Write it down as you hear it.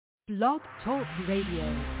Blog Talk Radio.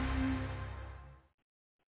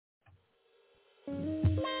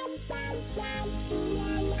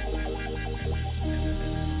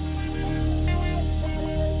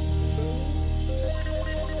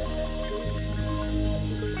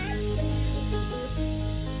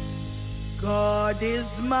 God is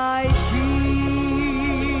my keeper.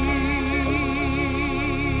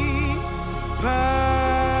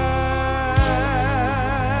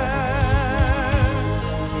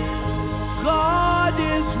 God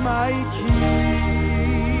is my keeper.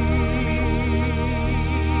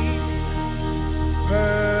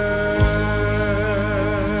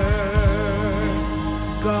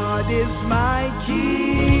 God is my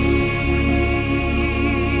keeper.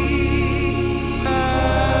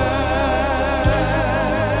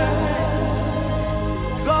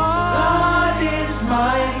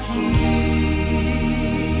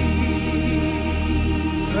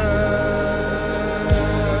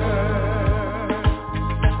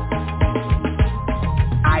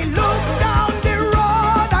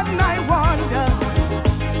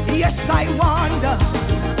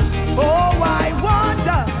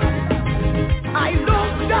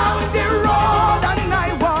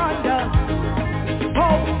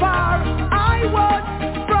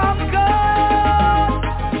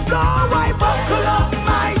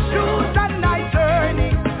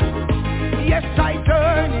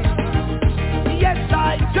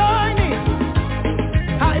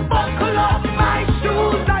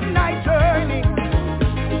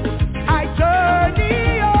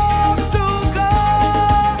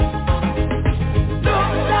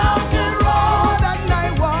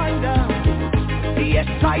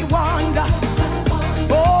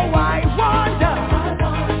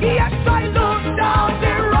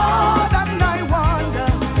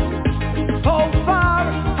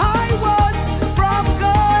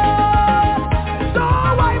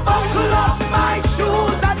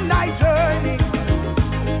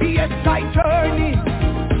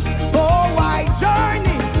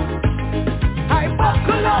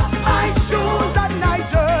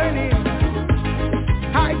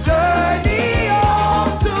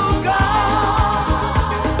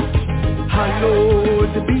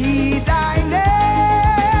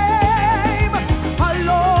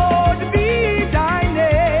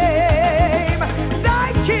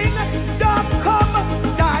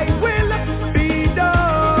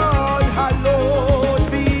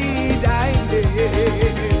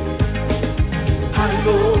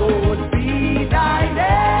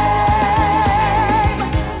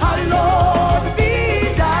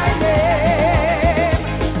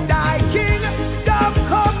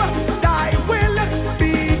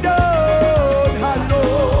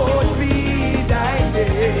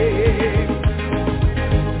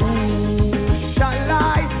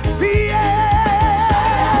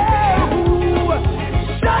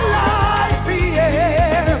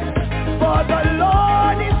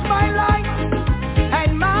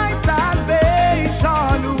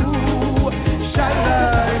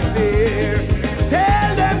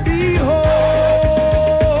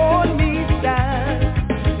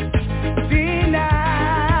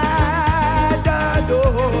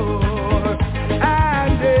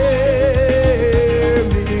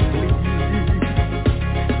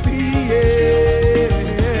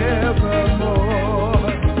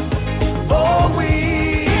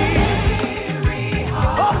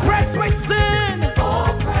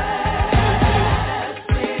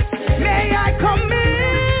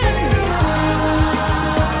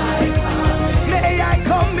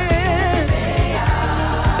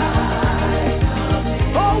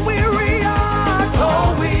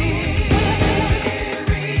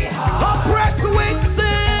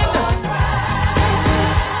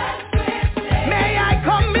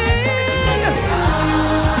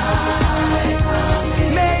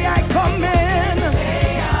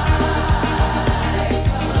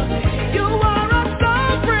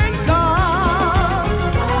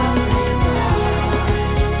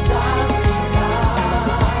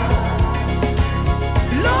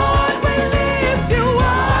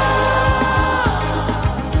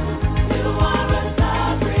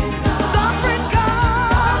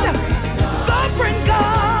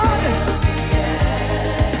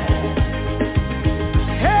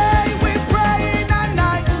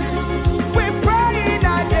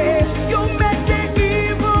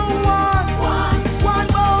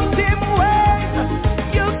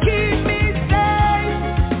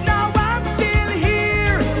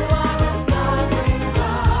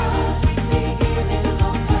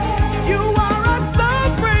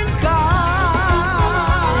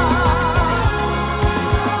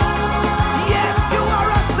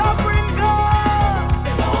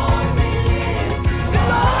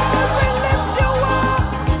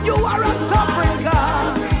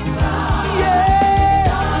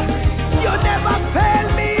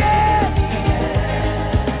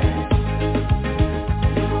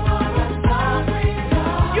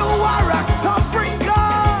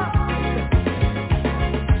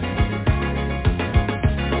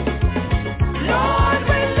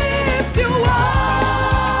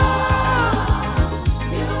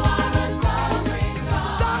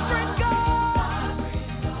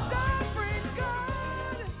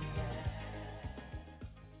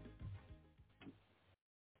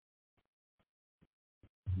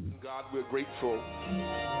 God, we're grateful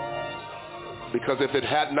because if it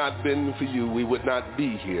had not been for you, we would not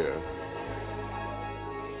be here.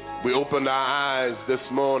 We opened our eyes this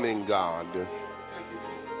morning, God,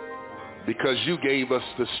 because you gave us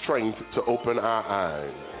the strength to open our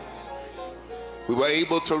eyes. We were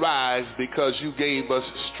able to rise because you gave us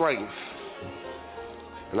strength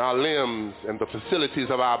in our limbs and the facilities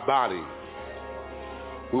of our body.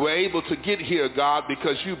 We were able to get here, God,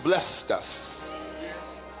 because you blessed us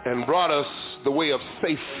and brought us the way of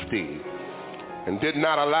safety and did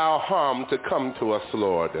not allow harm to come to us,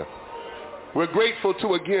 Lord. We're grateful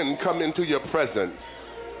to again come into your presence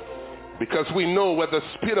because we know where the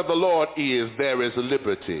Spirit of the Lord is, there is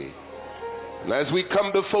liberty. And as we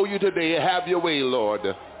come before you today, have your way, Lord.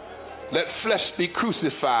 Let flesh be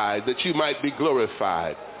crucified that you might be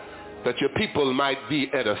glorified, that your people might be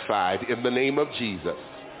edified in the name of Jesus.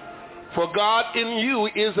 For God, in you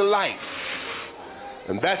is life.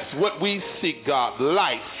 And that's what we seek, God,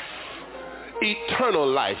 life, eternal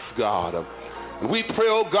life, God. And we pray,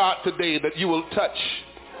 oh God, today that you will touch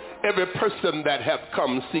every person that have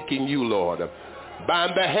come seeking you, Lord.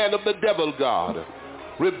 Bind the hand of the devil, God.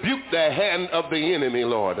 Rebuke the hand of the enemy,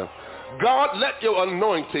 Lord. God, let your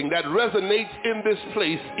anointing that resonates in this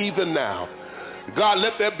place even now, God,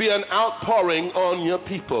 let there be an outpouring on your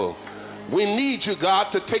people. We need you,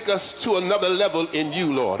 God, to take us to another level in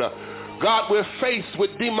you, Lord. God, we're faced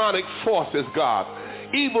with demonic forces, God.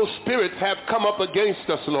 Evil spirits have come up against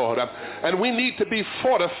us, Lord, and we need to be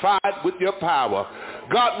fortified with your power.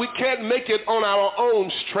 God, we can't make it on our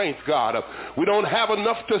own strength, God. We don't have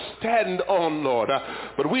enough to stand on, Lord.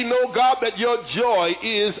 But we know, God, that your joy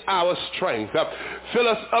is our strength. Fill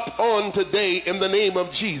us up on today in the name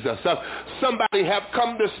of Jesus. Somebody have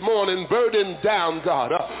come this morning burdened down,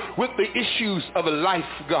 God, with the issues of life,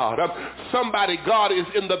 God. Somebody, God, is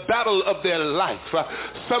in the battle of their life.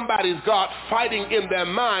 Somebody's, God, fighting in their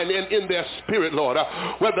mind and in their spirit, Lord,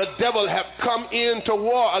 where the devil have come in to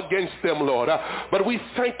war against them, Lord. But we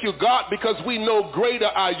thank you, God, because we know greater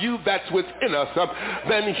are you that's within us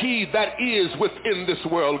than he that is within this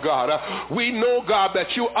world, God. We know, God,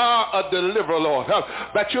 that you are a deliverer, Lord,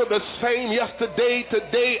 that you're the same yesterday,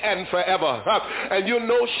 today, and forever. And you're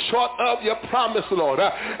no short of your promise, Lord,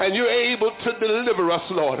 and you're able to deliver us,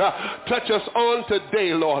 Lord. Touch us on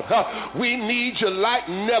today, Lord. We need you like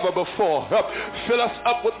never before. Fill us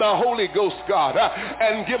up with the Holy Ghost, God,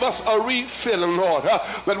 and give us a refilling, Lord,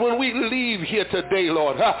 that when we leave here today,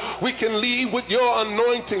 Lord, we can leave with your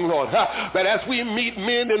anointing, Lord, that as we meet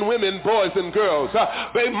men and women, boys and girls,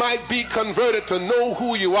 they might be converted to know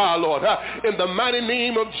who you are, Lord. In the mighty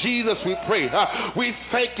name of Jesus we pray. We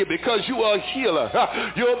thank you because you are a healer.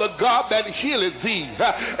 You're the God that healeth thee,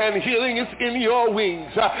 and healing is in your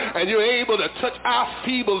wings, and you're able to touch our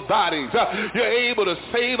feeble bodies. You're able to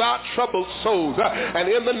save our troubled souls, and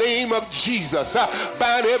in the name of Jesus,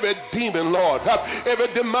 bind every demon, Lord,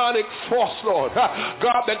 every demonic force, Lord,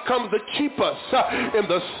 God, that comes to keep us in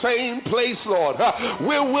the same place, Lord.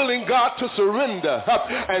 We're willing, God, to surrender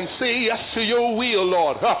and say yes to your will,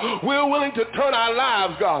 Lord. We're willing to turn our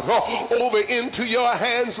lives, God, over into your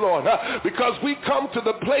hands, Lord, because we come to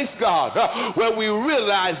the place, God, where we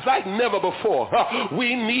realize like never before,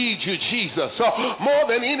 we need you, Jesus. More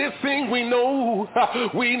than anything we know,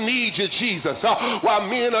 we need you, Jesus. While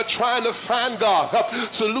men are trying to find, God,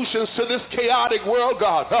 solutions to this chaotic world,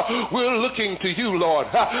 God, we're looking to you, Lord,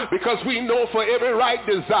 because we know for every right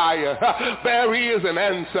desire, there is an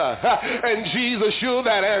answer. And Jesus, you're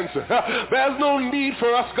that answer. There's no need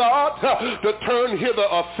for us, God, to turn hither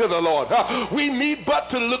or thither, Lord. We need but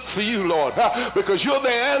to look for you, Lord, because you're the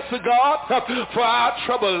answer, God, for our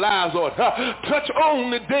troubled lives, Lord. Touch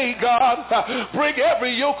on the day, God. Break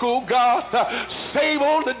every yoke, oh God. Save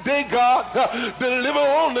on the day, God. Deliver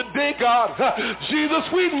on the day, God. Jesus,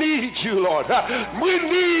 we need you, Lord. We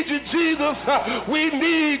need you, Jesus. We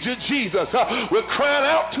need you, Jesus. We're crying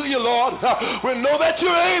out to you, Lord. We know that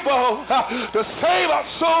you're able to save our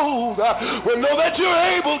souls. We know that you're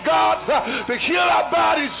able, God, to heal our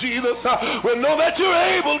bodies, Jesus. We know that you're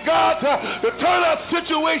able, God, to turn our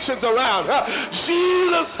situations around.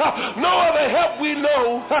 Jesus, no other help we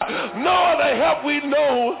know. No other help we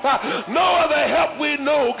know. No other help we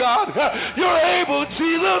know, God. You're able,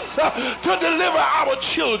 Jesus. Jesus, to deliver our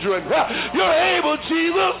children. You're able,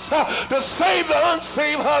 Jesus, to save the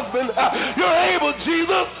unsaved husband. You're able,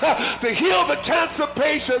 Jesus, to heal the cancer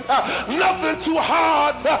patient. Nothing too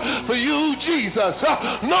hard for you, Jesus.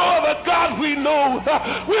 No other God we know.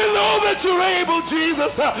 We know that you're able,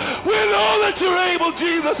 Jesus. We know that you're able,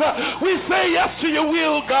 Jesus. We say yes to your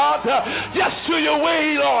will, God. Yes to your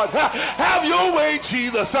way, Lord. Have your way,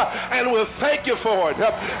 Jesus. And we'll thank you for it.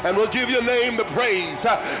 And we'll give your name the praise.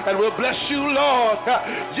 And we'll bless you, Lord.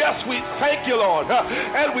 Yes, we thank you, Lord.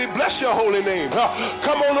 And we bless your holy name.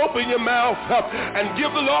 Come on, open your mouth and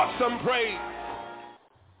give the Lord some praise.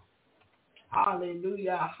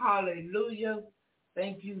 Hallelujah, hallelujah.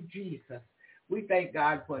 Thank you, Jesus. We thank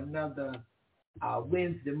God for another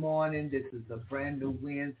Wednesday morning. This is a brand new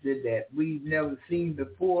Wednesday that we've never seen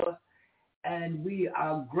before. And we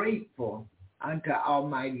are grateful unto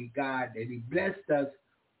Almighty God that he blessed us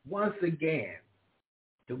once again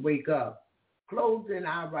to wake up, clothed in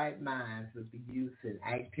our right minds with the use and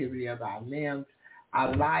activity of our limbs,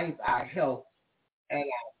 our life, our health, and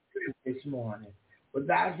our strength this morning.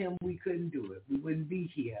 Without him, we couldn't do it. We wouldn't be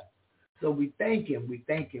here. So we thank him. We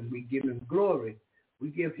thank him. We give him glory. We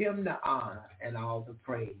give him the honor and all the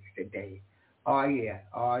praise today. Oh, yeah.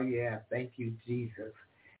 Oh, yeah. Thank you, Jesus.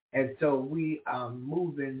 And so we are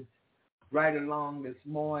moving right along this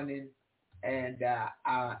morning, and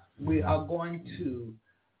we are going to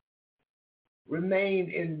remain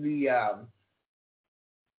in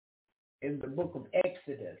the book of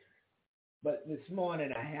Exodus. But this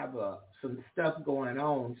morning I have some stuff going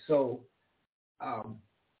on, so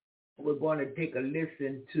we're going to take a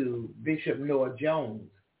listen to Bishop Noah Jones.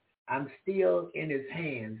 I'm Still in His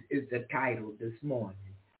Hands is the title this morning.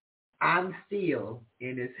 I'm Still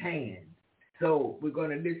in His Hands. So we're going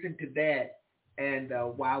to listen to that, and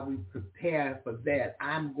while we prepare for that,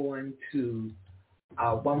 I'm going to,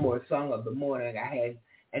 one more song of the morning. I had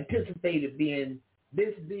anticipated being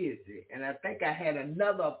this busy, and I think I had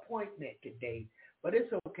another appointment today, but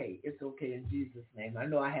it's okay. It's okay in Jesus' name. I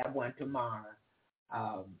know I have one tomorrow,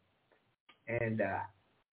 and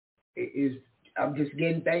I'm just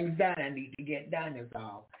getting things done. I need to get done is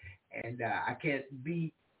all, and I can't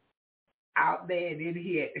be out there and in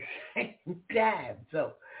here at the same time,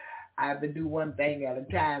 so I have to do one thing at a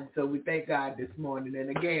time. So we thank God this morning, and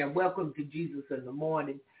again, welcome to Jesus in the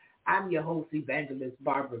Morning. I'm your host, Evangelist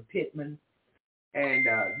Barbara Pittman, and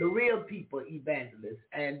the Real People Evangelist,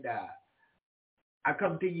 and I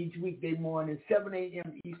come to you each weekday morning, 7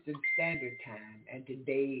 a.m. Eastern Standard Time, and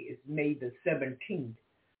today is May the 17th,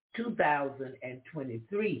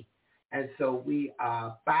 2023, and so we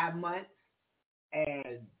are 5 months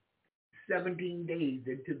and 17 days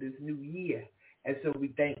into this new year, and so we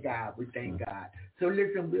thank God, we thank God. So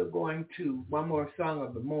listen, we're going to one more song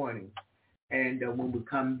of the morning, and when we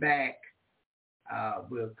come back,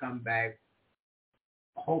 we'll come back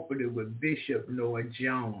hopefully with Bishop Noah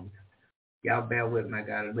Jones. Y'all bear with me. I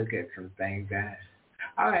got to look at some things, guys.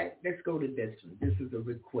 All right, let's go to this one. This is a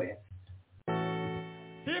request.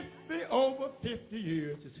 Over 50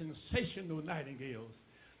 years, the sensational Nightingales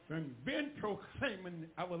have been proclaiming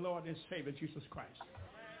our Lord and Savior, Jesus Christ.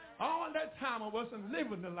 All that time I wasn't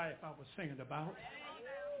living the life I was singing about.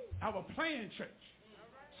 I was playing church,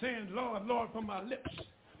 saying, Lord, Lord, from my lips,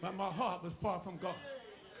 but my heart was far from God.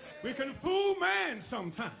 We can fool man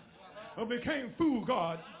sometimes, but we can't fool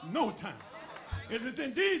God no time. It is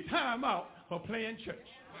indeed time out for playing church.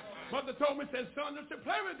 Mother told me, said, son, to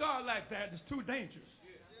play with God like that is too dangerous.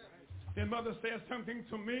 Then mother said something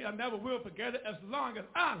to me, I never will forget it as long as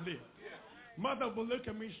I live. Mother will look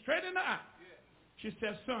at me straight in the eye. She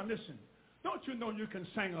said, son, listen, don't you know you can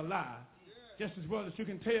sing a lie just as well as you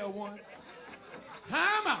can tell one?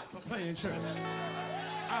 Time out for playing church.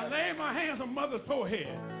 I laid my hands on mother's forehead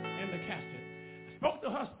in the casket. I spoke to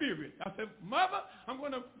her spirit. I said, Mother, I'm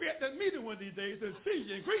going to be at that meeting one of these days to see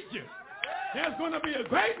you and greet you. There's going to be a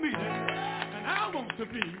great meeting, and I want to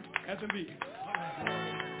be at the meeting.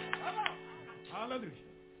 Hallelujah.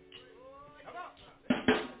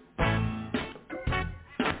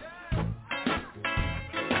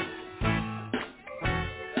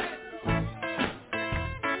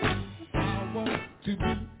 I want to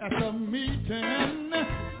be at the meeting.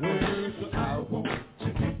 Words, I want to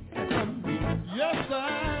be at the meeting. Yes,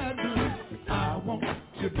 I do. I want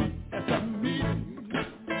to be at the meeting.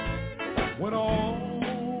 When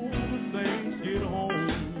all the things get home.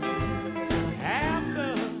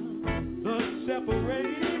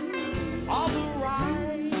 Separating all the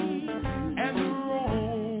right and the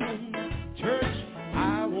wrong. Church,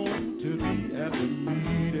 I want to be at the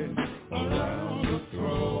meeting around the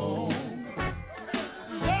throne.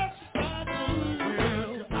 Yes, I do.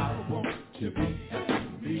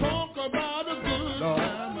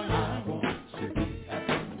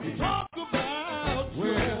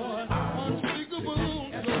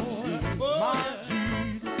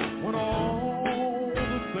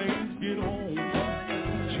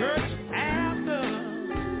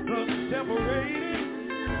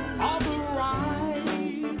 separating all the right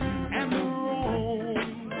and the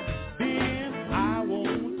wrong, then I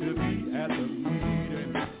want to be at the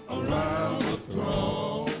meeting around the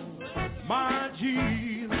throne. My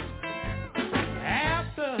Jesus,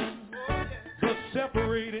 after the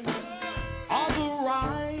separating all the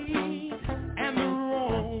right and the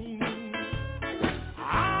wrong,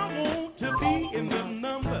 I want to be in the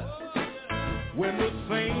number when the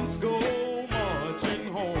saints go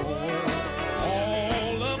marching home.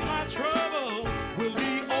 All of my trouble will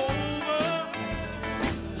be over,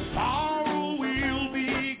 sorrow will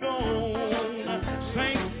be gone,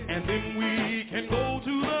 saints, and then we can go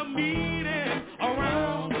to the meeting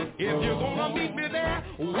around. If you're gonna meet me there,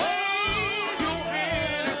 wave your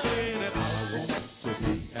hand and say that I want to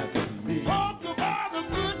be at the meeting. Talk about a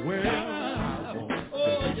good time.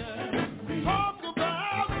 Oh yeah. Talk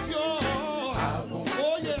about joy.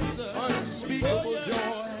 Oh yes, unspeakable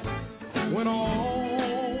joy when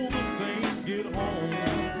all the saints get home.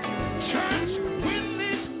 Church, when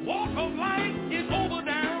this walk of life is over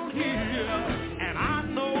down here, and I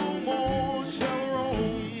no more shall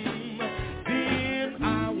roam, then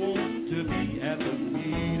I want to be at the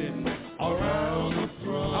meeting around the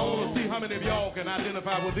throne. I want to see how many of y'all can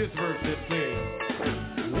identify with this verse that says,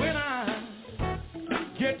 when I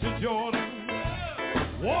get to Jordan,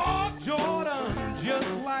 walk Jordan just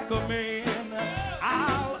like a man,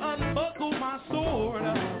 I'll unbuckle my sword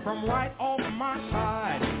from right off my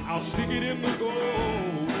side, I'll stick it in the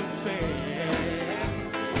golden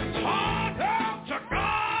sand. Talk out to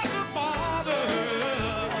God the Father,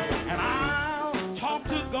 and I'll talk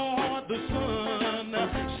to God the Son,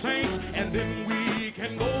 saints, and then we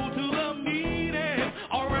can go to the meeting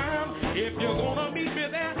around. If you're gonna meet me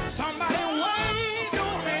there, somebody wave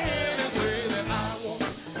your hand and say that I want.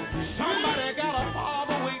 Somebody got a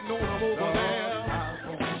father waiting on them over there.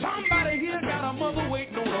 Somebody here got a mother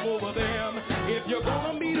waiting on them over there. If you're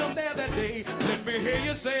gonna meet them there that day, let me hear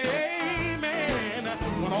you say amen.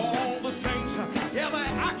 When all the saints, yeah, but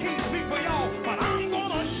I can't speak for y'all, but I'm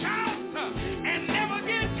gonna shout and never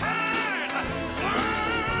get tired.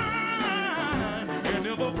 And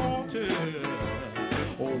never wanted.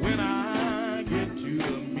 Or when I get to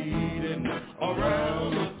the meeting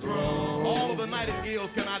around the throne. All of the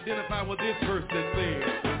nightingales can identify with this verse that says,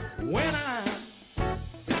 when I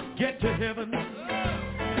get to heaven,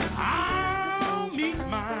 I'll meet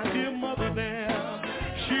my dear mother there.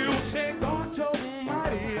 She'll say, God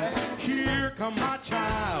Almighty, here come my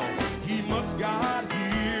child. He must God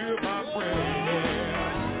hear my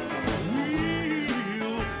prayer.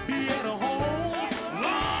 We'll be at home.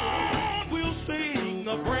 Lord, we'll sing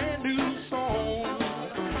a brand new song.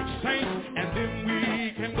 Saints, and then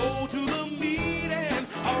we can go to the meeting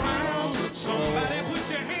around. Somebody put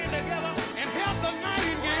your hand together and help the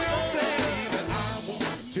nightingale say that I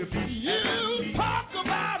want to be. You talk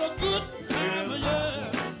about a good time, yeah.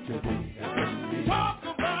 Talk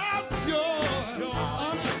about joy,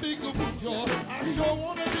 unspeakable joy. I sure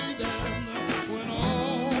want to be there when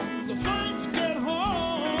all the saints get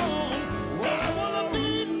home. Well, I want to be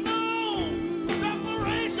known.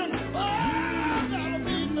 Separation, oh, gotta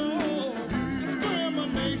be known.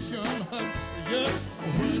 Discrimination, yes,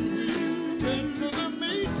 when we get to the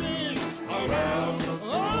meeting around.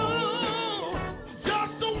 Oh,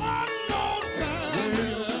 just one more time.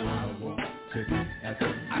 Yeah. I want to be at the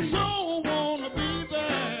meeting. I sure want to be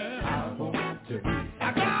there. I want to be. I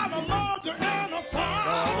got a mother and a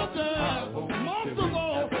father there. Most of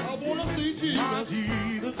all, I want to see Jesus.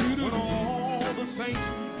 Jesus, when all the saints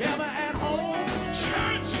gather at home,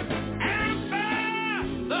 church, after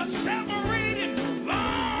the separating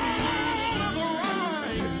line of the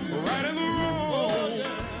right and the wrong,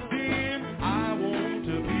 then I want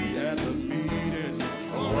to be at the meeting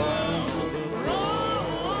around the throne.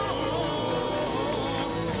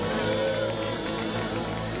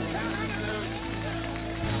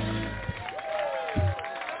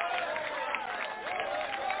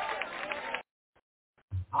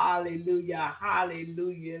 Hallelujah,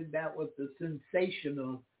 hallelujah. That was the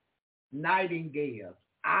sensational Nightingale.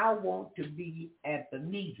 I want to be at the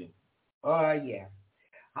meeting. Oh, yeah.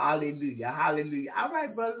 Hallelujah, hallelujah. All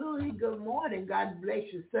right, Brother Louis, good morning. God bless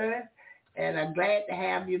you, sir. And I'm glad to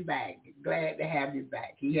have you back. Glad to have you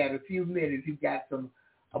back. He had a few minutes. He's got some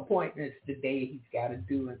appointments today he's got to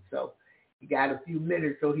do, and so he got a few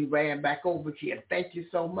minutes, so he ran back over to you. Thank you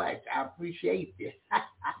so much. I appreciate this.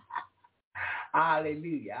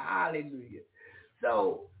 Hallelujah, hallelujah.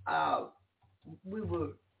 So we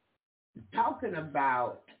were talking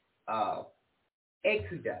about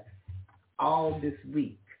Exodus all this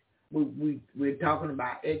week. We're talking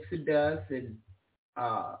about Exodus, and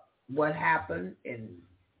what happened and,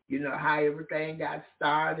 you know, how everything got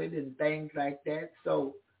started and things like that.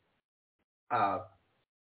 So God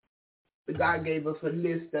gave us a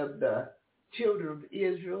list of the children of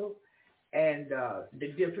Israel and the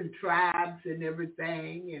different tribes and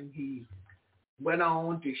everything. And he went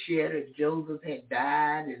on to share that Joseph had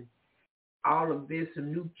died and all of this. A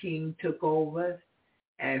new king took over,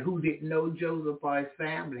 and who didn't know Joseph or his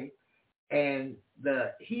family. And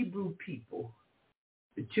the Hebrew people,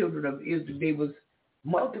 the children of Israel, they was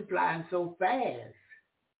multiplying so fast.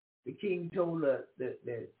 The king told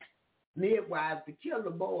the midwives to kill the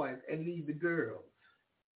boys and leave the girls.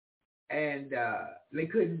 And they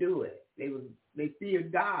couldn't do it. They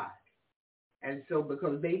feared God. And so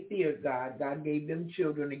because they feared God, God gave them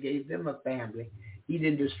children and gave them a family. He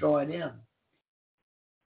didn't destroy them.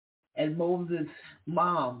 And Moses'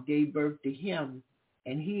 mom gave birth to him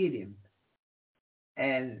and hid him.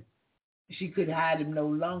 And she could hide him no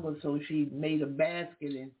longer, so she made a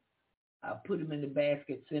basket and put him in the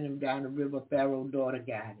basket, sent him down the river. Pharaoh's daughter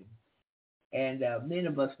got him. And many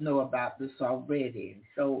of us know about this already. And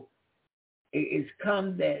so it's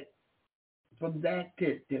come that from that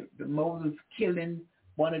to Moses killing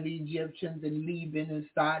one of the Egyptians and leaving and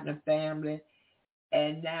starting a family.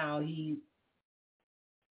 And now he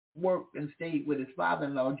worked and stayed with his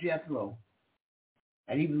father-in-law, Jethro.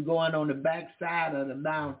 And he was going on the backside of the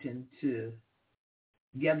mountain to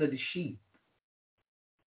gather the sheep.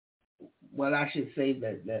 Well, I should say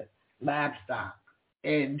the livestock.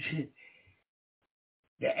 And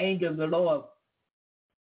the angel of the Lord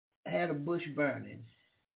had a bush burning.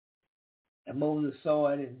 And Moses saw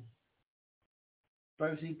it, and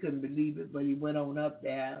first he couldn't believe it, but he went on up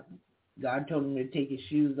there. God told him to take his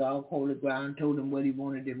shoes off, hold the ground, told him what he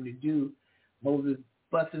wanted him to do. Moses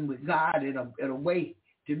fussing with God in a way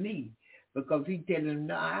to me, because he telling him,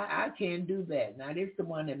 no, I can't do that. Now, this is the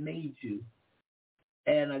one that made you,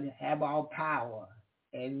 and I have all power.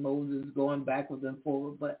 And Moses going backwards and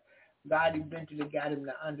forward, but God eventually got him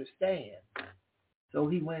to understand. So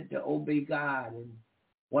he went to obey God, and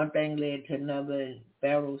one thing led to another, and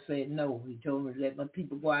Pharaoh said no. He told me to let my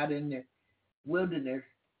people go out in the wilderness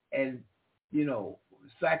and, you know,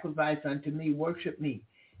 sacrifice unto me, worship me.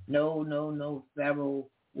 No, Pharaoh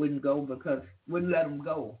wouldn't let him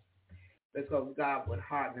go because God would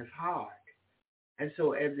harden his heart. And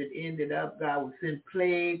so as it ended up, God would send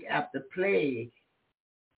plague after plague.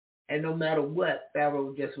 And no matter what,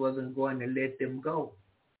 Pharaoh just wasn't going to let them go.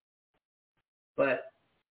 But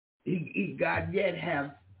God yet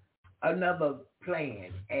have another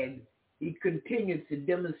plan, and he continues to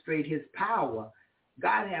demonstrate his power.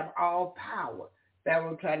 God have all power.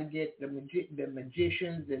 Pharaoh tried to get the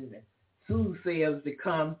magicians and the soothsayers to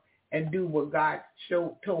come and do what God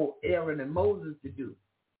told Aaron and Moses to do,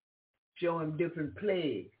 show him different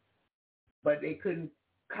plagues. But they couldn't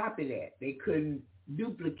copy that. They couldn't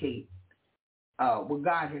duplicate what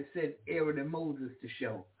God had sent Aaron and Moses to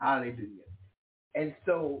show. Hallelujah. And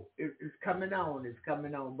so it's coming on.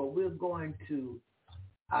 But we're going to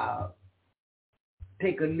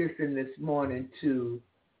take a listen this morning to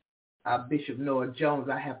Bishop Noah Jones.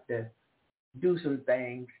 I have to do some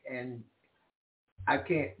things, and I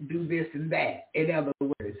can't do this and that, in other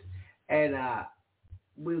words. And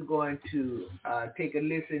we're going to take a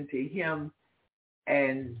listen to him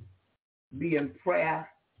and be in prayer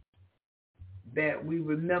that we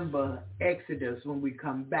remember Exodus when we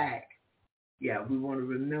come back. Yeah, we want to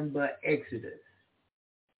remember Exodus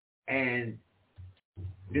and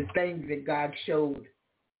the things that God showed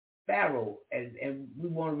Pharaoh. And we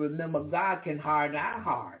want to remember God can harden our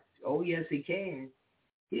hearts. Oh, yes, he can.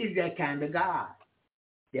 He's that kind of God.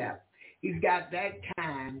 Yeah, he's got that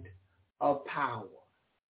kind of power.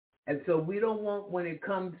 And so we don't want, when it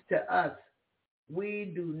comes to us,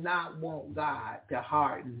 we do not want God to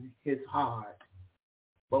harden his heart,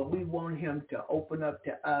 but we want him to open up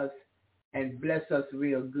to us and bless us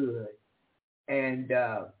real good. And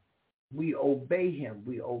we obey him.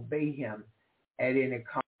 We obey him at any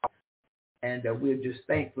cost. And we're just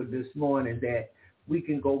thankful this morning that we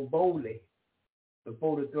can go boldly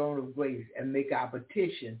before the throne of grace and make our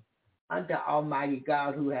petition unto Almighty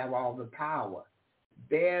God, who have all the power.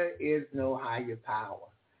 There is no higher power.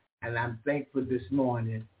 And I'm thankful this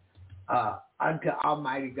morning unto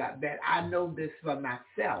Almighty God that I know this for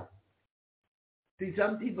myself. See,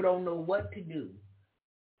 some people don't know what to do.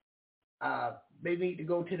 They need to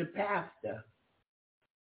go to the pastor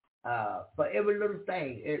for every little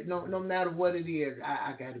thing. No matter what it is,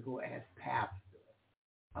 I got to go ask pastor.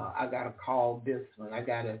 I got to call this one. I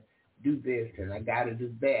got to do this and I got to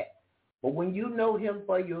do that. But when you know him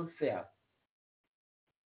for yourself,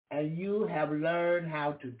 and you have learned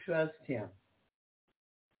how to trust him,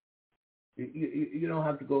 you don't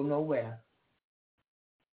have to go nowhere.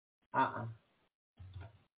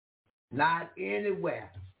 Not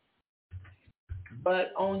anywhere,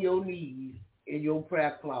 but on your knees in your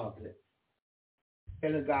prayer closet,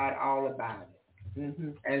 telling God all about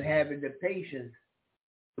it, and having the patience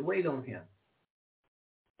to wait on him.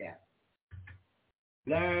 Yeah.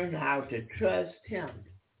 Learn how to trust him,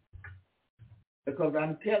 because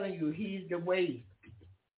I'm telling you, he's the way,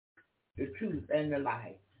 the truth, and the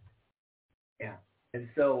life. Yeah. And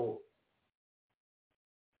so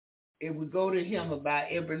if we go to him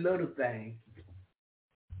about every little thing,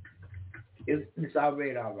 it's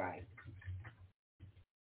already all right.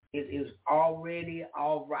 It is already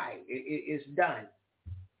all right. It's done.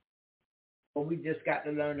 But we just got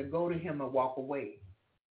to learn to go to him and walk away.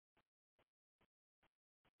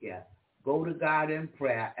 Yeah. Go to God in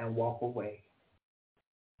prayer and walk away.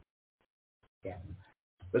 Yeah.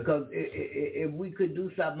 Because if we could do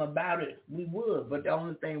something about it, we would. But the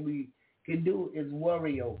only thing we can do is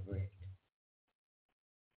worry over it.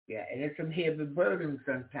 Yeah, and it's some heavy burdens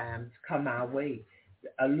sometimes come our way.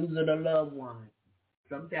 Losing a loved one,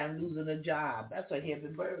 sometimes losing a job. That's a heavy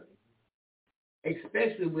burden.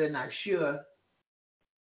 Especially we're not sure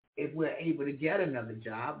if we're able to get another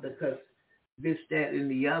job because this, that,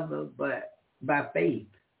 and the other, but by faith.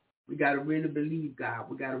 We got to really believe God.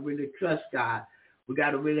 We got to really trust God. We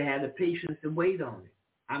got to really have the patience to wait on it.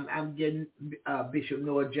 I'm getting Bishop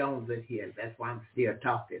Noah Jones in here. That's why I'm still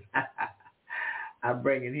talking. I'm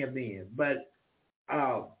bringing him in. But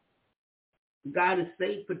God is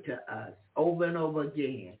faithful to us over and over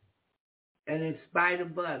again. And in spite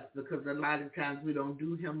of us, because a lot of times we don't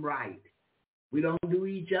do him right. We don't do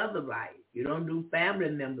each other right. You don't do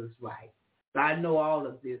family members right. So I know all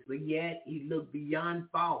of this. But yet he looked beyond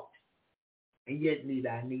fault and yet meet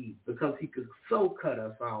our needs, because he could so cut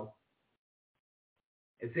us off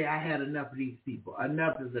and say, I had enough of these people.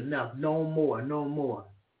 Enough is enough. No more, no more.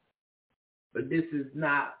 But this is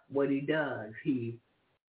not what he does. He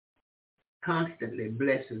constantly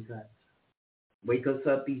blesses us. Wake us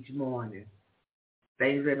up each morning.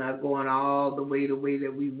 Things are not going all the way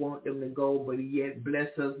that we want them to go, but he yet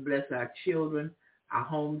bless us, bless our children, our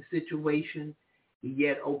home situation. He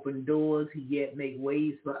yet open doors. He yet make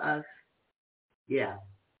ways for us. Yeah.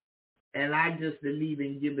 And I just believe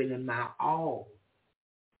in giving him my all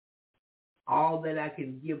that I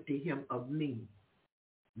can give to him of me.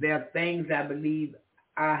 There are things I believe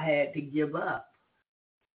I had to give up.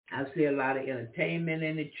 I see a lot of entertainment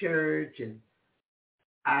in the church, and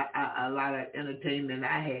a lot of entertainment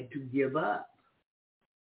I had to give up.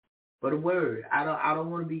 But a word, I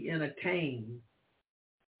don't want to be entertained.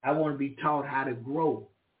 I want to be taught how to grow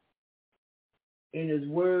in his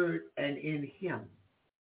word and in him.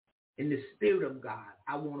 In the spirit of God,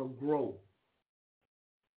 I want to grow.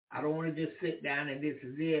 I don't want to just sit down and this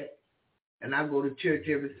is it. And I go to church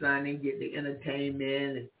every Sunday and get the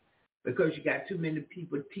entertainment, and because you got too many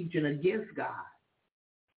people teaching against God.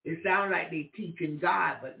 It sounds like they teaching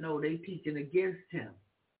God, but no, they teaching against him.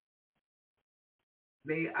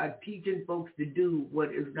 They are teaching folks to do what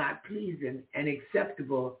is not pleasing and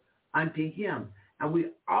acceptable unto him. And we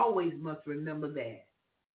always must remember that.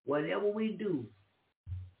 Whatever we do,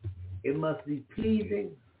 it must be pleasing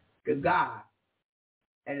to God,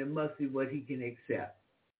 and it must be what he can accept.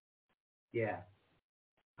 Yeah.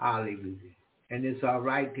 Hallelujah. And it's all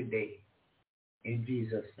right today. In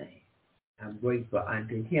Jesus' name. I'm grateful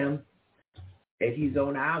unto him that he's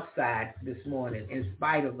on our side this morning in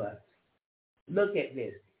spite of us. Look at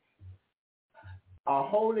this. A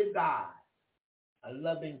holy God, a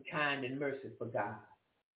loving, kind, and merciful God.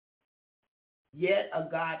 Yet a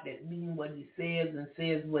God that means what he says and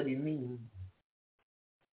says what he means.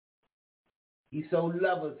 He so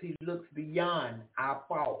loves us, he looks beyond our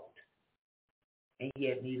fault and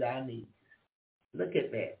yet meets our needs. Look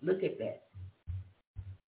at that. Look at that.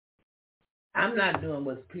 I'm not doing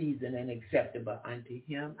what's pleasing and acceptable unto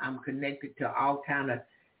him. I'm connected to all kind of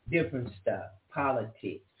different stuff,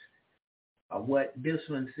 politics, what this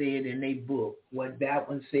one said in their book, what that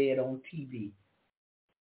one said on TV.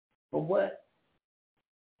 But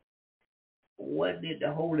what did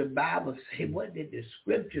the Holy Bible say? What did the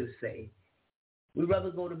Scriptures say? We'd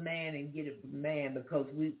rather go to man and get it from man, because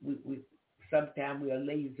we sometimes we are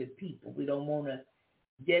lazy people. We don't want to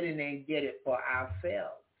get in there and get it for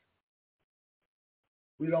ourselves.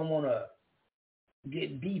 We don't want to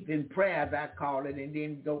get deep in prayer, as I call it, and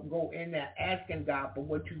then go in there asking God for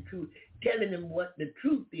what you truth, telling him what the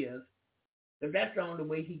truth is, because that's the only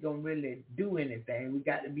way he's going to really do anything. We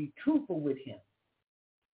got to be truthful with him.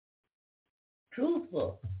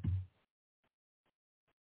 Truthful.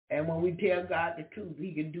 And when we tell God the truth,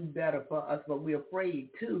 he can do better for us, but we're afraid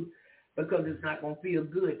too because it's not going to feel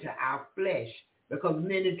good to our flesh because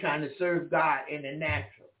many are trying to serve God in the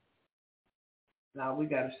natural. Now we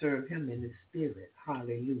got to serve him in the spirit.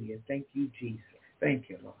 Hallelujah. Thank you, Jesus. Thank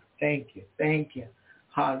you, Lord. Thank you. Thank you.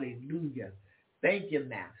 Hallelujah. Thank you,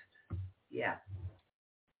 Master. Yeah.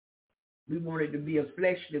 We want it to be a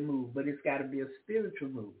fleshly move, but it's got to be a spiritual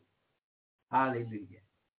move. Hallelujah.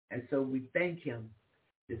 And so we thank him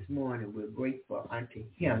this morning. We're grateful unto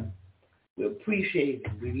him. We appreciate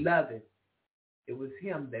him. We love him. It was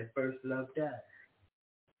him that first loved us.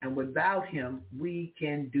 And without him, we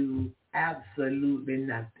can do absolutely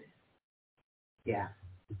nothing. Yeah.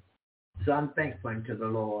 So I'm thankful unto the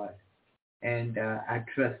Lord. And I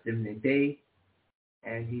trust him today.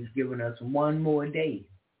 And he's given us one more day.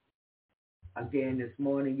 Again, this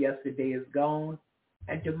morning, yesterday is gone.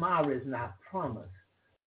 And tomorrow is not promised.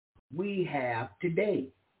 We have today.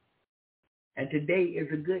 And today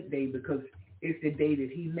is a good day because it's the day that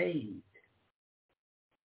he made.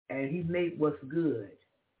 And he made what's good.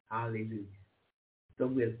 Hallelujah. So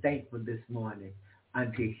we're thankful this morning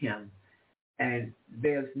unto him. And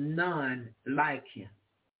there's none like him.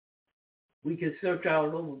 We can search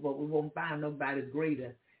all over, but we won't find nobody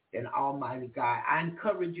greater than Almighty God. I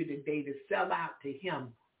encourage you today to sell out to him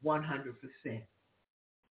 100%.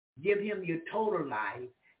 Give him your total life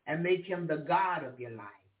and make him the God of your life.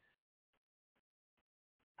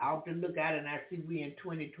 I often look at it and I see we in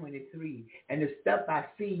 2023. And the stuff I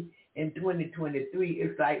see in 2023,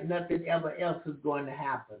 it's like nothing ever else is going to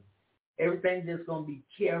happen. Everything's just going to be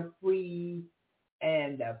carefree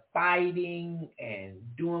and fighting and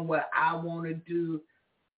doing what I want to do.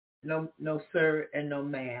 No, sir, and no,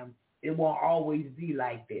 ma'am. It won't always be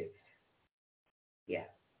like this. Yeah.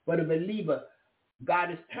 But a believer,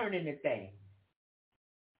 God is turning the thing.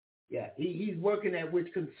 Yeah. He's working at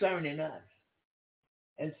which concerning us.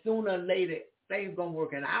 And sooner or later, things going to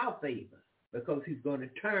work in our favor because he's going to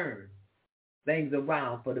turn things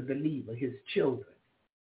around for the believer, his children.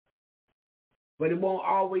 But it won't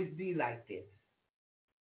always be like this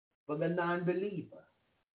for the non-believer.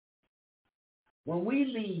 When we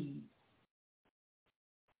leave,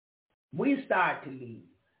 we start to leave.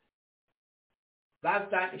 God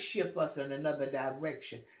starts to shift us in another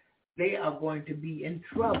direction. They are going to be in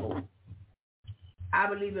trouble. I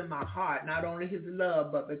believe in my heart, not only his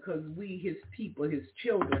love, but because we, his people, his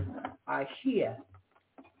children, are here.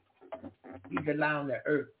 He's allowing the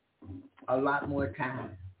earth a lot more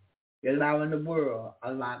time. He's allowing the world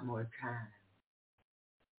a lot more time.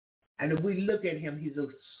 And if we look at him, he's a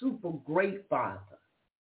super great father.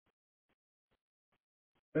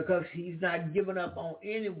 Because he's not giving up on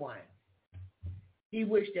anyone. He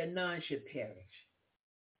wished that none should perish.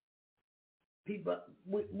 People,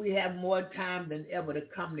 we have more time than ever to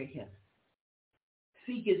come to him.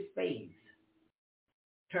 Seek his face.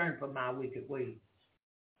 Turn from our wicked ways.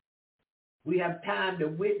 We have time to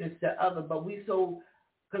witness to others, but we're so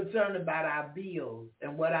concerned about our bills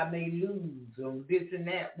and what I may lose or this and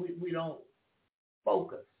that. We don't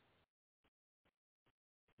focus.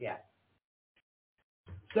 Yeah.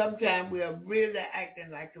 Sometimes we are really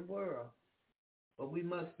acting like the world. But we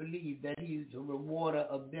must believe that he's a rewarder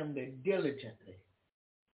of them that diligently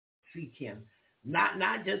seek him. Not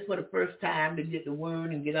just for the first time to get the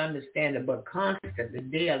word and get understanding, but constantly,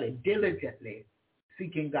 daily, diligently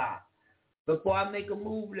seeking God. Before I make a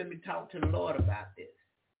move, let me talk to the Lord about this.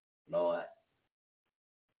 Lord,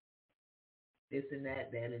 this and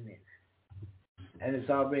that, that and this. And it's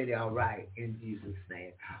already all right in Jesus'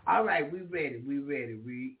 name. All right, we're ready.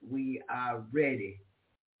 We are ready.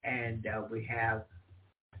 And we have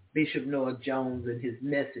Bishop Noah Jones, and his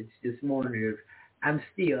message this morning is, I'm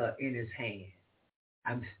still in his hand.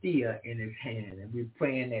 I'm still in his hand. And we're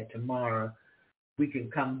praying that tomorrow we can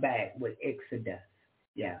come back with Exodus.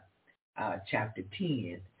 Yeah. Chapter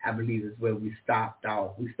 10, I believe is where we stopped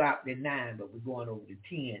off. We stopped at 9, but we're going over to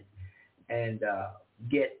 10 and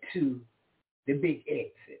get to the big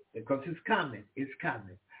exit because it's coming. It's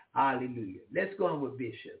coming. Hallelujah. Let's go on with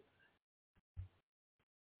Bishop.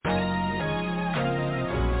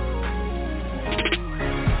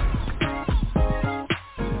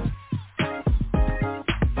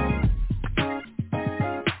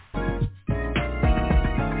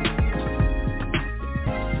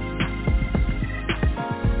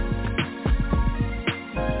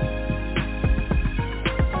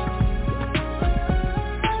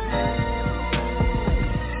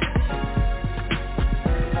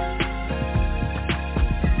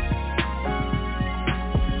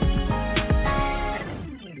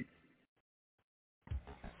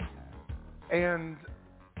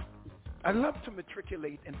 I love to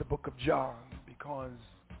matriculate in the book of John because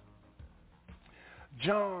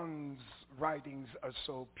John's writings are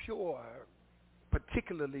so pure,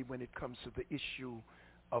 particularly when it comes to the issue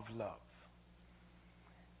of love.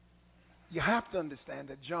 You have to understand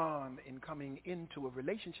that John, in coming into a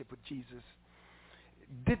relationship with Jesus,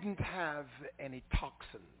 didn't have any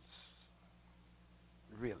toxins,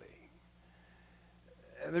 really.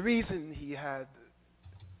 And the reason he had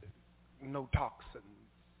no toxins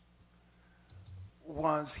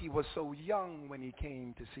was he was so young when he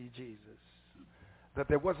came to see Jesus that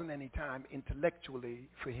there wasn't any time intellectually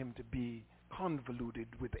for him to be convoluted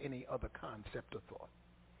with any other concept or thought.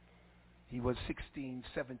 He was 16,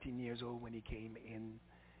 17 years old when he came in,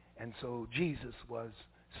 and so Jesus was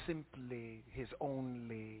simply his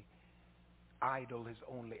only idol, his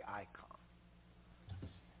only icon.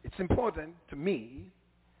 It's important to me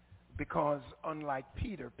because unlike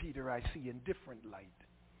Peter I see in different light,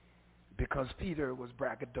 because Peter was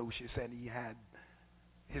braggadocious and he had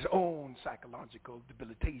his own psychological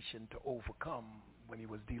debilitation to overcome when he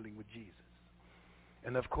was dealing with Jesus.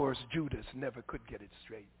 And of course, Judas never could get it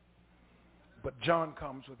straight. But John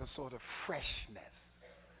comes with a sort of freshness.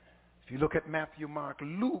 If you look at Matthew, Mark,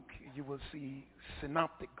 Luke, you will see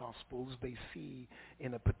synoptic gospels. They see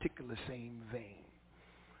in a particular same vein.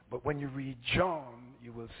 But when you read John,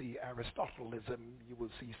 you will see Aristotelism, you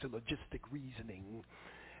will see syllogistic reasoning,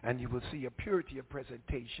 and you will see a purity of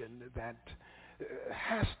presentation that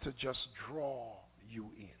has to just draw you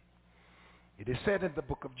in. It is said in the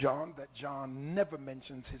book of John that John never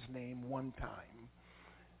mentions his name one time,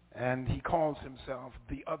 and he calls himself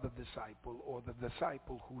the other disciple, or the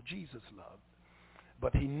disciple who Jesus loved,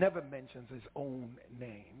 but he never mentions his own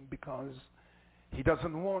name because he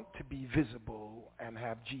doesn't want to be visible and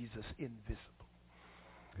have Jesus invisible.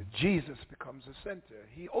 Jesus becomes the center.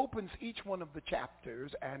 He opens each one of the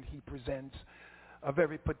chapters and he presents a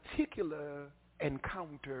very particular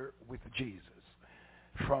encounter with Jesus.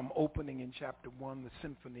 From opening in chapter 1, the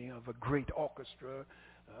symphony of a great orchestra,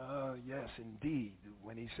 yes, indeed,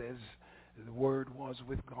 when he says, the Word was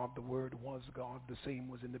with God, the Word was God, the same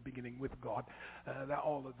was in the beginning with God,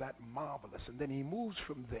 all of that marvelous. And then he moves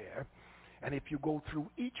from there, and if you go through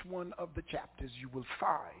each one of the chapters, you will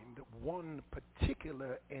find one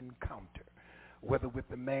particular encounter, whether with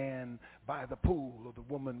the man by the pool or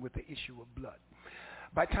the woman with the issue of blood.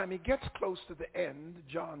 By the time he gets close to the end,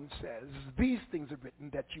 John says, these things are written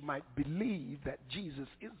that you might believe that Jesus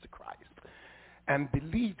is the Christ, and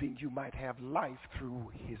believing you might have life through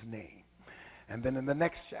his name. And then in the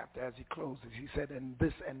next chapter, as he closes, he said, and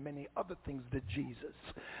this and many other things did Jesus,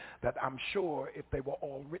 that I'm sure if they were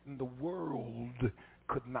all written, the world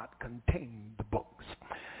could not contain the books.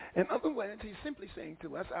 In other words, he's simply saying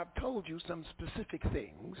to us, I've told you some specific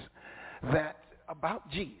things that about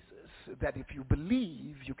Jesus, that if you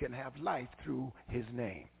believe, you can have life through his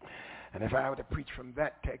name. And if I were to preach from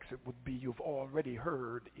that text, it would be, you've already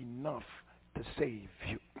heard enough to save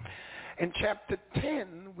you. In chapter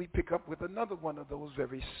 10, we pick up with another one of those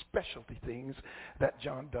very specialty things that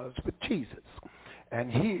John does with Jesus.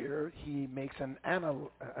 And here he makes an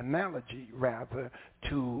analogy, rather,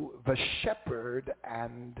 to the shepherd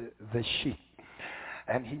and the sheep.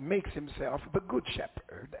 And he makes himself the good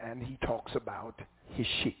shepherd, and he talks about his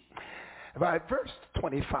sheep. By verse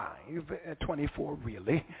 24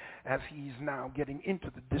 really, as he's now getting into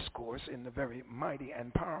the discourse in a very mighty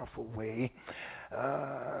and powerful way,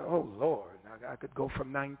 oh Lord, I could go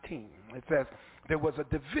from 19. It says, there was a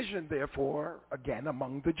division therefore, again,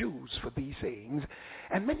 among the Jews for these sayings,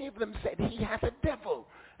 and many of them said, he hath a devil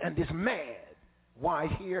and is mad. Why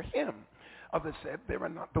hear him? Others said, there are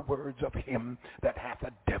not the words of him that hath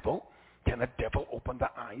a devil. Can a devil open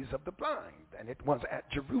the eyes of the blind? And it was at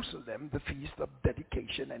Jerusalem, the feast of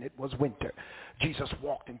dedication, and it was winter. Jesus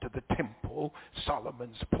walked into the temple,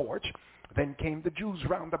 Solomon's porch. Then came the Jews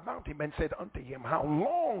round about him and said unto him, how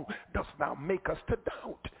long dost thou make us to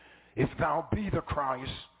doubt? If thou be the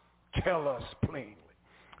Christ, tell us plainly.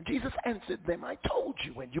 Jesus answered them, I told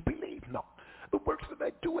you, and you believe not. The works that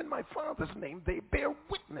I do in my Father's name, they bear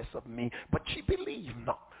witness of me, but ye believe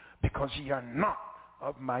not, because ye are not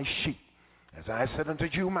of my sheep. As I said unto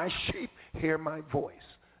you, my sheep hear my voice,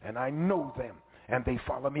 and I know them, and they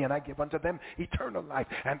follow me, and I give unto them eternal life,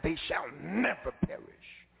 and they shall never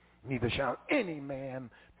perish, neither shall any man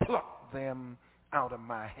pluck them out of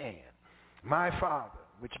my hand. My Father,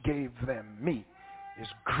 which gave them me, is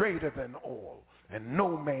greater than all, and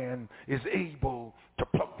no man is able to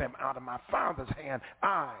pluck them out of my Father's hand.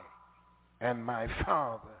 I and my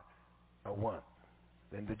Father are one.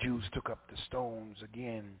 Then the Jews took up the stones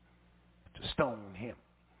again to stone him.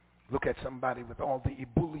 Look at somebody with all the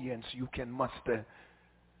ebullience you can muster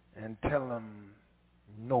and tell them,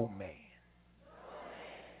 no man.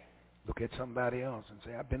 Look at somebody else and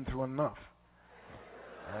say, I've been through enough.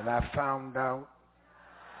 And I found out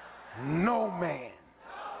no man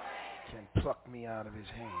can pluck me out of his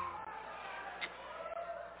hand.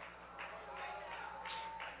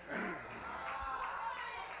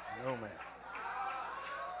 No man.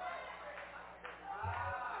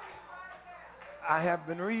 I have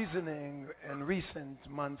been reasoning in recent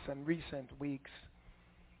months and recent weeks,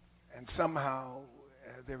 and somehow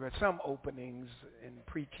there are some openings in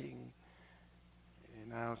preaching,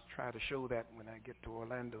 and I'll try to show that when I get to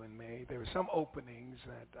Orlando in May. There are some openings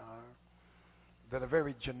that are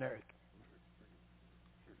very generic.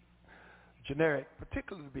 Generic,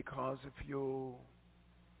 particularly because if you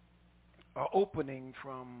are opening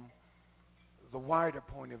from the wider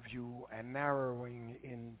point of view and narrowing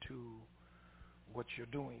into what you're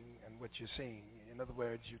doing and what you're saying. In other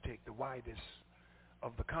words, you take the widest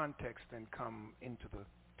of the context and come into the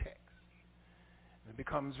text. It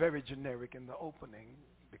becomes very generic in the opening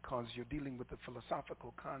because you're dealing with the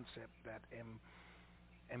philosophical concept that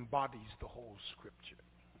embodies the whole scripture.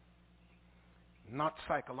 Not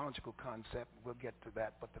psychological concept, we'll get to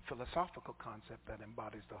that, but the philosophical concept that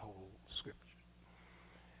embodies the whole scripture.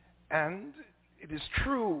 And it is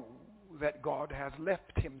true that God has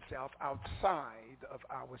left himself outside of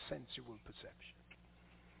our sensual perception.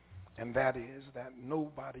 And that is that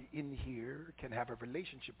nobody in here can have a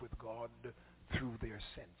relationship with God through their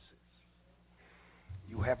senses.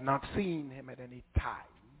 You have not seen him at any time.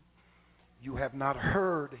 You have not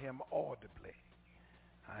heard him audibly.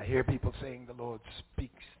 I hear people saying the Lord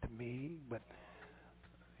speaks to me, but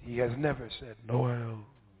he has never said, Noel,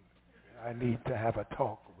 I need to have a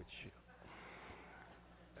talk with you.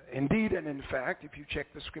 Indeed and in fact, if you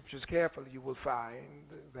check the scriptures carefully, you will find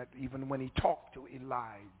that even when he talked to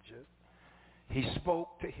Elijah, he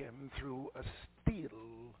spoke to him through a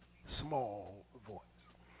still, small voice.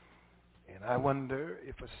 And I wonder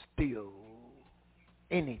if a still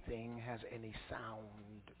anything has any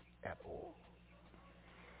sound at all.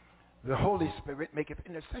 The Holy Spirit maketh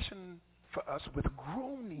intercession for us with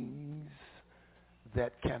groanings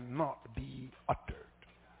that cannot be uttered.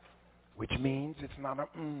 Which means it's not a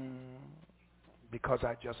because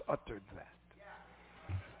I just uttered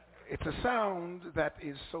that. It's a sound that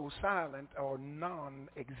is so silent or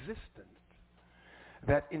non-existent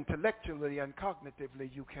that intellectually and cognitively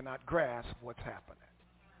you cannot grasp what's happening.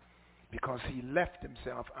 Because he left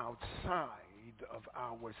himself outside of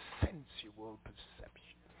our sensual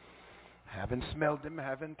perception. Haven't smelled him,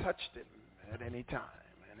 haven't touched him at any time.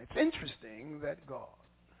 And it's interesting that God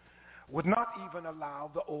would not even allow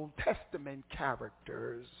the Old Testament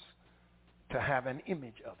characters to have an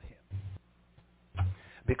image of him.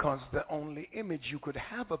 Because the only image you could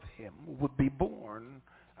have of him would be born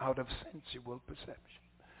out of sensual perception.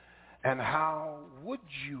 And how would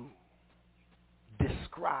you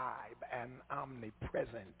describe an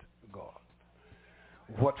omnipresent God?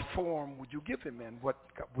 What form would you give him and what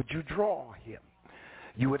would you draw him?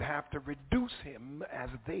 You would have to reduce him, as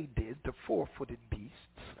they did, to four-footed beasts,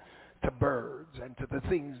 to birds, and to the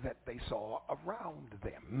things that they saw around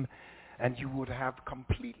them, and you would have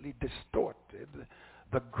completely distorted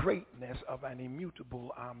the greatness of an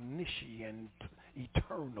immutable, omniscient,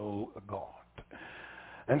 eternal God.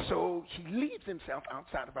 And so he leaves himself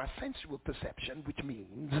outside of our sensual perception, which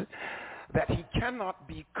means that he cannot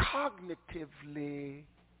be cognitively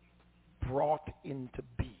brought into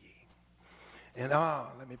being. And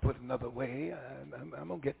let me put it another way. I'm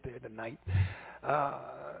going to get there tonight.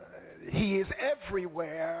 He is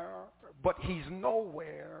everywhere, but he's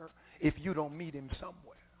nowhere if you don't meet him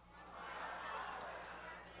somewhere.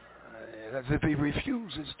 As if he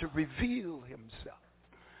refuses to reveal himself.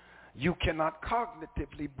 You cannot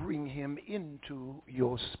cognitively bring him into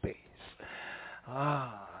your space.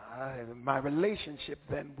 My relationship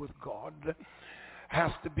then with God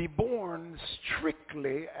has to be born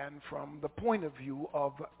strictly and from the point of view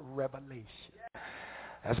of revelation.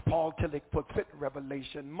 As Paul Tillich puts it,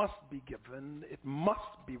 revelation must be given, it must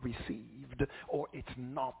be received, or it's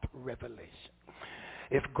not revelation.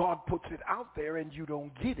 If God puts it out there and you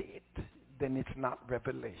don't get it, then it's not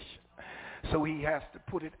revelation. So he has to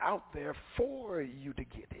put it out there for you to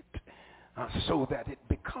get it, so that it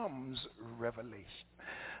becomes revelation.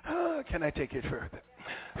 Can I take it further?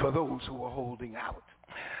 For those who are holding out.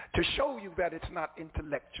 To show you that it's not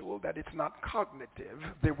intellectual, that it's not cognitive,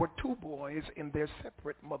 there were two boys in their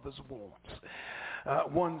separate mothers' wombs.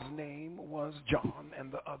 One's name was John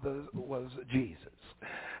and the other was Jesus.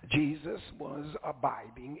 Jesus was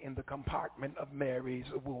abiding in the compartment of Mary's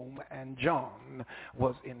womb, and John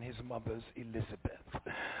was in his mother's Elizabeth.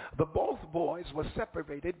 The both boys were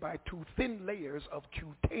separated by two thin layers of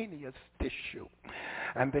cutaneous tissue,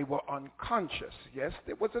 and they were unconscious. Yes,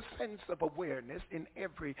 there was a sense of awareness in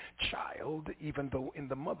every child, even though in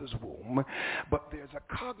the mother's womb, but there's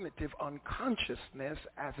a cognitive unconsciousness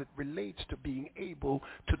as it relates to being able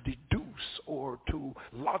to deduce or to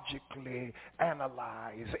logically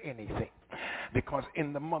analyze anything. Because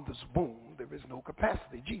in the mother's womb, there is no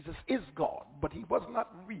capacity. Jesus is God, but he was not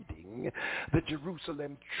reading the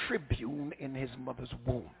Jerusalem Tribune in his mother's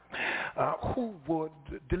womb. Who would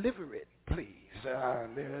deliver it, please?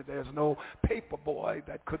 There's no paper boy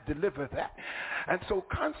that could deliver that. And so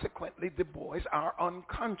consequently, the boys are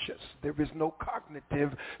unconscious. There is no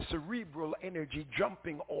cognitive cerebral energy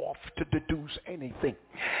jumping off to deduce anything.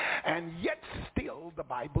 And yet still, the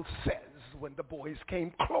Bible says, when the boys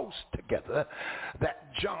came close together,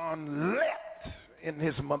 that John leapt in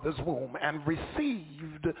his mother's womb and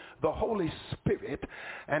received the Holy Spirit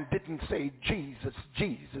and didn't say, Jesus,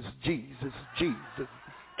 Jesus, Jesus, Jesus,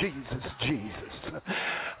 Jesus, Jesus.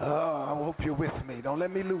 I hope you're with me. Don't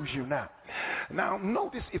let me lose you now. Now,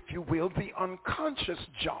 notice, if you will, the unconscious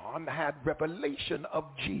John had revelation of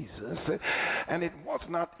Jesus, and it was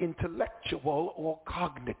not intellectual or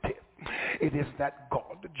cognitive. It is that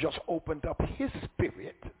God just opened up his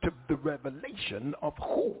spirit to the revelation of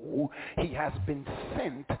who he has been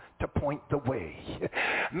sent to point the way.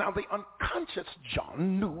 Now, the unconscious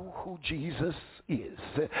John knew who Jesus is,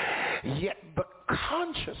 yet the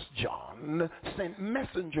conscious John sent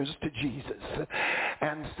messengers to Jesus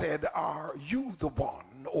and said, are you the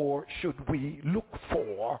one, or should we look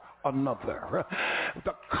for another?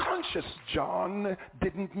 The conscious John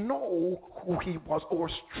didn't know who he was or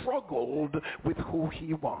struggled with who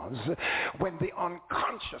he was, when the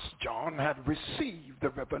unconscious John had received the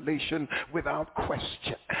revelation without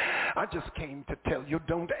question. I just came to tell you,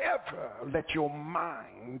 don't ever let your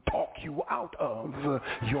mind talk you out of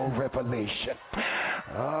your revelation.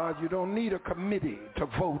 You don't need a committee to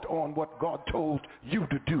vote on what God told you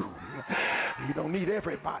to do. You don't need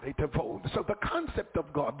everybody to vote. So the concept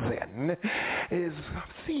of God then is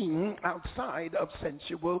seen outside of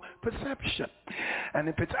sensual perception. And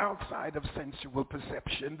if it's outside of sensual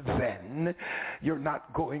perception, then you're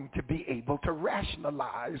not going to be able to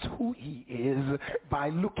rationalize who he is by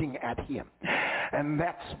looking at him. And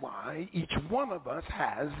that's why each one of us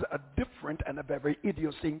has a different and a very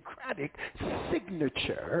idiosyncratic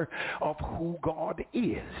signature of who God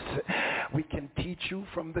is. We can teach you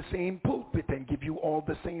from the same pulpit and give you all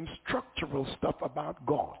the same structural stuff about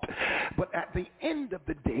God. But at the end of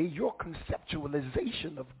the day, your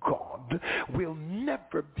conceptualization of God will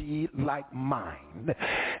never be like mine.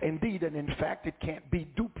 Indeed, and in fact, it can't be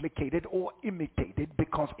duplicated or imitated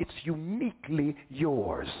because it's uniquely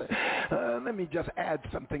yours. Let me just add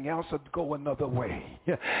something else or go another way.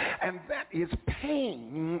 And that is,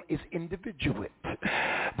 pain is individuate.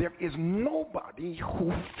 There is nobody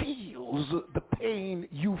who feels the pain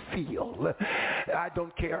you feel. I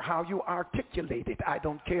don't care how you articulate it. I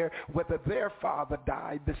don't care whether their father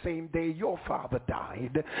died the same day your father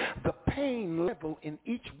died. The pain level in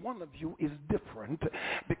each one of you is different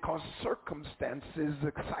because circumstances,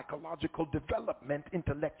 psychological development,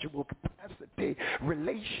 intellectual capacity,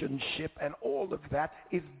 relationship, and all of that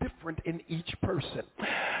is different in each person.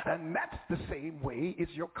 And that's the same way is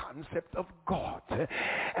your concept of God.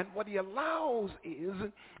 And what he allows is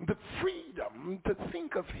the freedom to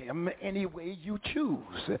think of him any way you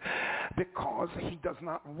choose, because he does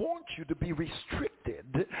not want you to be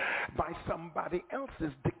restricted by somebody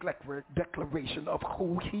else's declaration of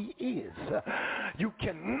who he is. You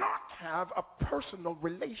cannot have a personal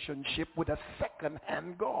relationship with a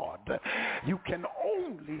second-hand God. You can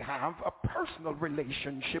only have a personal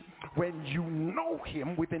relationship when you know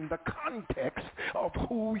him within the context of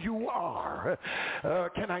who you are.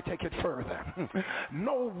 Can I take it further?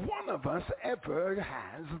 No one of us ever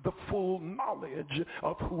has the full knowledge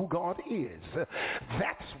of who God is.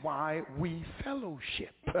 That's why we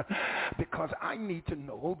fellowship, because I need to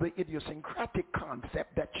know the idiosyncratic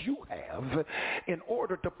concept that you have in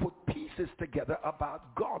order to put pieces together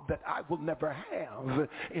about God that I will never have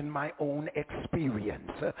in my own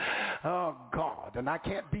experience. Oh, God, and I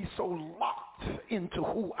can't be so locked into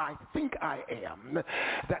who I think I am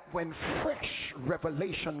that when fresh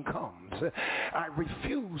revelation comes, I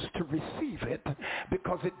refuse to receive it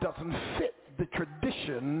because it doesn't fit the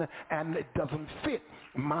tradition and it doesn't fit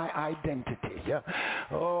my identity.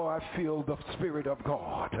 Oh, I feel the Spirit of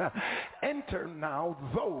God. Enter enter now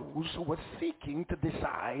those who were seeking to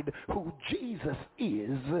decide who Jesus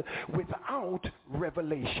is without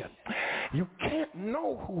revelation. You can't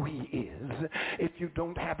know who he is if you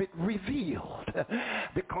don't have it revealed,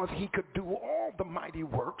 because he could do all the mighty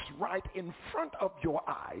works right in front of your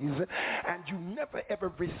eyes, and you never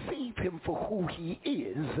ever receive him for who he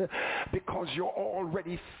is because you're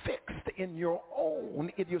already fixed in your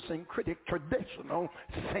own idiosyncratic traditional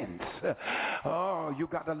sense. Oh, you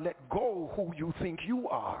got to let go who you think you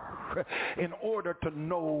are in order to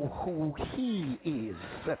know who he is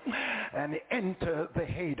and enter the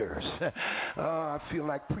haters. I feel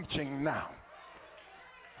like preaching now.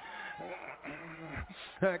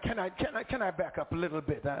 Can I back up a little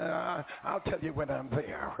bit? I'll tell you when I'm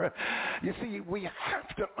there. You see, we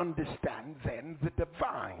have to understand then the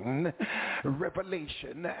divine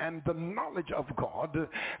revelation and the knowledge of God,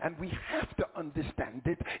 and we have to understand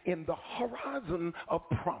it in the horizon of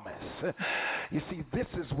promise. You see, this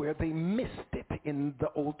is where they missed it in the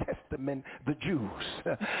Old Testament, the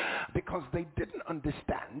Jews, because they didn't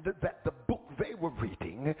understand that the book they were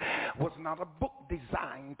reading was not a book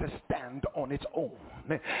designed to stand on its own.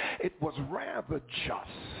 It was rather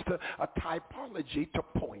just a typology to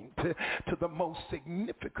point to the most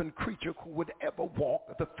significant creature who would ever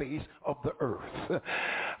walk the face of the earth.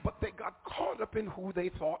 But they got caught up in who they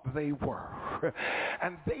thought they were,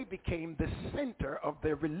 and they became the center of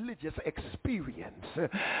their religious experience.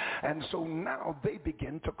 And so now they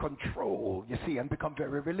begin to control, you see, and become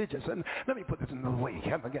very religious. And let me put this in the way,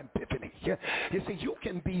 again, epiphany. You see, you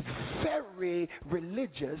can be very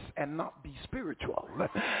religious and not be spiritual.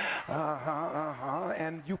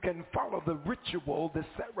 And you can follow the ritual, the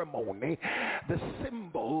ceremony, the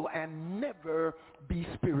symbol, and never be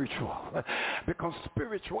spiritual. Because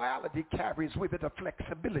spirituality carries with it a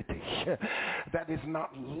flexibility that is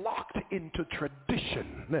not locked into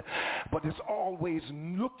tradition, but is always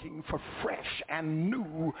looking for fresh and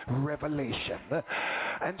new revelation.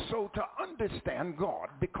 And so to understand God,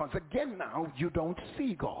 because again now you don't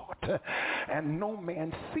see God, and no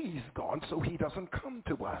man sees God, so he doesn't come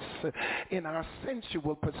to us in our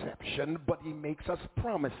sensual perception, but he makes us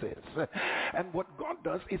promises. And what God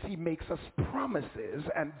does is he makes us promises,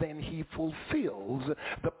 and then he fulfills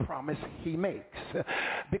the promise he makes,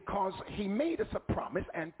 because he made us a promise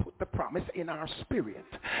and put the promise in our spirit,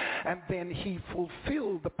 and then he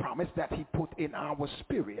fulfilled the promise that he put in our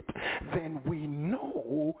spirit. Then we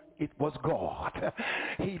know it was God.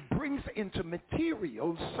 He brings into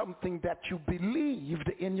material something that you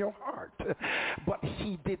believed in your heart, but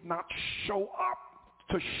he did not show up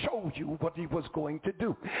to show you what he was going to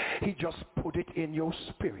do. He just put it in your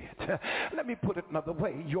spirit. Let me put it another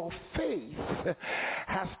way. Your faith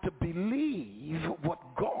has to believe what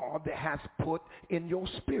God has put in your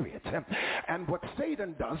spirit. And what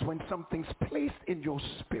Satan does when something's placed in your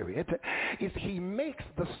spirit is he makes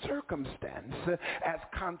the circumstance as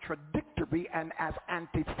contradictory and as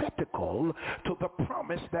antithetical to the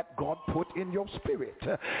promise that God put in your spirit,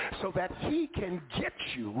 so that he can get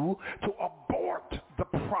you to abort the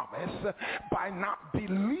promise by not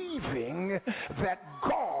believing that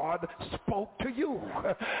God spoke to you.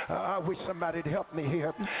 I wish somebody'd help me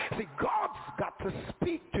here. See, God's got to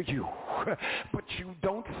speak to you, but you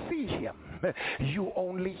don't see him. You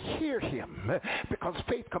only hear him, because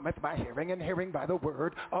faith cometh by hearing, and hearing by the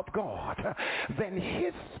word of God. Then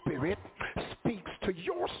his spirit speaks to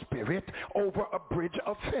your spirit over a bridge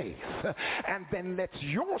of faith, and then lets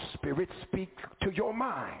your spirit speak to your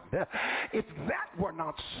mind. If that were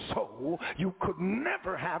not so, you could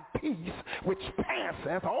never have peace which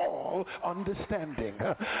passeth all understanding,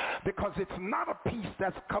 because it's not a peace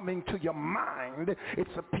that's coming to your mind,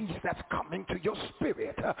 it's a peace that's coming to your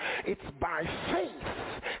spirit. It's by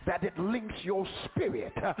faith that it links your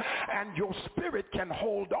spirit, and your spirit can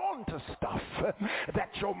hold on to stuff that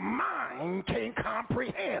your mind can't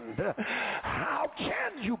comprehend. How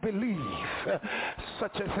can you believe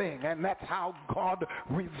such a thing? And that's how God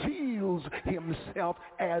reveals himself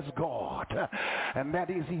as God, and that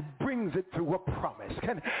is he brings it through a promise.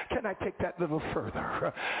 Can I take that a little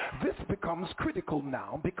further? This becomes critical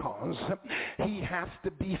now, because he has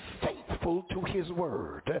to be faithful to his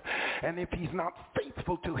word, and if he's not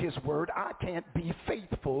faithful to his word, I can't be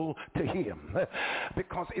faithful to him,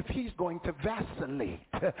 because if he's going to vacillate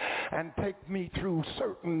and take me through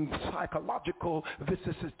certain psychological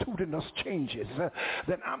vicissitudinous changes,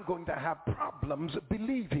 then I'm going to have problems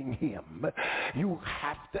believing him. You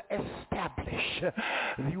have to establish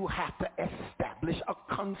establish a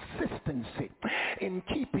consistency in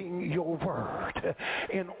keeping your word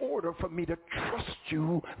in order for me to trust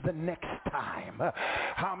you the next time.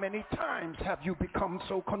 How many times have you become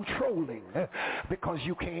so controlling because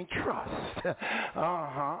you can't trust?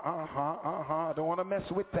 I don't want to mess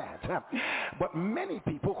with that. But many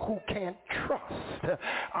people who can't trust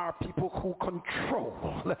are people who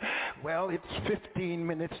control. Well, it's 15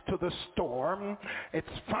 minutes to the store. It's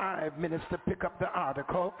 5 minutes to pick up the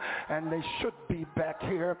article, and they should be back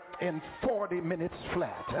here in 40 minutes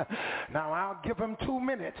flat. Now, I'll give them 2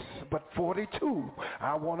 minutes, but 42,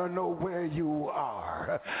 I want to know where you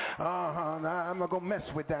are. I'm not going to mess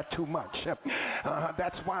with that too much.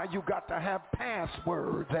 That's why you got to have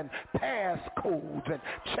passwords and passcodes and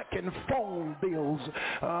checking phone bills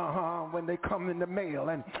when they come in the mail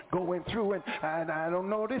and going through and I don't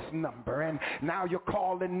know this number, and now you're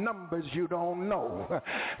calling numbers you don't know,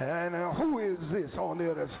 and who is this on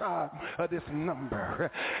the other side of this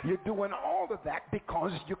number? You're doing all of that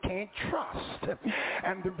because you can't trust,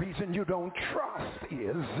 and the reason you don't trust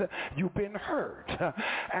is you've been hurt,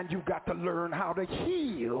 and you've got to learn how to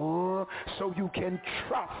heal so you can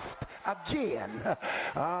trust again.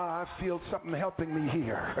 I feel something helping me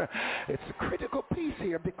here. It's a critical piece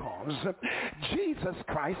here because Jesus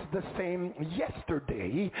Christ, the same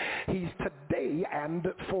yesterday, he's today and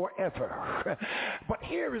forever. But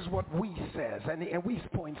here is what Weiss says, and Weiss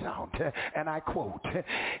points out, and I quote,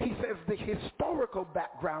 he says the historical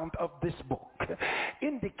background of this book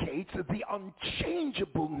indicates the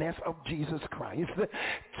unchangeableness of Jesus Christ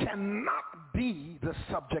cannot be the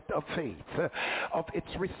subject of faith of its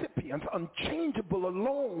recipients. Unchangeable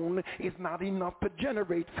alone is not enough to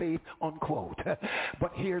generate faith, unquote.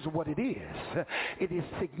 But here's what it is. It is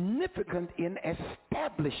significant in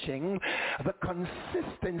establishing the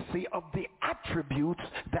consistency of the attributes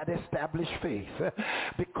that establish faith.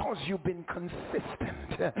 Because you've been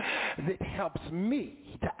consistent, it helps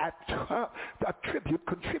me to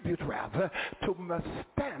contribute to the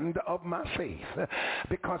stand of my faith,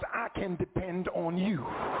 because I can depend on you.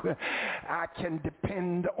 I can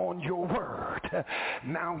depend on your word.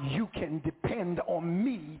 Now you can depend on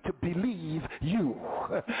me to believe you.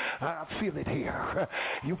 I feel it here.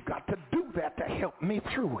 You've got to do that to help me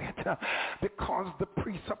through it, because the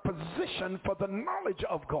presupposition for the knowledge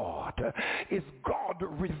of God is God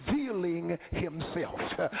revealing himself.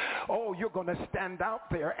 Oh, you're going to stand out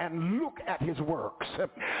there and look at his works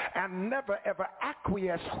and never ever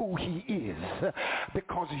acquiesce who he is,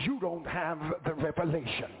 because you don't have the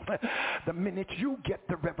revelation. The minute you get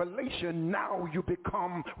the revelation, now you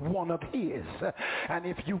become one of his. And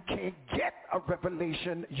if you can't get a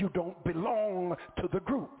revelation, you don't belong to the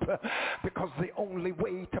group, because the only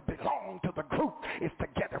way to belong to the group is to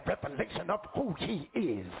get a revelation of who he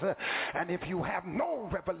is. And if you have no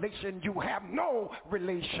revelation, you have no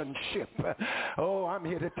relationship. Oh, I'm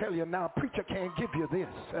here to tell you now, preacher can't give you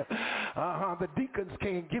this. The deacons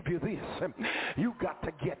can't give you this. You got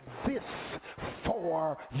to get this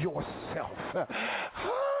for yourself.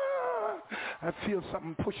 I feel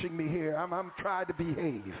something pushing me here. I'm trying to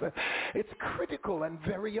behave. It's critical and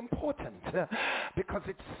very important because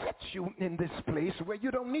it sets you in this place where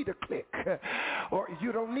you don't need a clique, or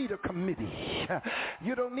you don't need a committee.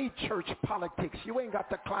 You don't need church politics. You ain't got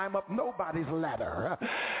to climb up nobody's ladder.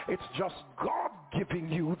 It's just God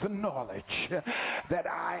giving you the knowledge that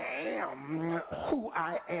I am who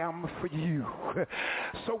I am for you.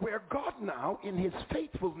 So where God now, in his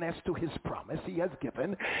faithfulness to his promise he has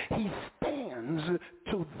given, he stands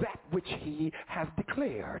to that which he has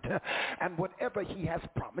declared. And whatever he has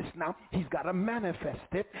promised, now he's got to manifest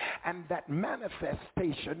it, and that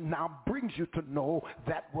manifestation now brings you to know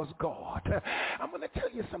that was God. I'm going to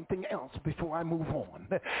tell you something else before I move on,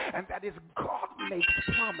 and that is God makes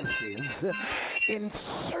promises in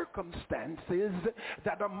circumstances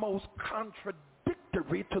that are most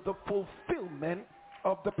contradictory to the fulfillment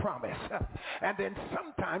of the promise. And then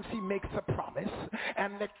sometimes he makes a promise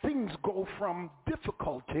and let things go from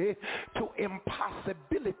difficulty to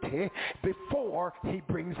impossibility before he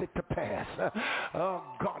brings it to pass. Oh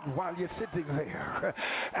God, while you're sitting there,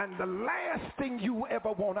 and the last thing you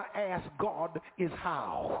ever want to ask God is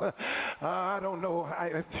how. I don't know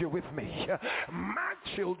if you're with me. My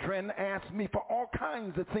children asked me for all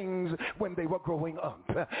kinds of things when they were growing up,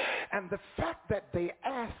 and the fact that they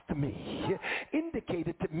asked me indicated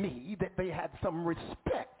to me that they had some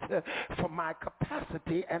respect for my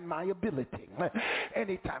capacity and my ability.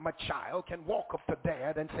 Anytime a child can walk up to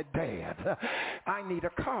dad and say, Dad, I need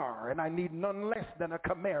a car, and I need none less than a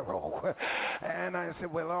Camaro. And I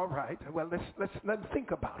said, well, all right. Well, let's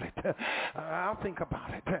think about it. I'll think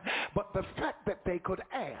about it. But the fact that they could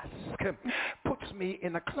ask puts puts me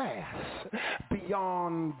in a class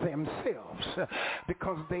beyond themselves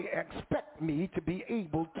because they expect me to be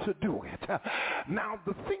able to do it. Now,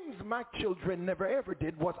 the things my children never ever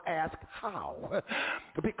did was ask how,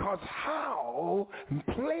 because how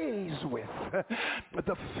plays with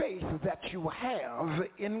the faith that you have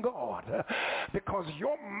in God, because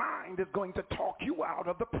your mind is going to talk you out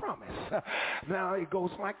of the promise. Now, it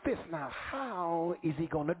goes like this. Now, how is he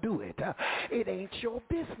going to do it? It ain't your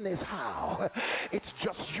business how. It's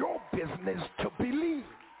just your business to believe.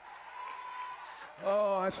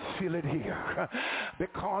 Oh, I feel it here.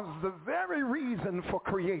 Because the very reason for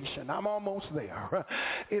creation, I'm almost there,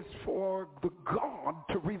 is for the God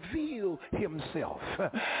to reveal himself.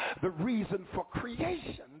 The reason for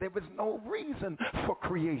creation, there was no reason for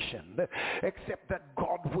creation except that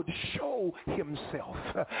God would show himself.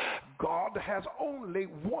 God has only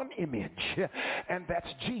one image, and that's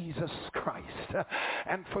Jesus Christ.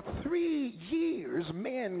 And for 3 years,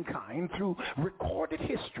 mankind, through recorded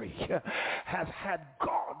history, has had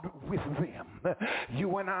God with them.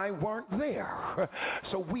 You and I weren't there.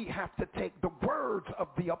 So we have to take the words of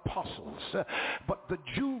the apostles. But the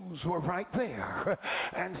Jews were right there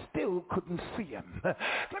and still couldn't see him.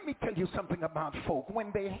 Let me tell you something about folk.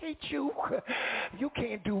 When they hate you, you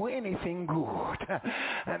can't do anything good.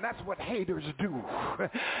 And that's what haters do.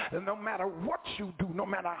 No matter what you do, no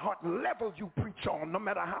matter what level you preach on, no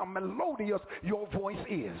matter how melodious your voice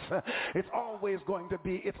is, it's always going to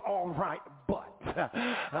be, it's all right, but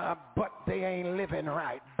they ain't living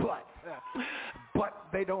right, but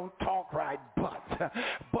they don't talk right,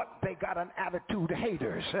 but they got an attitude,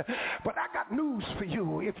 haters. But I got news for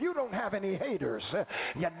you. If you don't have any haters,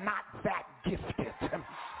 you're not that gifted.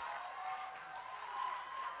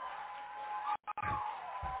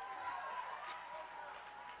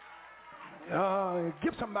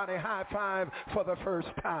 Give somebody a high five for the first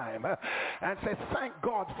time and say, thank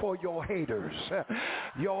God for your haters.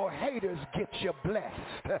 Your haters get you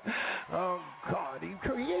blessed. Oh, God, he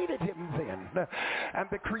created him then. And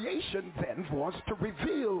the creation then was to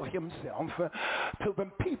reveal himself to the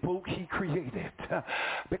people he created.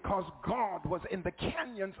 Because God was in the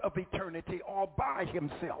canyons of eternity all by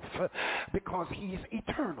himself. Because he's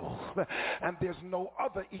eternal. And there's no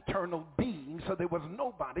other eternal being, so there was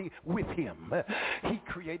nobody with him. He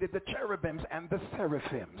created the cherubims and the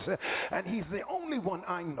seraphims. And he's the only one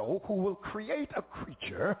I know who will create a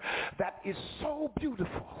creature that is so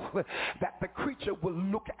beautiful that the creature will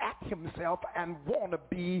look at himself and want to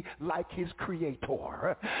be like his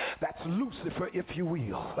creator. That's Lucifer, if you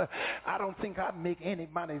will. I don't think I'd make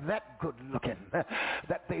anybody that good looking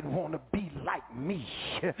that they'd want to be like me.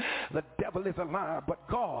 The devil is a liar, but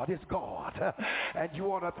God is God. And you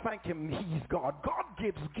ought to thank him, he's God. God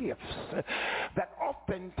gives gifts that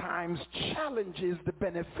oftentimes challenges the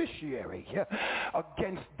beneficiary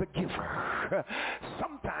against the giver.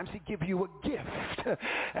 Sometimes he gives you a gift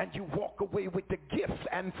and you walk away with the gift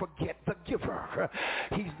and forget the giver.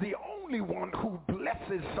 He's the only one who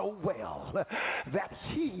blesses so well that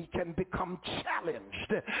he can become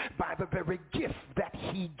challenged by the very gift that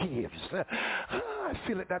he gives. I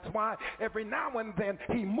feel it. That's why every now and then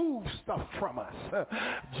he moves stuff from us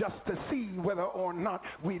just to see whether or not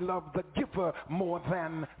we love the giver more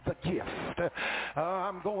than the gift.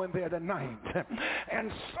 I'm going there tonight.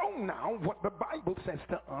 And so now what the Bible says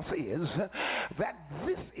to us is that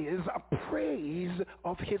this is a praise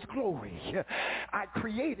of his glory. I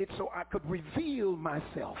created so I could reveal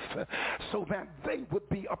myself so that they would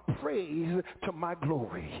be a praise to my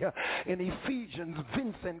glory. In Ephesians,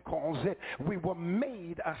 Vincent calls it, we were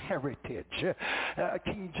made a heritage.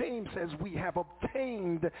 King James says we have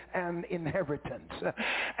obtained an inheritance.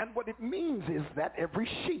 And what it means is that every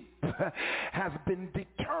sheep has been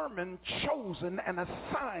determined, chosen, and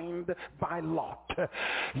assigned by lot.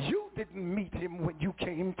 You didn't meet him when you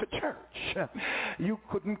came to church. You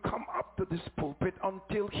couldn't come up to this pulpit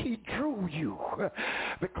until he drew you,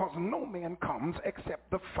 because no man comes except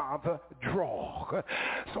the Father draw.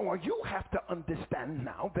 So you have to understand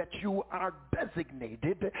now that you are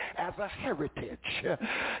designated as a heritage.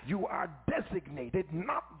 You are designated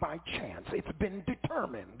not by chance. It's been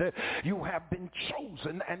determined. You have been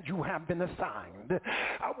chosen and you have been assigned.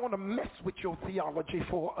 I want to mess with your theology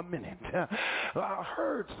for a minute. I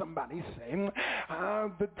heard somebody saying,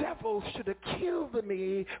 the devil should have killed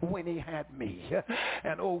me when he had me.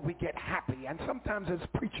 And oh, we get happy. And sometimes as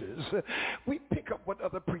preachers, we pick up what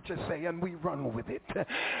other preachers say and we run with it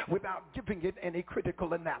without giving it any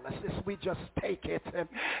critical analysis. We just take it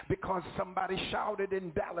because somebody shouted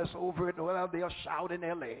in Dallas over it. Well, they'll shout in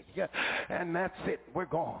L.A. and that's it. We're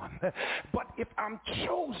gone. But if I'm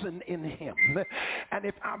chosen in him, and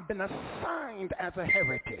if I've been assigned as a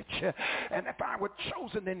heritage, and if I were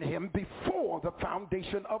chosen in him before the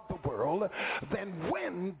foundation of the world, then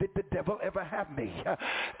when did the devil ever have me?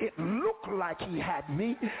 It looked like he had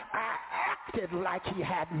me. I acted like he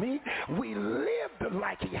had me. We lived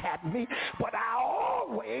like he had me, but I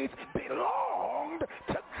always belonged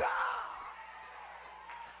to God.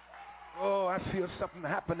 Oh, I feel something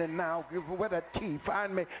happening now. Where that key?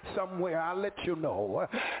 Find me somewhere. I'll let you know.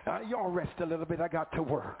 Y'all rest a little bit. I got to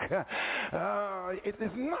work. It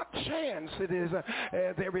is not chance. It is.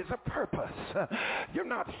 There is a purpose. You're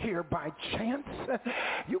not here by chance.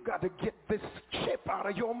 You got to get this chip out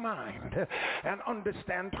of your mind and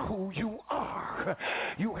understand who you are.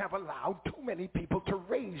 You have allowed too many people to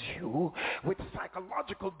raise you with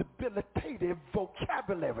psychological debilitative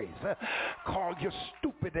vocabularies. Call you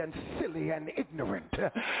stupid and silly and ignorant.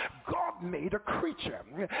 God made a creature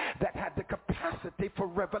that had the capacity for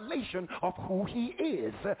revelation of who he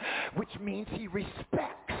is, which means he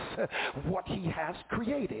respects what he has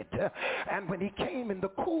created. And when he came in the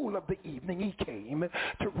cool of the evening, he came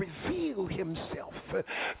to reveal himself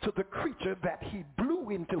to the creature that he blew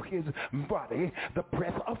into his body the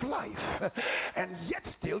breath of life. And yet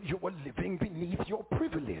still you were living beneath your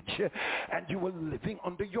privilege, and you were living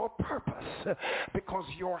under your purpose, because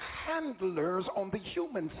your handlers on the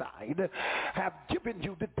human side have given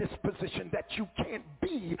you the disposition that you can't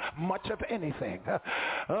be much of anything.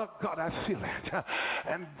 Oh God, I feel it.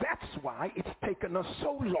 And that's why it's taken us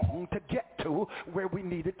so long to get to where we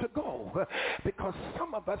needed to go, because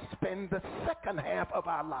some of us spend the second half of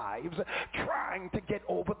our lives trying to get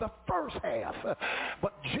over the first half.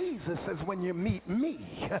 But Jesus says, when you meet me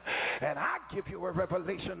and I give you a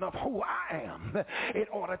revelation of who I am, it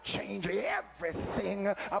ought to change everything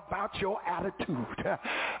about your attitude.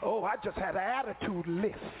 Oh, I just had an attitude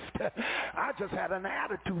lift. I just had an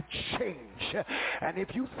attitude change. And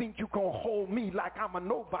if you think you can hold me like I'm a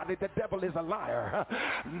nobody, the devil is a liar.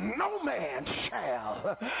 No man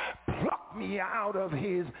shall pluck me out of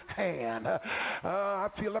his hand. I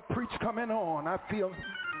feel a preach coming on. I feel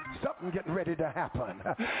something getting ready to happen.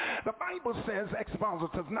 The Bible says,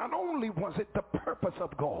 expositors, not only was it the purpose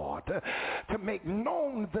of God to make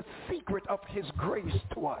known the secret of his grace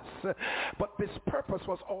to us, but this purpose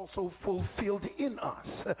was also fulfilled in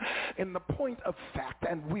us in the point of fact,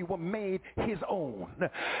 and we were made his own.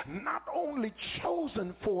 Not only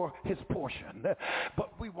chosen for his portion,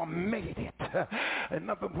 but we were made it. In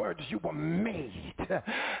other words, you were made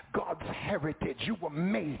God's heritage. You were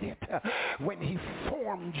made it. When he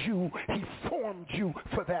formed you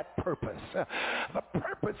for that purpose. The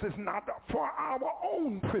purpose is not for our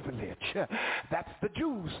own privilege. That's the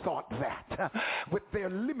Jews thought that with their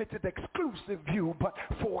limited exclusive view, but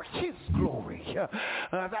for his glory.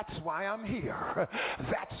 That's why I'm here.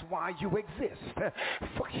 That's why you exist.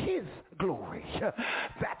 For his glory.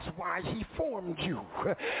 That's why he formed you.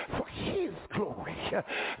 For his glory.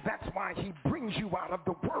 That's why he brings you out of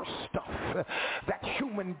the worst stuff that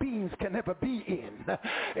human beings can ever be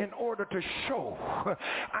in order to show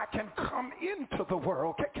I can come into the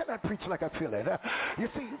world. Can I preach like I feel it? You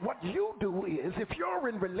see, what you do is, if you're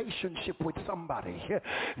in relationship with somebody,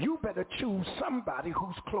 you better choose somebody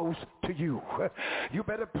who's close to you. You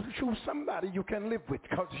better choose somebody you can live with,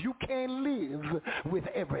 because you can't live with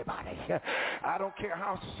everybody. I don't care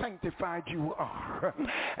how sanctified you are.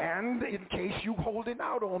 And in case you holding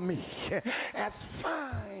out on me, as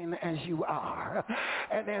fine as you are,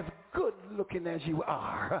 and as good looking as you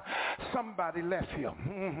are, somebody left you.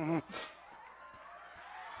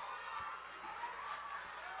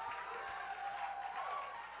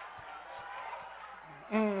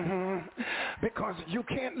 Because you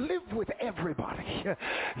can't live with everybody.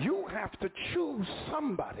 You have to choose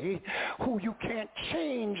somebody who you can't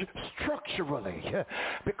change structurally,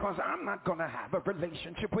 because I'm not going to have a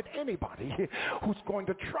relationship with anybody who's going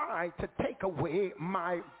to try to take away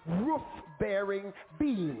my roof-bearing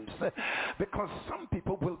beams, because some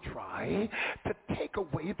people will try to take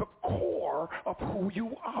away the core of who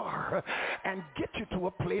you are and get you to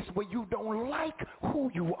a place where you don't like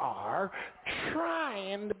who you are,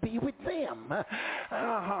 trying be with them.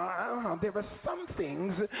 There are some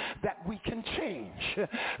things that we can change.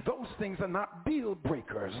 Those things are not deal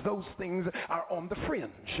breakers. Those things are on the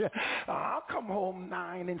fringe. I'll come home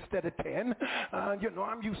 9 instead of 10.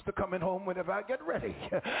 I'm used to coming home whenever I get ready.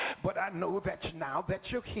 But I know that now that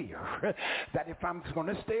you're here, that if I'm going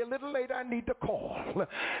to stay a little later, I need to call.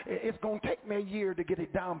 It's going to take me a year to get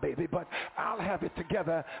it down, baby, but I'll have it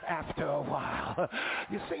together after a while.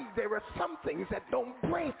 You see, there are some things that don't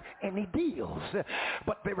break any deals,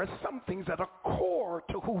 but there are some things that are core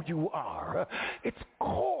to who you are. It's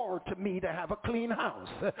core to me to have a clean house,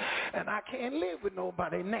 and I can't live with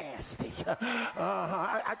nobody nasty.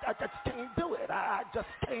 I just can't do it. I just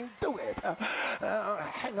can't do it.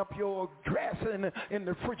 Hang up your dress in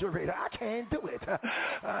the refrigerator. I can't do it.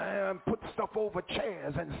 Put stuff over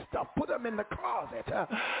chairs and stuff. Put them in the closet.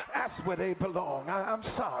 That's where they belong. I'm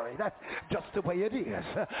sorry. That's just the way it is.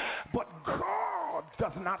 But God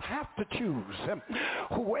does not have to choose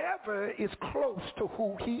whoever is close to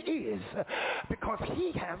who he is, because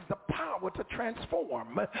he has the power to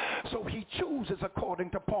transform. So he chooses,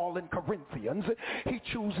 according to Paul in Corinthians, he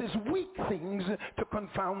chooses weak things to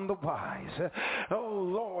confound the wise. Oh,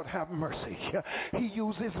 Lord, have mercy. He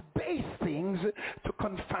uses base things to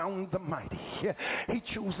confound the mighty. He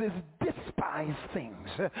chooses despised things.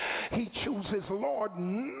 He chooses, Lord,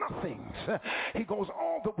 nothings. He goes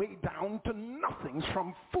all the way down to nothings,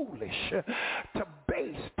 from foolish to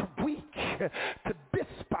base to weak to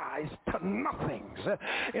despised to nothings.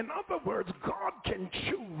 In other words, God can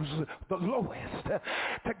choose the lowest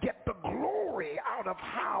to get the glory out of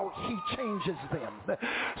how he changes them,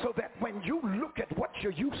 so that when you look at what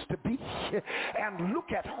you used to be and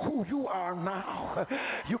look at who you are now,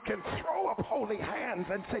 you can throw up holy hands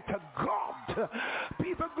and say, to God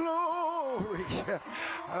be the glory.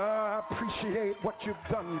 I appreciate what you've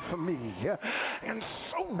done for me. And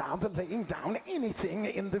so now the laying down anything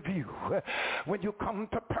in the view. When you come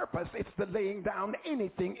to purpose, it's the laying down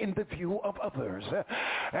anything in the view of others.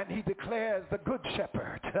 And he declares, the good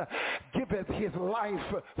shepherd giveth his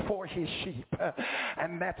life for his sheep.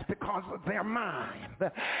 And that's because they're mine.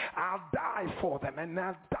 I'll die for them, and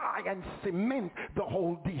I'll die and cement the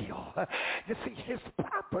whole deal. You see, his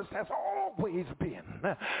purpose has always been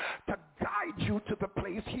to guide you to the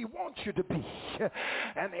place he wants you to be.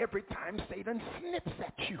 And every time Satan snips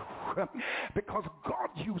at you, because God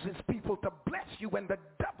uses people to bless you and the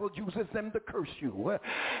devil uses them to curse you.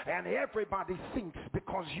 And everybody thinks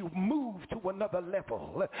because you've moved to another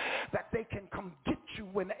level that they can come get you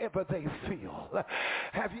whenever they feel.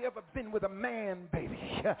 Have you ever been with a man, baby,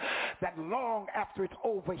 that long after it's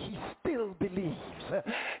over he still believes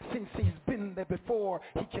since he's been there before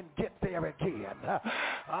he can get there again?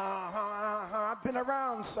 I've been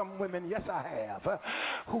around some women, yes I have,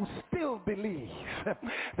 who still believe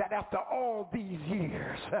that after all these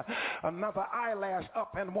years, another eyelash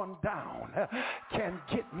up and one down can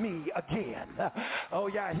get me again. Oh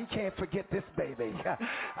yeah, he can't forget this baby.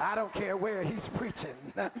 I don't care where he's preaching.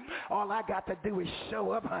 All I got to do is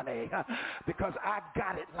show up, honey, because I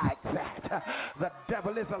got it like that. The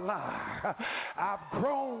devil is a liar. I've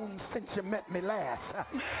grown since you met me last.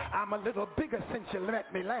 I'm a little bigger since you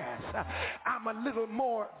met me last. I'm a little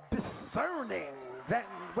more discerning than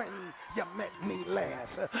when you met me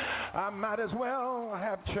last. I might as well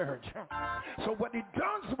have church. So what he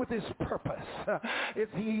does with his purpose is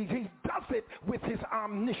he does it with his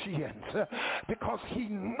omniscience, because he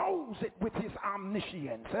knows it with his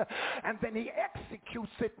omniscience, and then he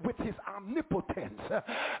executes it with his omnipotence,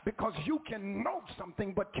 because you can know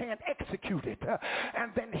something but can't execute it,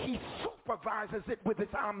 and then he supervises it with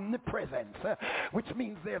his omnipresence, which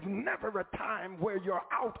means there's never a time where you're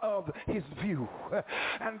out of his view.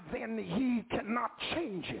 And then he cannot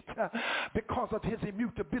change it because of his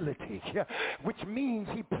immutability, which means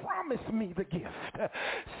he promised me the gift,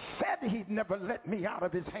 said he'd never let me out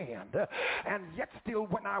of his hand, and yet still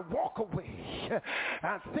when I walk away,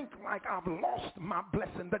 I think like I've lost my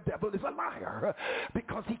blessing. The devil is a liar,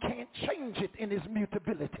 because he can't change it in his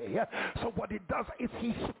mutability. So what he does is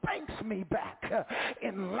he spanks me back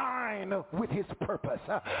in line with his purpose.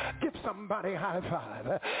 Give somebody a high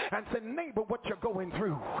five and say, neighbor, what you're going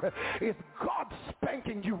through is God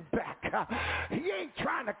spanking you back. He ain't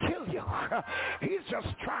trying to kill you. He's just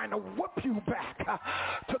trying to whoop you back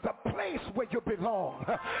to the place where you belong,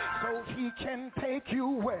 so he can take you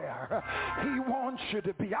where he wants you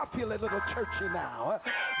to be. I feel a little churchy now.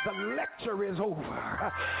 The lecture is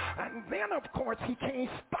over. And then, of course, he can't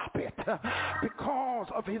stop it because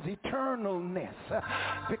of his eternalness,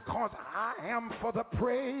 because I am for the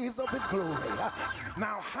praise of his glory.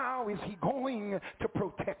 Now, how is he going to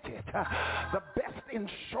protect it? The best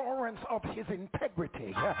insurance of his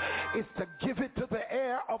integrity is to give it to the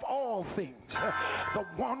heir of all things, the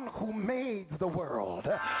one who made the world.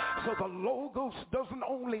 So the Logos doesn't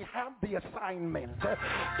only have the assignment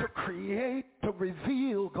to create, to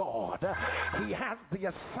reveal God. He has the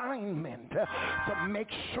assignment to make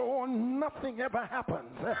sure nothing ever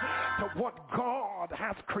happens to what God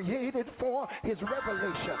has created for his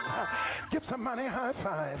revelation. Give somebody a high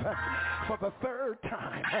five for the third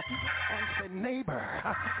time and say, neighbor,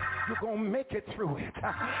 you're going to make it through it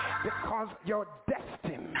because you're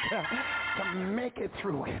destined to make it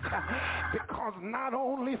through it, because not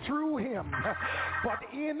only through him but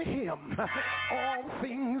in him all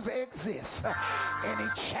things exist. Any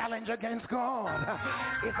challenge against God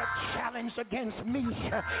is a challenge against me,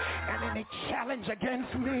 and any challenge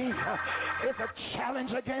against me is a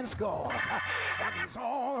challenge against God. And he's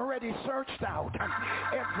already searched out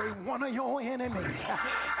every one of your enemies,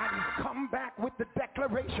 and he's come back with the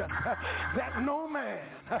declaration that no man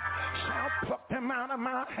shall pluck them out of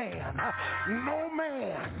my hand. No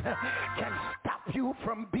man can stop you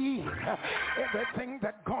from being everything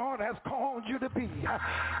that God has called you to be.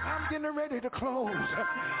 I'm getting ready to close,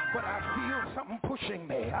 but I feel something pushing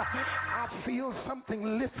me. I feel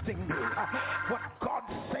something lifting me. What God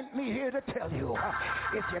sent me here to tell you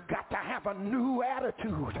is you got to have a new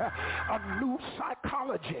attitude, a new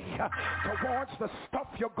psychology towards the stuff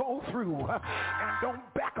you go through, and don't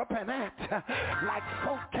back up and act like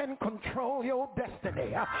folk can control your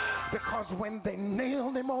destiny, because when they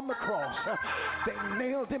nailed him on the cross, they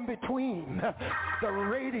nailed him between the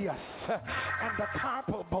radius and the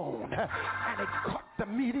carpal bone, and it cut the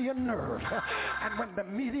median nerve. And when the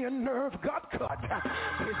median nerve got cut,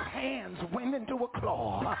 his hands went into a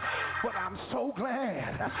claw. But I'm so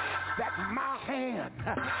glad that my hand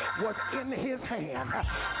was in his hand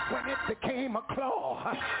when it became a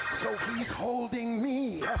claw. So he's holding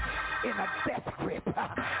me in a death grip,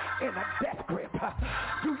 in a death grip.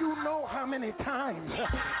 Do you know how many times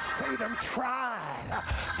Satan tried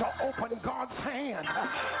to open God's hand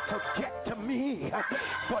to get to me,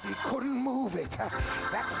 but he couldn't move it?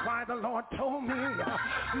 That's why the Lord told me,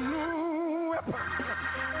 no weapon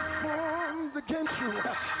formed against you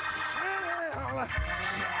shall prosper.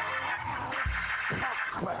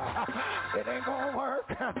 It ain't gonna work.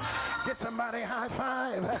 Get somebody high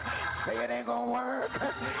five. Say it ain't gonna work.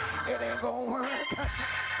 It ain't gonna work.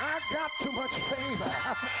 I got too much favor. I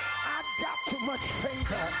got too much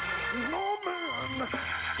favor. No man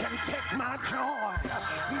can take my joy.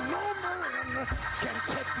 No man can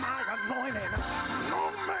take my anointing. No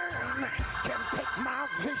man can take my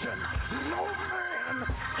vision. No man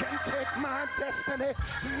can take my destiny.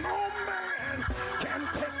 No man can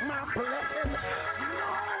take my blessing.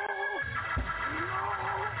 No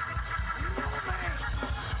man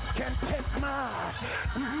can take my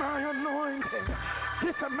anointing.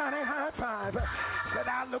 Give somebody a high five. Said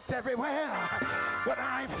I looked everywhere, but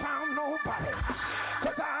I ain't found nobody.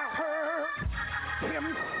 Because I heard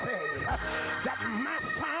him say that my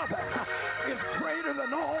Father is greater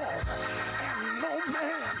than all, and no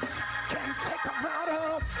man can take him out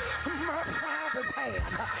of my Father's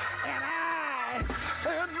hand. And I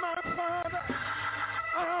and my Father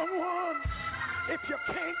are one. If you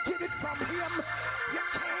can't get it from him, you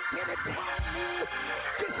can't get it from me.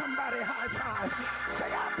 Give somebody a high five.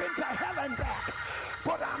 Say, I've been to hell and back,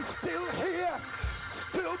 but I'm still here,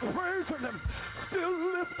 still praising him, still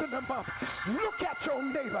lifting him up. Look at your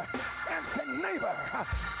neighbor and say, neighbor, I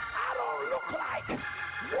don't look like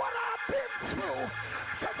what I've been through,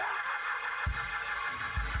 because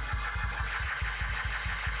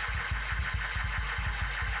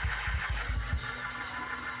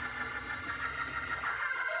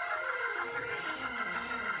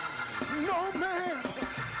no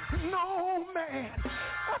man. I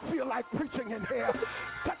feel like preaching in here.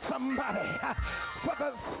 Touch somebody for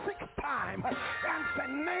the 6th time and say,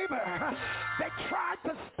 neighbor, they tried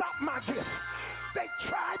to stop my gift. They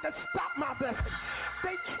tried to stop my blessing.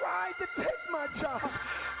 They tried to take my job.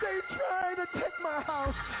 They tried to take my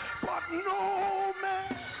house. But no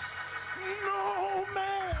man.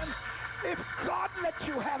 If God lets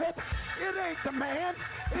you have it, it ain't the man.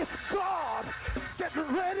 It's God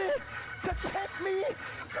getting ready to take me.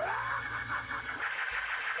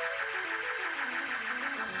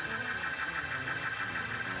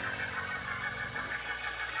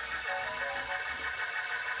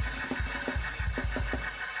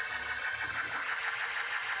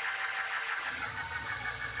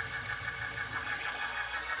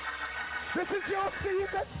 This is your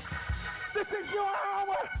season. This is your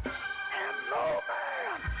hour. And no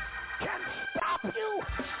man can stop you,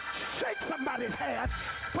 shake somebody's hand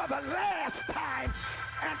for the last time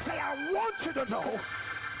and say, I want you to know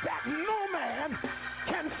that no man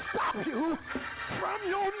can stop you from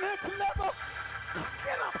your next level.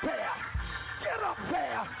 Get up there. Get up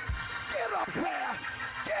there. Get up there.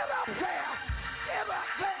 Get up there. Get up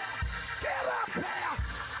there. Get up there.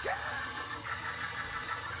 Get up.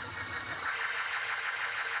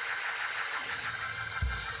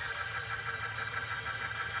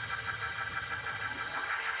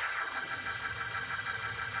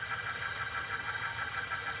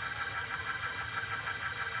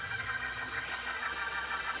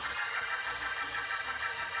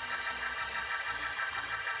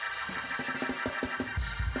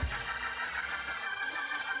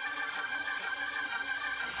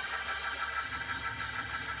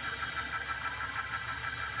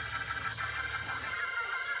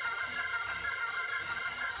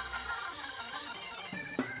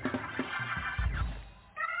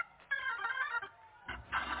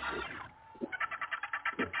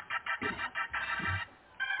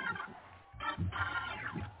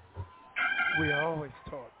 We are always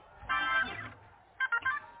taught.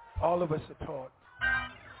 All of us are taught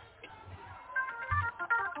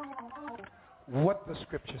what the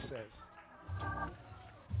scripture says.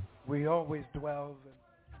 We always dwell, and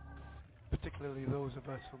particularly those of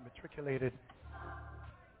us who matriculated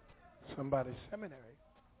somebody's seminary,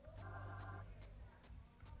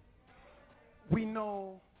 we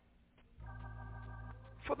know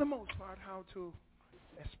for the most part how to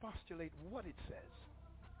expostulate what it says.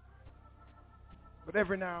 But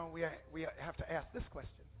every now we have to ask this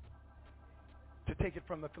question, to take it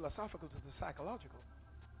from the philosophical to the psychological.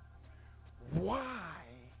 Why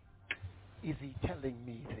is he telling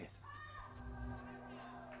me this?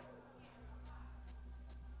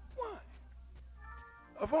 Why?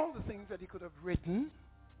 Of all the things that he could have written,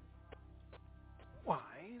 why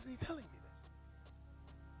is he telling me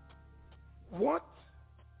this? What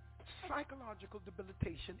psychological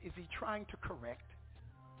debilitation is he trying to correct?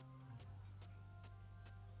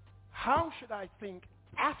 How should I think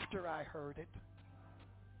after I heard it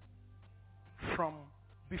from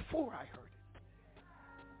before I heard it?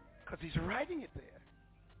 Because he's writing it there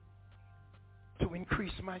to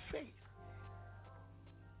increase my faith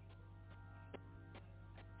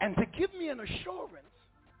and to give me an assurance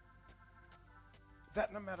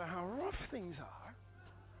that no matter how rough things are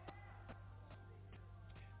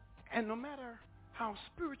and no matter how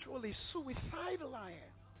spiritually suicidal I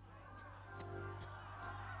am,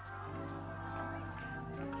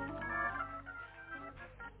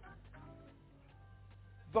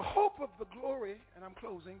 the hope of the glory, and I'm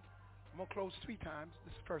closing. I'm going to close 3 times.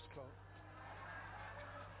 This is first close.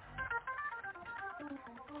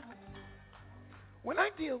 When I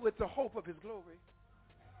deal with the hope of his glory,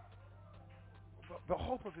 the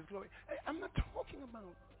hope of his glory, I'm not talking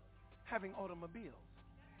about having automobiles.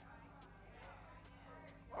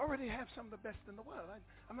 I already have some of the best in the world.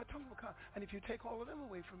 I'm not talking about cars. And if you take all of them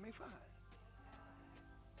away from me, fine.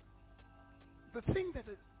 The thing that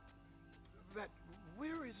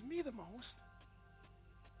worries me the most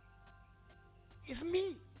is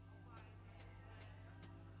me.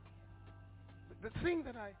 The thing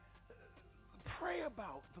that I pray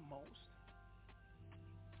about the most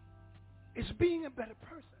is being a better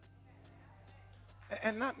person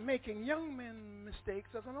and not making young men mistakes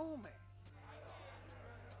as an old man.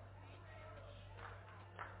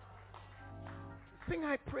 The thing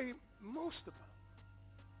I pray most about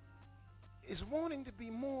is wanting to be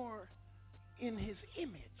more in his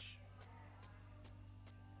image,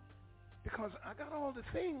 because I got all the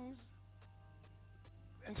things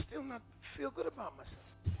and still not feel good about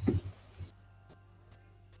myself.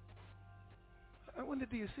 I wonder,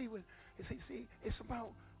 do you see what? See, it's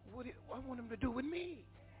about what I want him to do with me.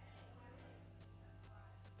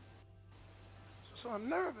 So I'm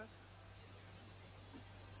nervous,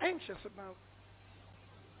 anxious about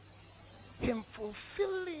him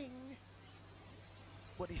fulfilling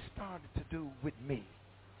what he started to do with me.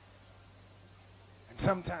 And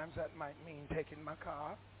sometimes that might mean taking my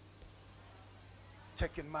car,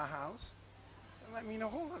 checking my house. It might mean a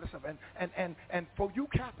whole lot of stuff. And for you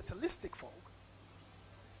capitalistic folk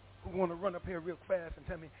who want to run up here real fast and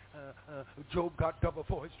tell me Job got double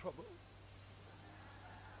for his trouble,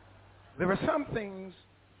 there are some things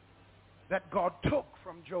that God took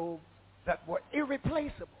from Job that were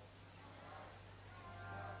irreplaceable.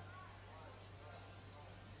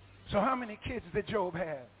 So how many kids did Job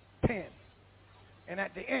have? 10. And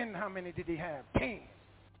at the end, how many did he have? 10.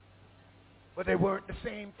 But they weren't the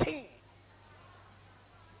same 10.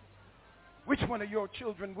 Which one of your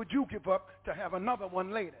children would you give up to have another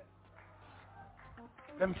one later?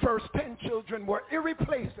 Them first 10 children were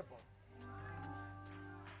irreplaceable.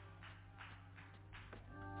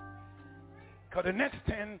 Because the next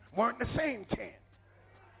 10 weren't the same 10.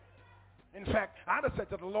 In fact, I'd have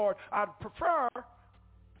said to the Lord, I'd prefer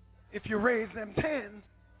if you raise them 10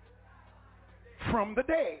 from the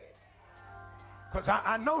dead. Because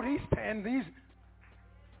I know these 10, this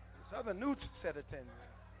other new set of 10.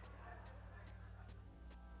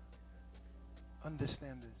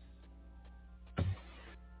 Understand this.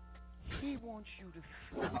 He wants you to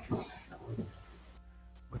feel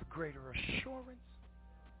with greater assurance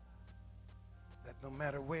that no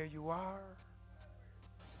matter where you are,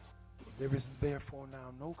 there is therefore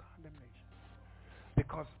now no condemnation.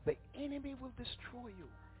 Because the enemy will destroy you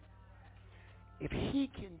if he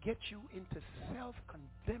can get you into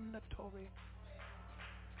self-condemnatory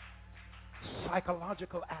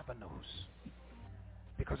psychological avenues.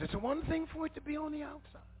 Because it's one thing for it to be on the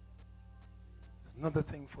outside. It's another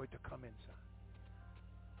thing for it to come inside.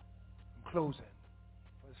 I'm closing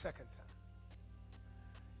for the second time.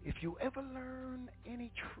 If you ever learn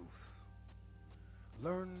any truth,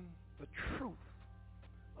 learn the truth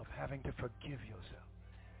of having to forgive yourself.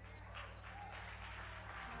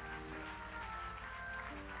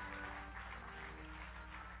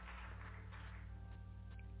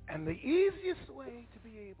 And the easiest way to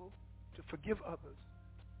be able to forgive others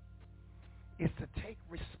is to take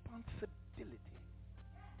responsibility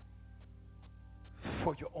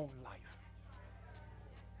for your own life.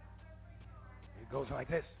 It goes like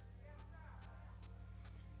this.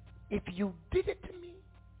 If you did it to me,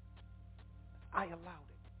 I allowed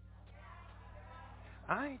it.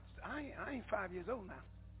 I ain't 5 years old now.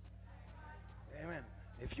 Amen.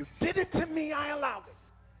 If you did it to me, I allowed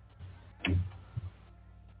it.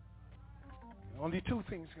 Only two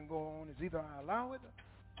things can go on. Is either I allow it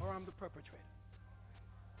or I'm the perpetrator.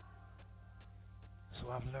 So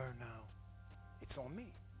I've learned now, it's on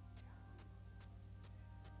me.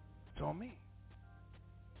 It's on me.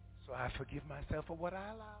 So I forgive myself for what I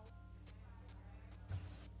allowed.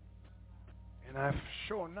 And I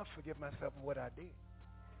sure enough forgive myself for what I did.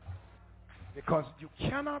 Because you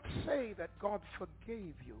cannot say that God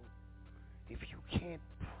forgave you if you can't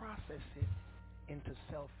process it into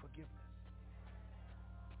self-forgiveness.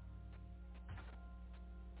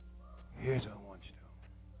 Here's what I want you to do.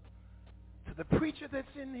 To the preacher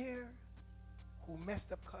that's in here who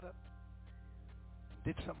messed up, cut up,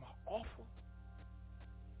 did something awful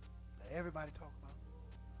that everybody talk about.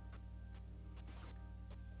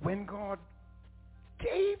 When God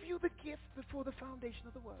gave you the gift before the foundation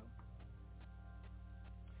of the world,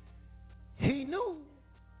 he knew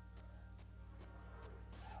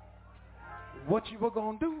what you were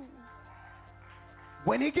going to do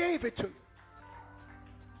when he gave it to you.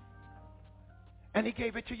 And he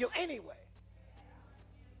gave it to you anyway.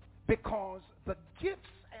 Because the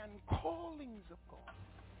gifts and callings of God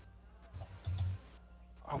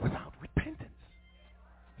are without repentance.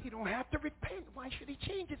 He don't have to repent. Why should he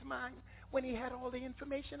change his mind when he had all the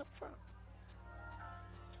information up front?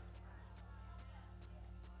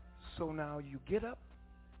 So now you get up.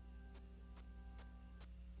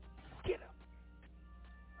 Get up.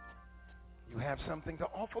 You have something to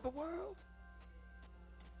offer the world.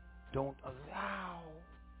 Don't allow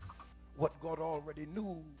what God already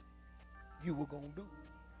knew you were going to do.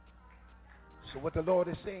 So what the Lord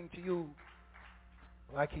is saying to you,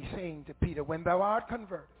 like he's saying to Peter, when thou art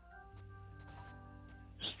converted,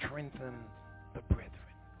 strengthen the brethren.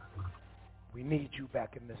 We need you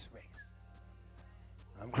back in this race.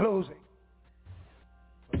 I'm closing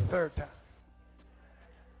for the third time.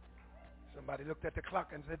 Somebody looked at the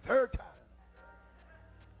clock and said, third time.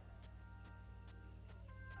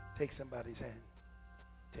 Take somebody's hand.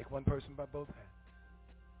 Take one person by both hands.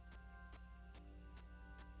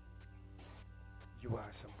 You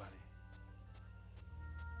are somebody.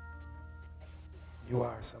 You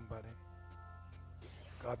are somebody.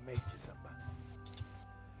 God made you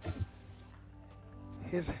somebody.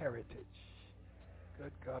 His heritage.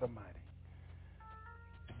 Good God Almighty.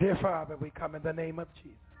 Dear Father, we come in the name of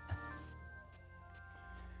Jesus.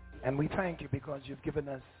 And we thank you because you've given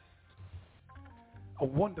us a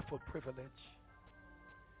wonderful privilege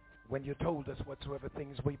when you told us whatsoever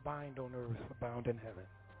things we bind on earth are bound in heaven.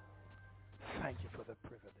 Thank you for the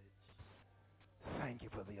privilege. Thank you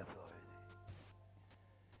for the authority.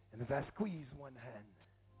 And as I squeeze one hand,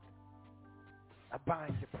 I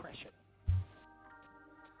bind depression.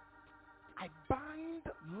 I bind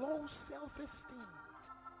low self-esteem.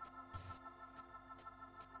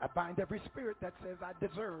 I bind every spirit that says I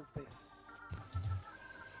deserve this.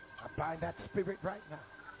 I bind that spirit right now.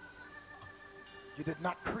 You did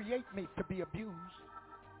not create me to be abused.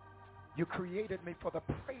 You created me for the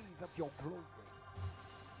praise of your glory.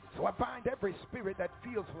 So I bind every spirit that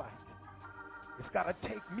feels like it's got to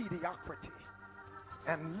take mediocrity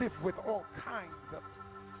and live with all kinds of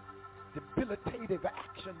debilitative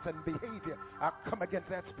actions and behavior. I come against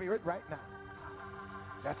that spirit right now.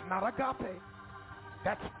 That's not agape.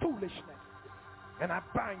 That's foolishness. And I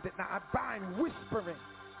bind it now. I bind whispering.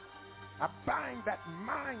 I bind that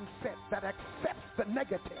mindset that accepts the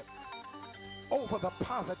negative over the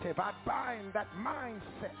positive. I bind that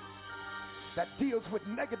mindset that deals with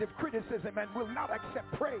negative criticism and will not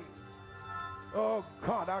accept praise. Oh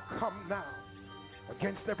God, I come now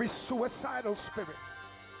against every suicidal spirit,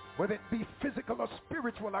 whether it be physical or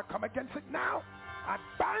spiritual. I come against it now. I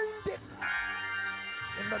bind it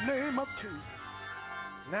in the name of Jesus.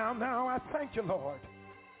 Now I thank you, Lord,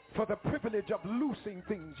 for the privilege of loosing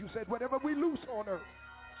things. You said whatever we loose on earth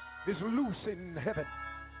is loose in heaven.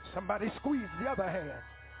 Somebody squeeze the other hand.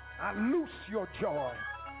 I loose your joy.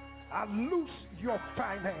 I loose your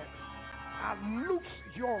finance. I loose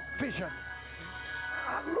your vision.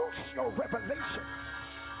 I loose your revelation.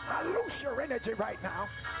 I loose your energy right now.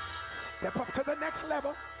 Step up to the next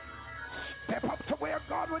level. Step up to where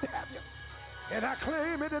God would have you. And I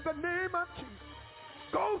claim it in the name of Jesus.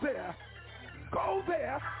 Go there. Go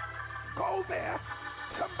there. Go there.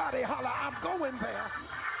 Somebody holler, I'm going there.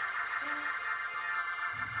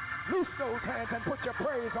 Loose those hands and put your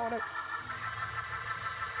praise on it.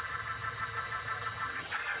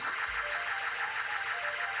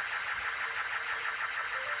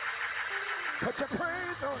 Put your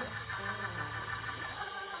praise on it.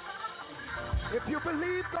 If you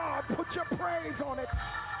believe God, put your praise on it.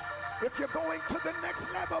 If you're going to the next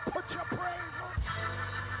level, put your praise on it.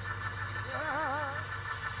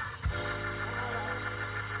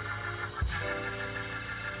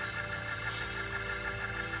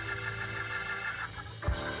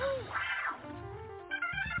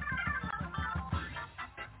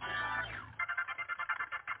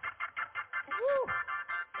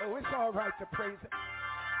 Oh, it's all right to praise him.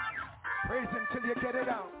 Praise him till you get it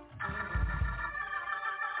out.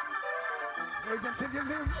 Praise him till you lose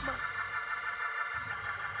your mind.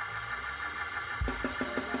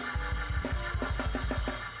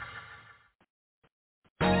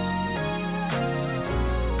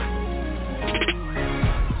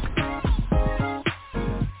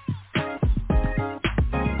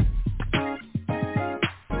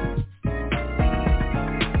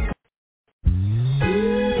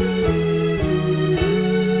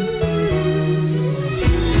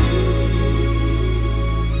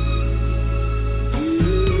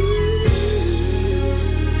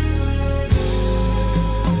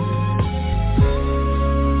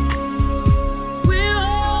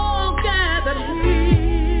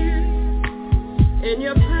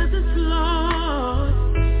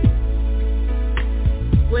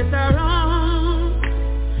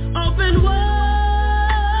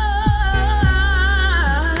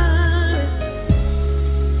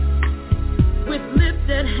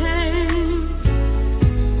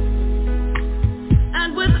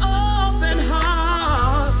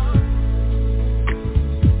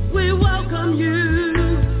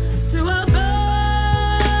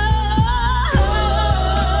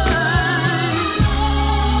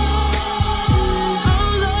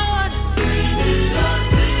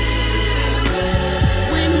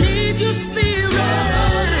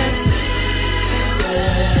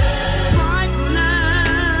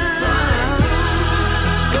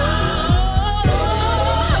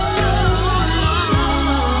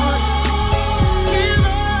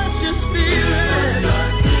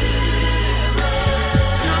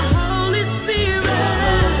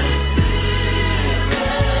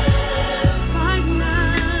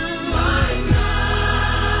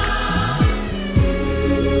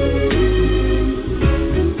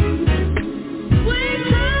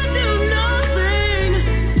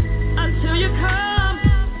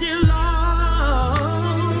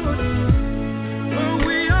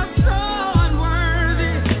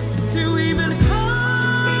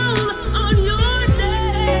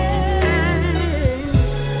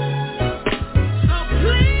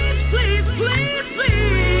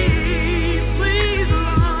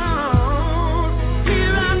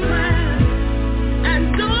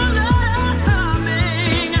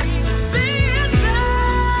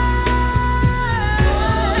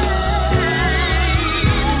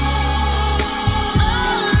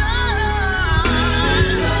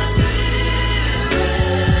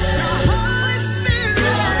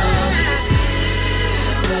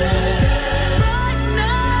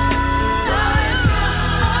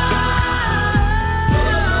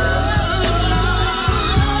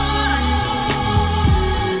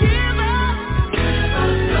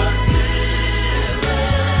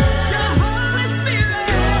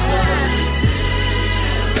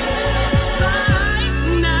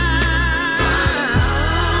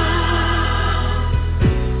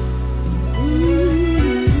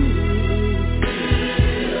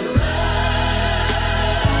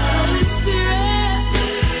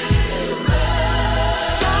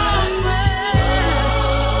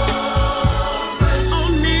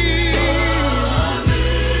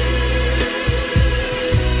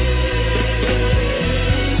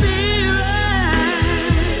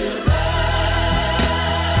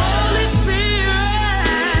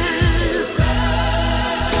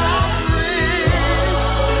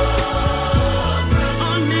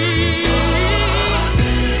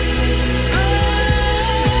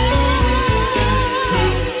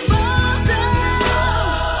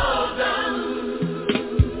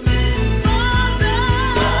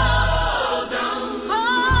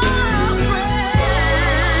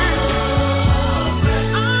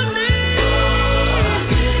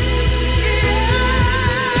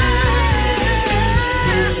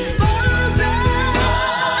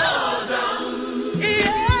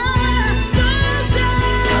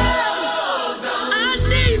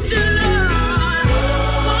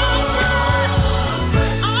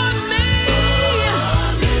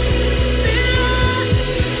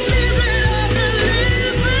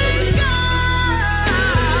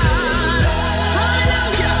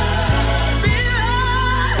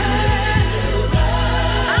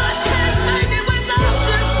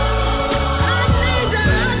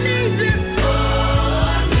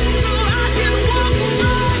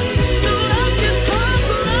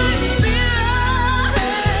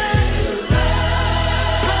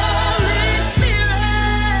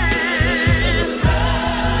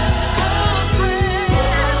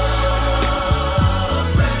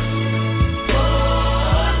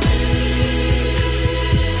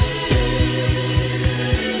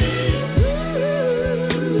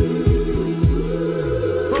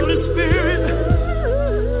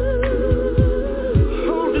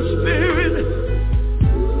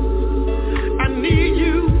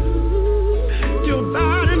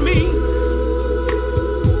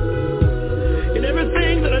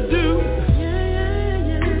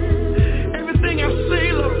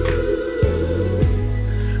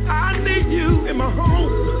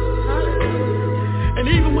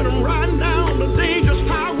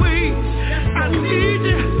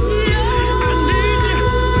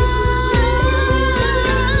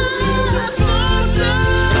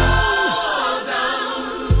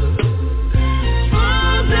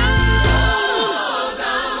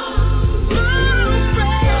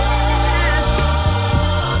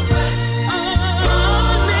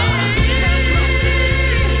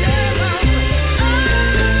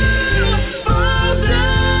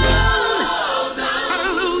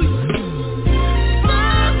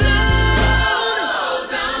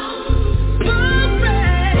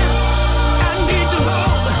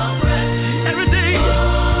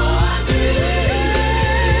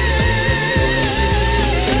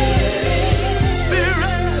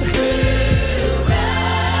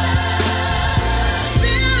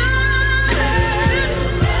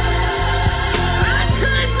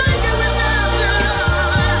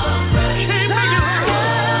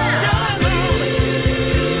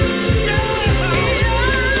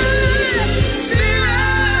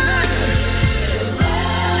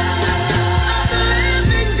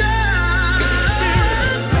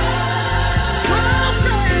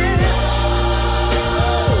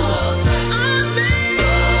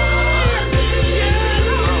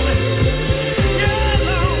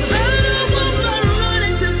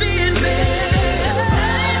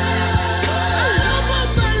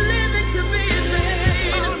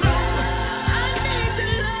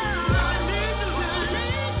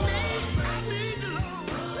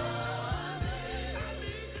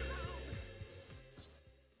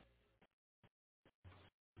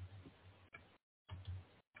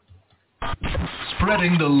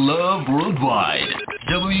 Spreading the love worldwide.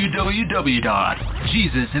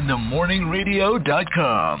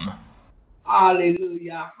 www.jesusinthemorningradio.com.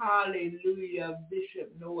 Hallelujah, hallelujah,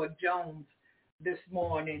 Bishop Noah Jones this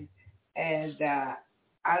morning. And I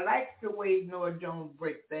like the way Noah Jones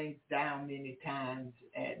breaks things down many times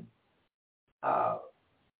and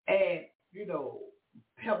add,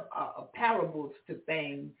 parables to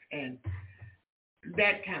things and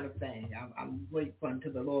that kind of thing. I'm grateful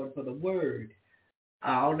unto the Lord for the word.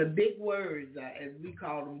 All the big words, as we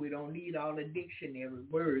call them, we don't need all the dictionary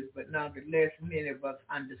words, but nonetheless, many of us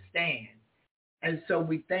understand. And so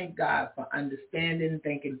we thank God for understanding,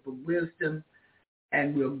 thanking for wisdom,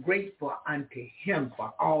 and we're grateful unto him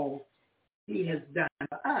for all he has done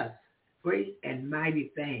for us, great and mighty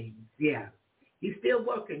things. Yeah, he's still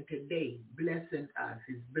working today, blessing us.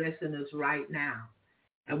 He's blessing us right now.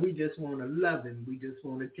 And we just want to love him. We just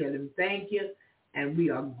want to tell him thank you, and we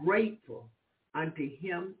are grateful unto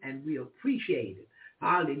him, and we appreciate it.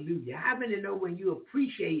 Hallelujah. How many know when you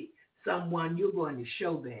appreciate someone, you're going to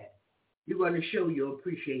show that? You're going to show your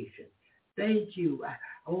appreciation. Thank you. I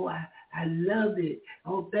love it.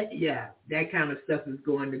 That kind of stuff is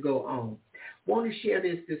going to go on. Want to share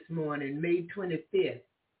this morning, May 25th.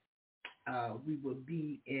 We will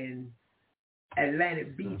be in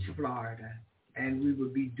Atlantic Beach, Florida, and we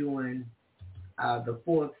will be doing the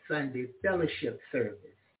fourth Sunday fellowship service.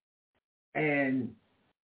 And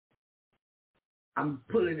I'm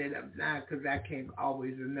pulling it up now because I can't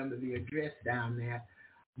always remember the address down there.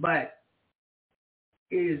 But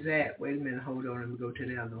it is at, wait a minute, hold on, let me go to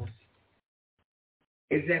the other one.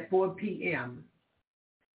 It's at 4 p.m.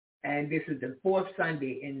 And this is the fourth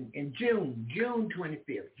Sunday in June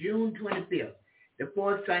 25th. June 25th, the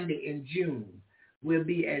fourth Sunday in June. We'll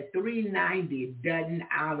be at 390 Dutton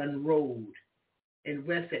Island Road in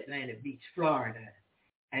West Atlantic Beach, Florida.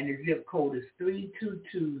 And the zip code is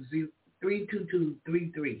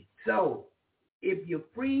 32233. So if you're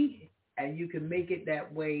free and you can make it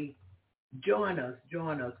that way, join us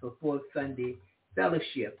for fourth Sunday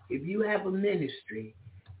fellowship. If you have a ministry,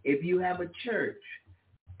 if you have a church,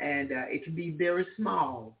 and it can be very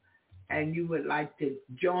small, and you would like to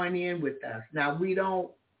join in with us. Now, we don't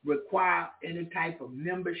require any type of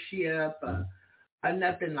membership or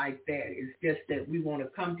nothing like that. It's just that we want to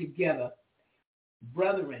come together,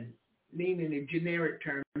 brethren, meaning a generic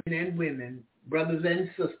term, men and women, brothers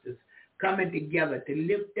and sisters, coming together to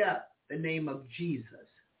lift up the name of Jesus.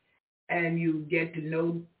 And you get to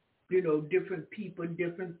know, different people,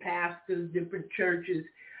 different pastors, different churches,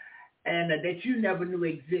 and that you never knew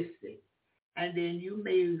existed. And then you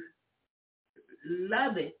may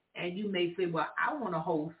love it, and you may say, well, I want to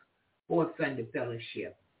host Fourth Sunday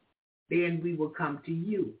Fellowship. Then we will come to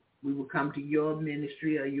you. We will come to your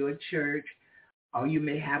ministry or your church, or you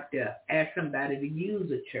may have to ask somebody to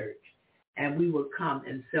use a church, and we will come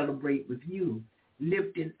and celebrate with you,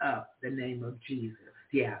 lifting up the name of Jesus.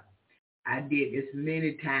 Yeah, I did this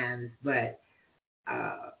many times, but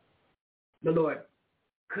the Lord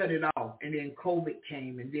cut it off, and then COVID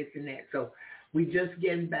came and this and that. So we just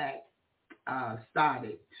getting back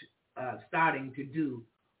starting to do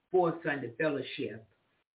Fourth Sunday Fellowship.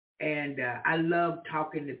 And I love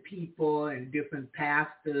talking to people and different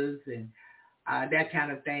pastors and that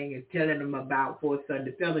kind of thing, and telling them about Fourth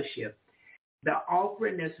Sunday Fellowship. The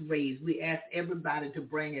offering that's raised, we ask everybody to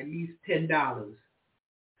bring at least $10.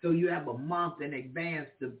 So you have a month in advance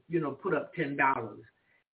to, put up $10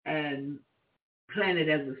 and plant it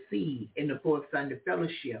as a seed in the Fourth Sunday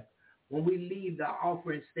Fellowship. When we leave, the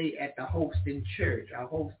offering stay at the hosting church, our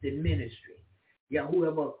hosting ministry. Yeah,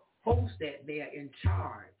 whoever hosts that, they are in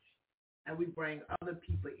charge. And we bring other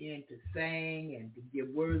people in to sing and to give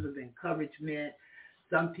words of encouragement.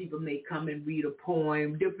 Some people may come and read a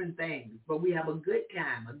poem, different things. But we have a good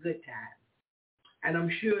time. And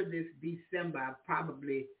I'm sure this December I'll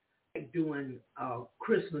probably doing a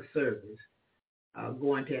Christmas service,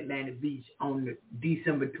 going to Atlantic Beach on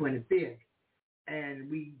December 25th.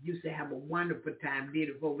 And we used to have a wonderful time, did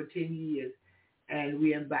it for over 10 years. And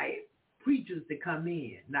we invite preachers to come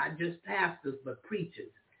in, not just pastors, but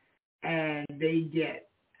preachers. And they get,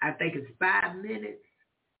 I think it's 5 minutes.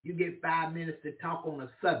 You get 5 minutes to talk on a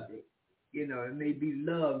subject. It may be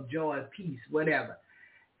love, joy, peace, whatever.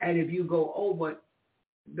 And if you go over,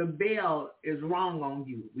 the bell is rung on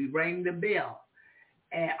you. We ring the bell.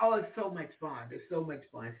 And, it's so much fun. It's so much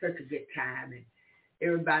fun. It's such a good time. And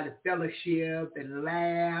everybody fellowship and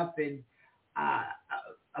laugh. And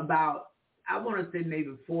about, I want to say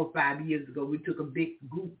maybe 4 or 5 years ago, we took a big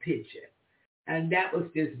group picture. And that was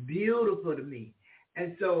just beautiful to me.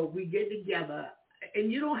 And so we get together.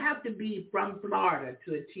 And you don't have to be from Florida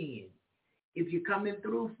to attend. if you're coming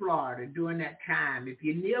through Florida during that time, if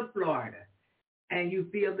you're near Florida and you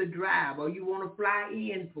feel the drive or you want to fly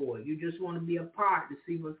in for it, you just want to be a part to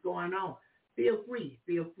see what's going on, feel free.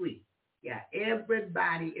 Yeah,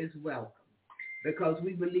 everybody is welcome because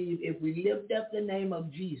we believe if we lift up the name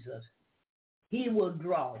of Jesus, he will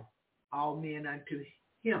draw all men unto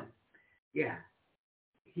him. Yeah,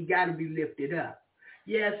 he got to be lifted up.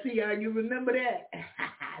 Yeah, CR, you remember that?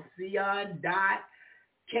 CR, Dot,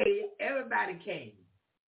 K, everybody came.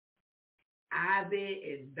 Ivy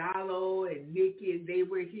and Darlo and Nikki, they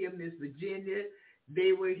were here. Miss Virginia,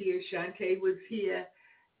 they were here. Shantae was here.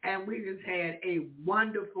 And we just had a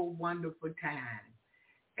wonderful, wonderful time.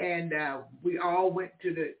 And we all went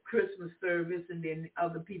to the Christmas service, and then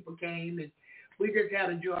other people came, and we just had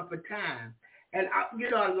a joyful time. And,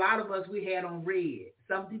 a lot of us, we had on red.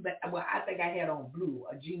 Some people, well, I think I had on blue,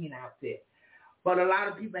 a jean outfit. But a lot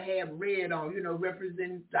of people had red on,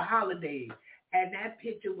 representing the holidays. And that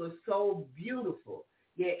picture was so beautiful.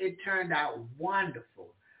 Yeah, it turned out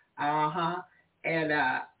wonderful. And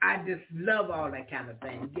I just love all that kind of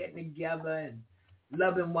thing, getting together and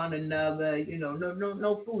loving one another.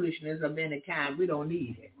 No foolishness of any kind. We don't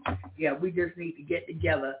need it. Yeah, we just need to get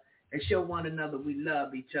together and show one another we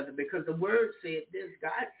love each other because the word said this,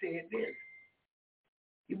 God said this.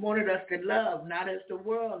 He wanted us to love, not as the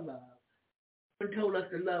world loves. He told us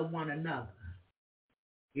to love one another.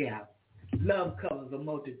 Yeah, love covers a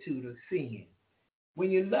multitude of sin. When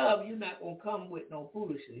you love, you're not going to come with no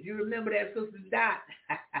foolishness. You remember that, Sister Dot?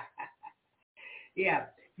 Yeah,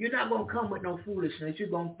 you're not going to come with no foolishness. You're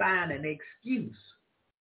going to find an excuse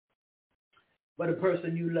for the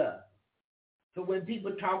person you love. So when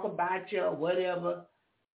people talk about you or whatever,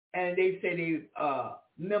 and they say they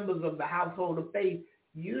members of the household of faith,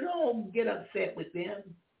 you don't get upset with them.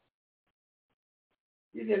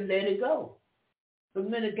 You just let it go. So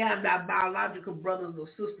many times our biological brothers or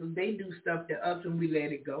sisters, they do stuff to us and we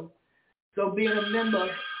let it go. So being a member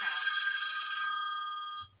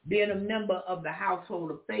of the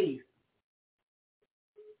household of faith,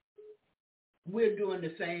 we're doing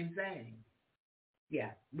the same thing.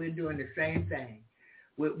 Yeah, we're doing the same thing.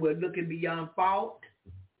 We're looking beyond fault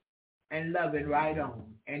and loving right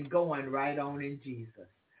on and going right on in Jesus.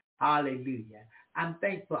 Hallelujah. I'm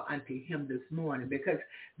thankful unto him this morning because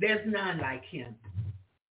there's none like him.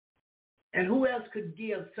 And who else could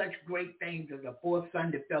give such great things as a fourth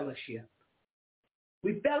Sunday fellowship?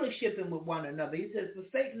 We fellowshipping with one another. He says,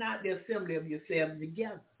 forsake not the assembly of yourselves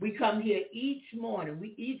together. We come here each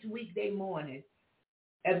morning, each weekday morning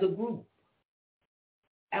as a group.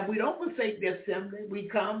 And we don't forsake the assembly. We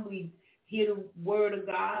come, we hear the word of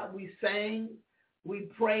God, we sing, we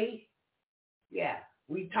pray. Yeah,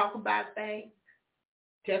 we talk about things.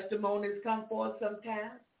 Testimonies come forth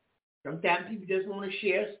sometimes. Sometimes people just want to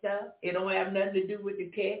share stuff. It don't have nothing to do with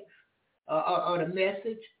the text or the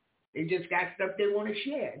message. They just got stuff they want to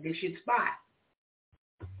share. They should spot.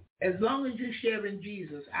 As long as you're sharing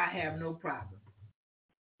Jesus, I have no problem.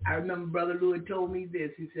 I remember Brother Louis told me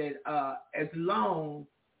this. He said, as long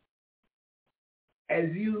as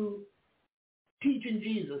you teaching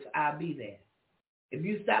Jesus, I'll be there. If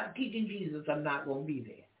you stop teaching Jesus, I'm not going to be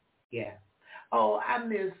there. Yeah. Oh, I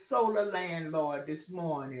miss Solar Landlord this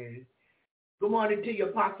morning. Good morning to you,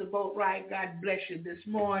 Apostle Boatwright. God bless you this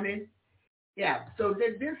morning. Yeah, so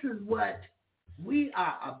this is what we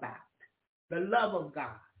are about, the love of God.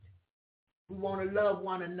 We want to love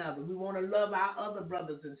one another. We want to love our other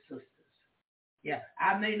brothers and sisters. Yeah,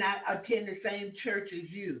 I may not attend the same church as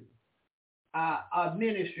you,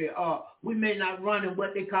 ministry, or we may not run in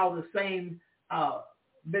what they call the same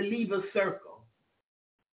believer circle.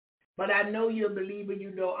 But I know you're a believer.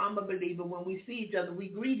 You know I'm a believer. When we see each other, we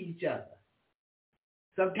greet each other.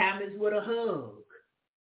 Sometimes it's with a hug.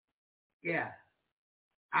 Yeah.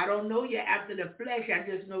 I don't know you after the flesh. I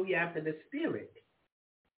just know you after the spirit.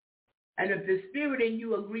 And if the spirit in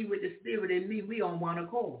you agree with the spirit in me, we on one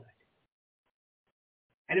accord.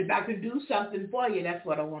 And if I can do something for you, that's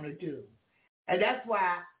what I want to do. And that's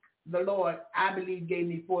why the Lord, I believe, gave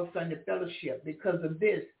me Fourth Sunday Fellowship, because of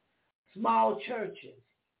this. Small churches.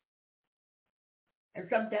 And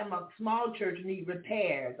sometimes a small church needs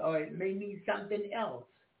repairs, or it may need something else.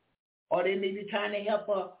 Or they may be trying to help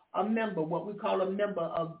a member, what we call a member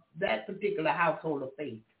of that particular household of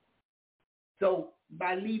faith. So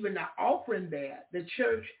by leaving the offering there, the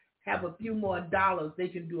church have a few more dollars. They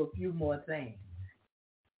can do a few more things.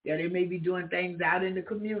 Yeah, they may be doing things out in the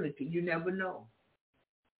community. You never know.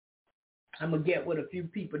 I'm going to get with a few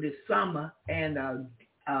people this summer and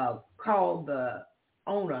call the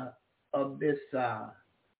owner of this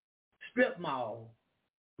strip mall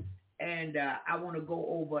and I want to go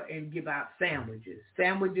over and give out sandwiches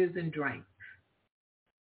and drinks.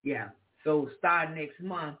 Yeah. So starting next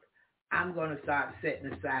month, I'm going to start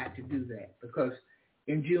setting aside to do that because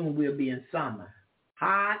in June we'll be in summer.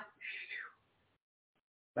 Hot,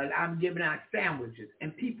 but I'm giving out sandwiches,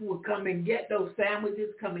 and people will come and get those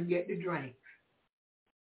sandwiches, come and get the drinks,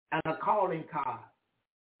 and a calling card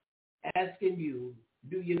asking you,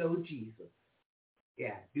 do you know Jesus?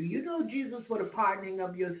 Yeah. Do you know Jesus for the pardoning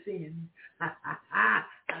of your sins? I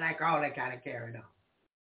like all that kind of carrying on.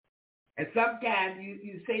 And sometimes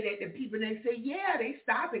you say that to people, and they say, yeah, they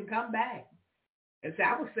stop and come back. And so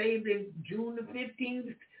I was saved in June the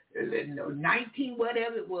 15th, 19,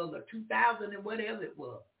 whatever it was, or 2000 and whatever it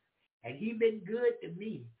was. And he been good to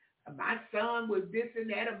me. My son was this and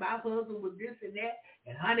that, and my husband was this and that,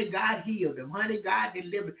 and honey, God healed him. Honey, God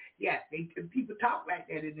delivered. Yeah, people talk like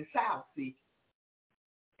that in the South, see.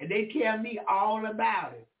 And they tell me all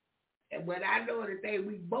about it. And when I know the thing,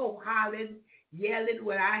 we both hollering, yelling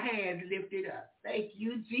with our hands lifted up. Thank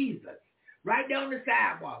you, Jesus. Right down the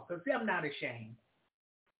sidewalk, because I'm not ashamed.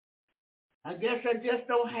 I guess I just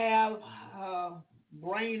don't have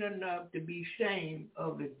brain enough to be ashamed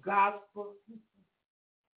of the gospel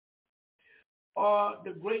or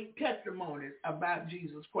the great testimonies about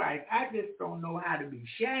Jesus Christ. I just don't know how to be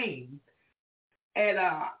ashamed. And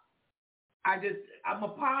I'm a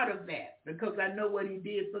part of that because I know what he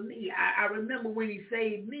did for me. I remember when he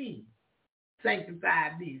saved me,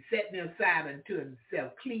 sanctified me, set me aside unto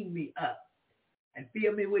himself, cleaned me up, and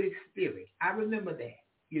filled me with his spirit. I remember that,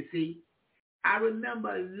 you see. I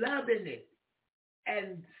remember loving it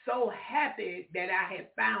and so happy that I had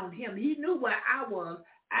found him. He knew where I was.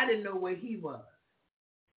 I didn't know where he was.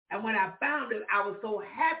 And when I found him, I was so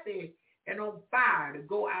happy and on fire to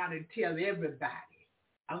go out and tell everybody,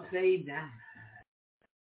 I'm saved now.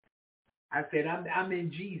 I said, I'm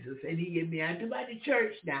in Jesus, and he in me. I do by the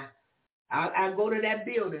church now. I go to that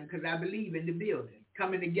building because I believe in the building,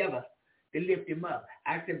 coming together to lift him up.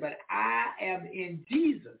 I said, but I am in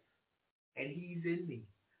Jesus, and he's in me.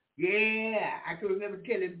 Yeah, I can remember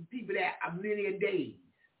telling people that a million days.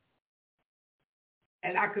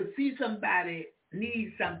 And I could see somebody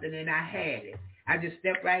need something, and I had it. I just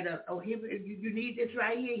stepped right up. Oh, here, you need this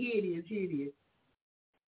right here. Here it is. Here it is.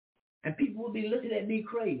 And people would be looking at me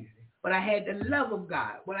crazy. But I had the love of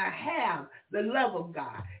God. Well, I have the love of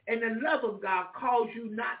God. And the love of God calls you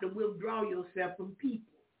not to withdraw yourself from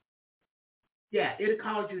people. Yeah, it'll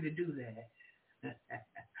cause you to do that.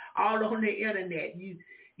 All on the internet.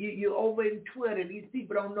 You're over in Twitter. These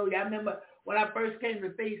people don't know you. I remember when I first came to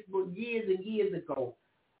Facebook years and years ago,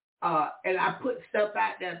 and I put stuff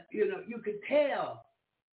out there, you could tell.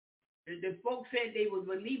 The folks said they were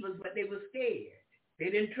believers, but they were scared. They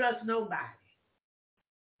didn't trust nobody.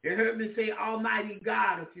 They heard me say Almighty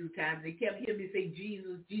God a few times. They kept hearing me say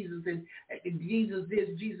Jesus, Jesus, and Jesus this,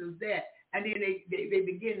 Jesus that. And then they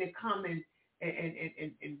begin to come and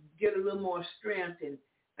get a little more strength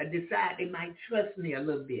and decide they might trust me a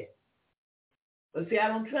little bit. But see, I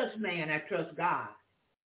don't trust man, I trust God.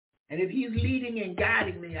 And if he's leading and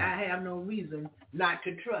guiding me, I have no reason not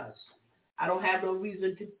to trust. I don't have no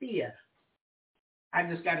reason to fear. I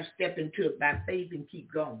just got to step into it by faith and keep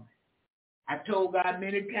going. I've told God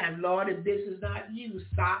many times, Lord, if this is not you,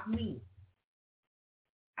 stop me.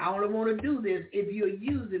 I only want to do this if you're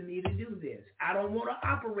using me to do this. I don't want to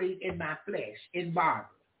operate in my flesh, in Barbara.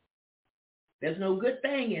 There's no good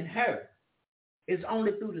thing in her. It's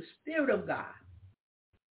only through the Spirit of God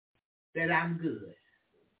that I'm good.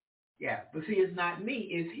 Yeah, but see, it's not me,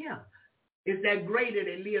 it's him. It's that greater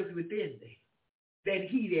that lives within me than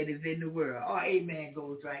he that is in the world. Oh, amen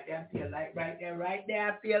goes right there. I feel like right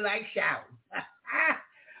there, I feel like shouting.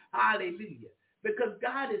 Hallelujah. Because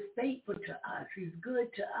God is faithful to us. He's good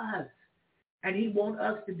to us. And he wants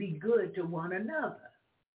us to be good to one another.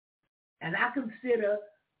 And I consider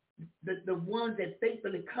the ones that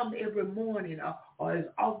faithfully come every morning or as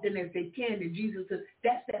often as they can to Jesus,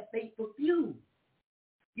 that's that faithful few.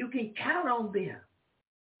 You can count on them.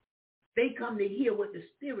 They come to hear what the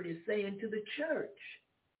Spirit is saying to the church.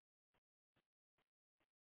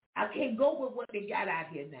 I can't go with what they got out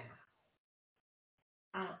here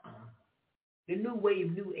now. The new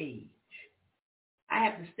wave, new age. I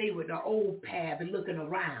have to stay with the old path and looking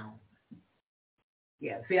around.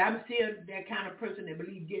 Yeah, see, I'm still that kind of person that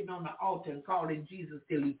believes getting on the altar and calling Jesus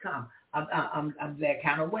till he comes. I'm that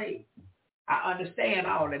kind of way. I understand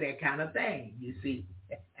all of that kind of thing, you see.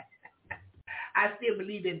 I still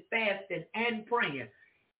believe in fasting and praying.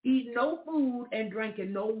 Eating no food and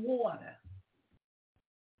drinking no water.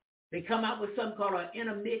 They come out with something called an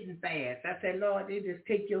intermittent fast. I said, Lord, they just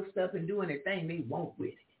take your stuff and do anything they want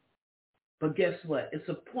with it. But guess what? It's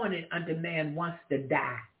appointed unto man once to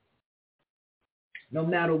die. No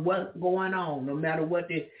matter what's going on, no matter what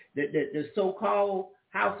the so-called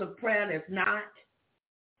house of prayer that's not,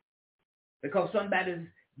 because somebody's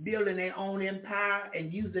building their own empire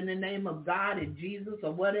and using the name of God and Jesus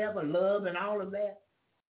or whatever, love and all of that,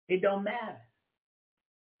 it don't matter.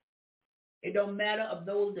 It don't matter of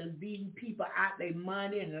those that beating people out their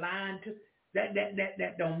money and lying to.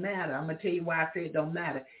 That don't matter. I'm going to tell you why I say it don't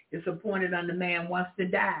matter. It's appointed unto man once to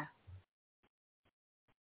die.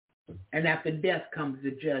 And after death comes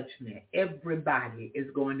the judgment. Everybody is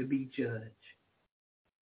going to be judged.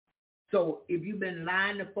 So if you've been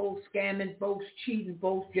lying to folks, scamming folks, cheating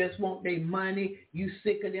folks, just want their money, you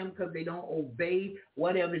sick of them because they don't obey,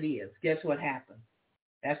 whatever it is, guess what happens?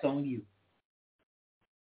 That's on you.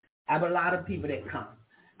 I have a lot of people that come.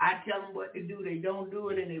 I tell them what to do. They don't do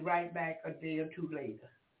it, and they write back a day or two later.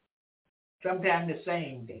 Sometimes the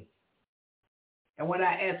same day. And when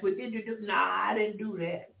I ask, what did you do? No, I didn't do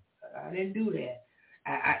that. I didn't do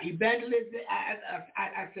that. Evangelist,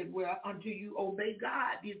 I said, well, until you obey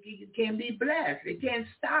God, you can be blessed. It can't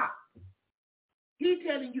stop. He's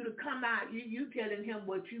telling you to come out. You telling him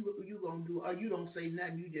what you going to do, or you don't say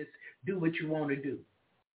nothing. You just do what you want to do.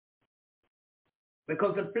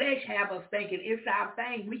 Because the flesh have us thinking it's our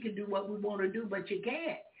thing. We can do what we want to do, but you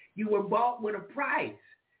can't. You were bought with a price,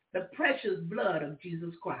 the precious blood of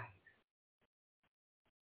Jesus Christ.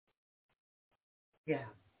 Yeah.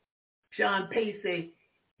 Sean Pace said,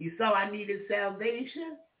 he saw I needed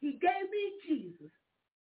salvation. He gave me Jesus.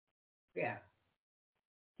 Yeah.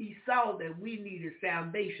 He saw that we needed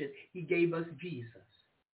salvation. He gave us Jesus.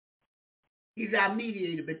 He's our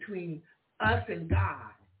mediator between us and God.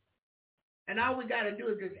 And all we got to do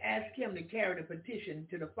is just ask him to carry the petition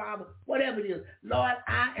to the Father, whatever it is. Lord,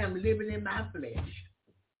 I am living in my flesh.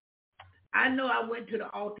 I know I went to the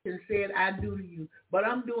altar and said, I do to you, but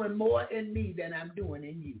I'm doing more in me than I'm doing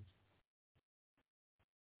in you.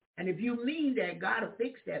 And if you mean that, God will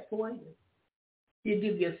fix that for you. He'll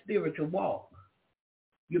give you a spiritual walk.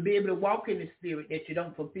 You'll be able to walk in the spirit that you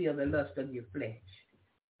don't fulfill the lust of your flesh.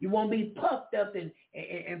 You won't be puffed up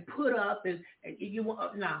and put up and you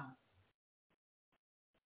won't, no.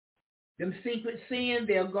 Them secret sins,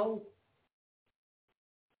 they'll go.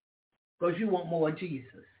 Because you want more of Jesus.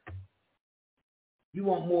 You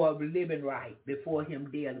want more of living right before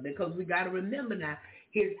him daily. Because we got to remember now,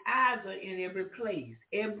 his eyes are in every place.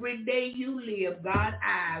 Every day you live, God's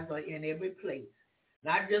eyes are in every place.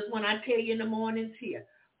 Not just when I tell you in the mornings here,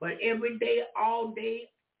 but every day,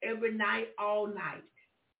 every night, all night.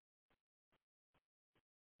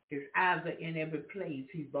 His eyes are in every place.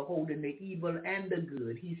 He's beholding the evil and the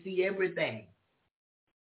good. He sees everything.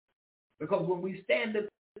 Because when we stand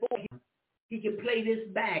before him, he can play this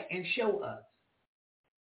back and show us.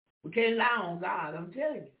 We can't lie on God, I'm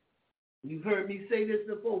telling you. You've heard me say this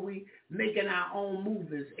before. We're making our own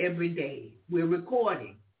movies every day. We're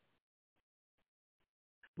recording.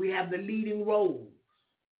 We have the leading roles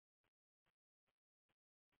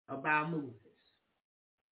of our movies.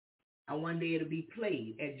 And one day it'll be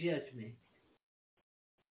played at judgment.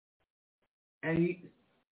 And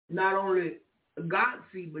not only God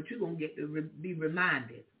see, but you're going to get to be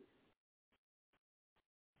reminded.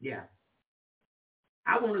 Yeah.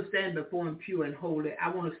 I want to stand before him pure and holy. I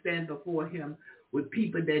want to stand before him with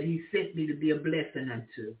people that he sent me to be a blessing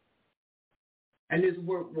unto. And this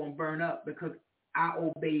work won't burn up because I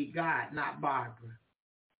obeyed God, not Barbara.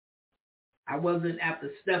 I wasn't after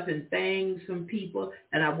stuffing things from people,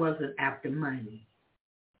 and I wasn't after money.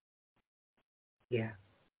 Yeah.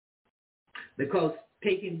 Because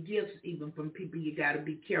taking gifts even from people, you got to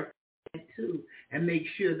be careful too and make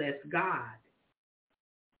sure that's God.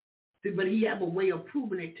 See, but he have a way of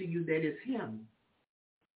proving it to you that it's him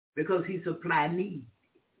because he supply need.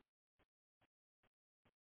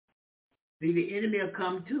 See, the enemy will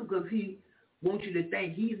come too because he wants you to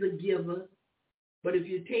think he's a giver. But if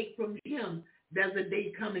you take from him, there's a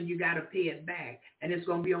day coming you got to pay it back. And it's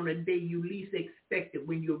going to be on a day you least expect it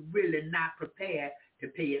when you're really not prepared to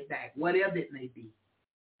pay it back, whatever it may be.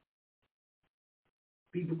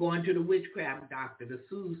 People going to the witchcraft doctor, the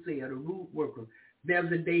soothsayer, the root worker.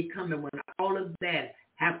 There's a day coming when all of that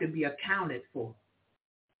have to be accounted for.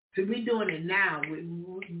 So we're doing it now.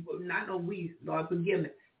 Not only we, Lord forgive me.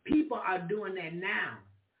 People are doing that now.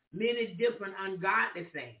 Many different ungodly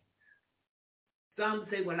things. Some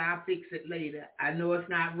say, well, I'll fix it later. I know it's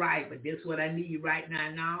not right, but this is what I need right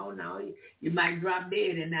now. No, you might drop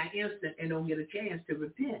dead in that instant and don't get a chance to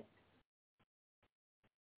repent.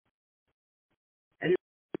 And if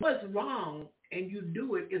what's wrong and you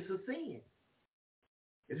do it, it's a sin.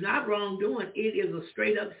 It's not wrongdoing. It is a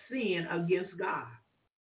straight up sin against God.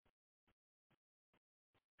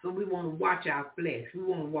 So we want to watch our flesh. We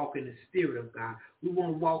want to walk in the spirit of God. We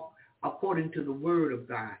want to walk according to the word of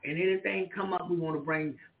God. And anything come up, we want to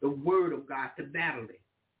bring the word of God to battle it.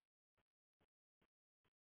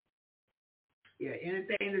 Yeah,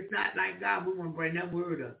 anything that's not like God, we want to bring that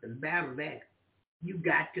word up and battle that. You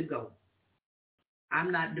got to go. I'm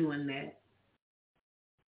not doing that.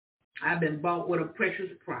 I've been bought with a precious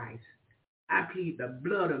price. I plead the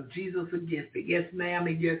blood of Jesus against it. Yes, ma'am,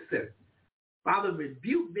 and yes, sir. Father,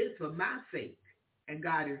 rebuke this for my sake. And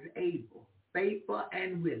God is able, faithful,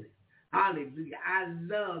 and willing. Hallelujah. I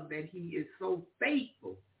love that he is so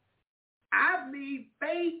faithful. I mean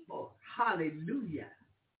faithful. Hallelujah.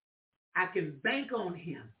 I can bank on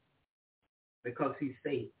him because he's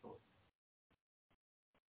faithful.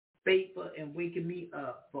 Faithful in waking me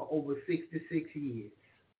up for over 66 years.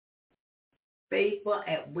 Faithful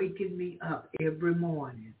at waking me up every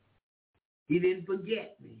morning. He didn't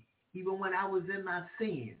forget me. Even when I was in my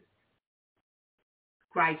sins,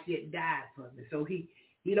 Christ yet died for me. So he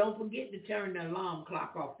don't forget to turn the alarm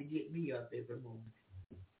clock off to get me up every morning.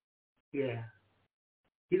 Yeah.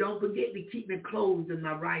 He don't forget to keep me clothed in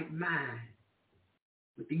my right mind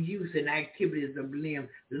with the use and activities of limb,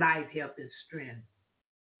 life, health, and strength.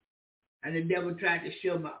 And the devil tried to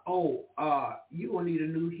show me, you gonna need a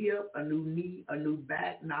new hip, a new knee, a new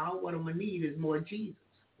back. Now what I'm gonna need is more Jesus,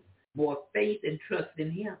 more faith and trust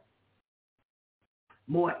in him,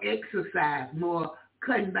 more exercise, more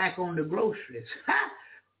cutting back on the groceries,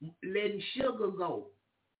 letting sugar go.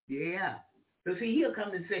 Yeah. So see, he'll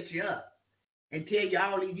come and set you up and tell you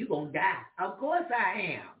all these, you're gonna die. Of course I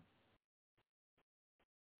am.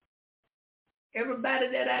 Everybody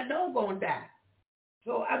that I know gonna die.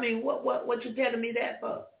 So, I mean, what you telling me that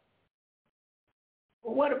for?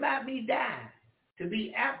 Well, what about me dying? To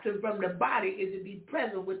be absent from the body is to be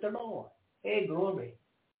present with the Lord. Hey, glory.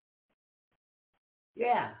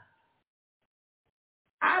 Yeah.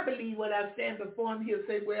 I believe when I stand before him, he'll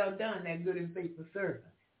say, well done, that good and faithful servant.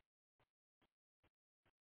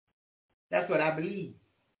 That's what I believe.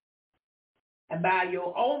 And by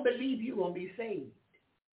your own belief, you're going to be saved.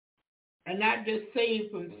 And not just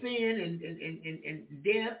saved from sin and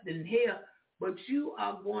death and hell, but you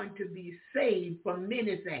are going to be saved from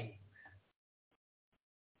many things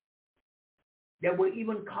that will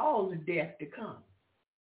even cause death to come.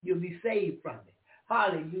 You'll be saved from it.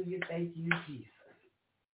 Hallelujah. Thank you, Jesus.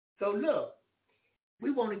 So look,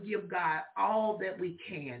 we want to give God all that we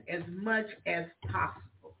can, as much as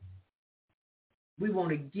possible. We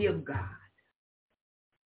want to give God.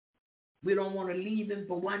 We don't want to leave him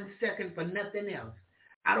for 1 second for nothing else.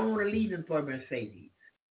 I don't want to leave him for a Mercedes.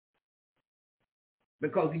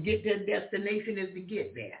 Because to get to a destination is to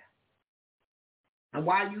get there. And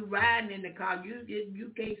while you riding in the car,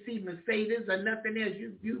 you can't see Mercedes or nothing else.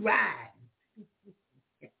 You ride.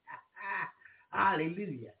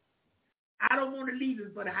 Hallelujah. I don't want to leave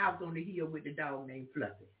him for the house on the hill with the dog named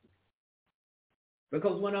Fluffy.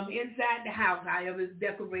 Because when I'm inside the house, however it's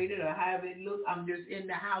decorated or however it looks, I'm just in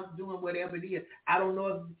the house doing whatever it is. I don't know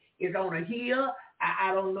if it's on a hill.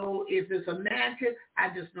 I don't know if it's a mansion. I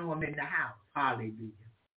just know I'm in the house. Hallelujah.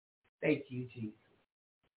 Thank you, Jesus.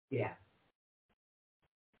 Yeah.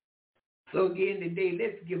 So again today,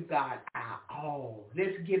 let's give God our all.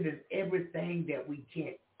 Let's give him everything that we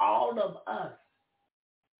can. All of us.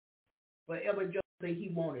 Forever just say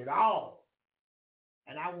he wanted all.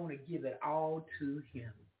 And I want to give it all to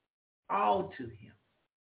him. All to him.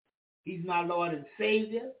 He's my Lord and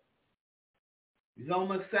Savior. He's on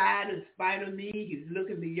my side in spite of me. He's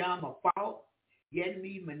looking beyond my fault, getting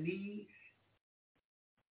me my needs.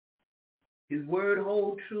 His word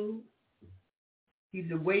hold true. He's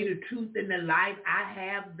the way, the truth, and the life. I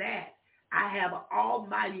have that. I have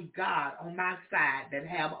Almighty God on my side that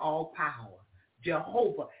have all power.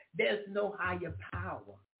 Jehovah. There's no higher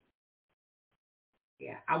power.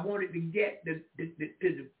 Yeah, I wanted to get to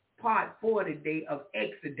the part 4 today of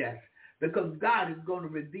Exodus, because God is going to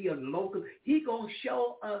reveal local. He's going to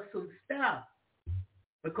show us some stuff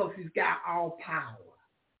because he's got all power.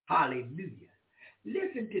 Hallelujah.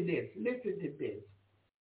 Listen to this. Listen to this.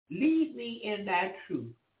 Lead me in thy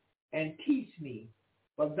truth and teach me,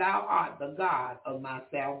 for thou art the God of my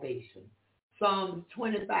salvation. Psalms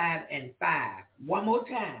 25:5. One more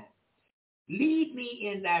time. Lead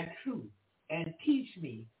me in thy truth and teach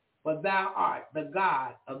me, for thou art the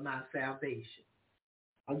God of my salvation.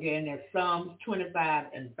 Again, that's Psalms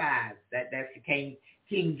 25:5. That's the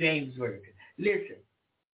King James Version. Listen,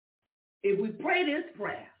 if we pray this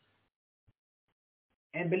prayer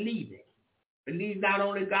and believe it, believe not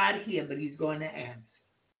only God here, but he's going to answer.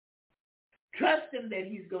 Trust him that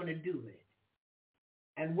he's going to do it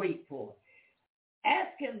and wait for it.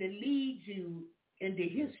 Ask him to lead you into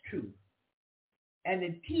his truth and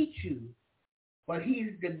to teach you, for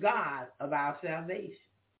he's the God of our salvation.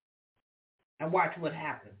 And watch what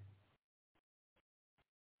happens.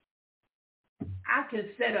 I can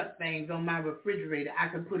set up things on my refrigerator. I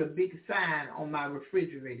can put a big sign on my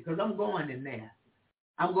refrigerator because I'm going in there.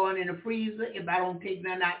 I'm going in the freezer. If I don't take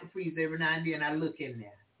nothing out the freezer every now and then, I look in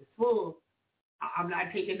there. It's full. I'm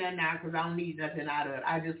not taking nothing out because I don't need nothing out of it.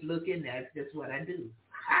 I just look in there. It's just what I do.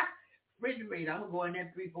 Refrigerator, I'm going to go in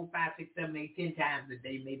there 3, 4, 5, 6, 7, 8, 10 times a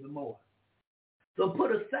day, maybe more. So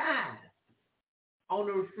put a sign on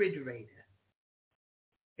the refrigerator.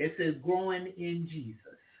 It says, growing in Jesus.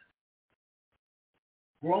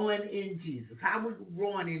 Growing in Jesus. How are we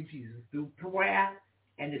growing in Jesus? Through prayer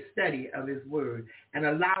and the study of his word and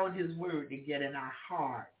allowing his word to get in our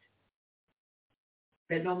heart.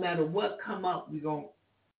 That no matter what come up, we're going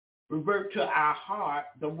to revert to our heart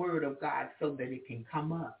the word of God so that it can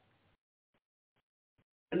come up.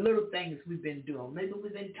 The little things we've been doing. Maybe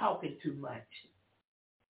we've been talking too much.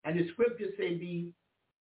 And the scriptures say be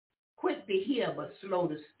quick to hear but slow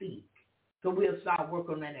to speak. So we'll start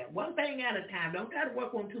working on that. One thing at a time. Don't try to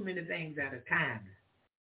work on too many things at a time.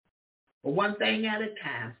 But one thing at a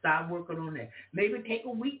time. Start working on that. Maybe take a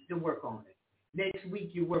week to work on it. Next week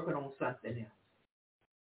you're working on something else.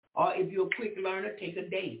 Or if you're a quick learner, take a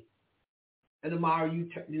day. And tomorrow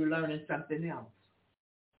you're learning something else.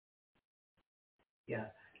 Yeah.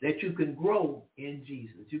 That you can grow in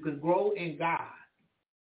Jesus. You can grow in God.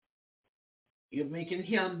 You're making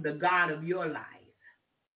him the God of your life.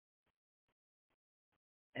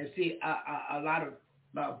 And see, a lot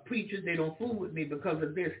of preachers, they don't fool with me because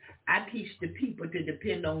of this. I teach the people to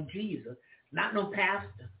depend on Jesus, not no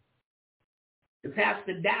pastor. The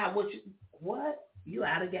pastor died. What? You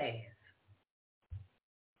out of gas.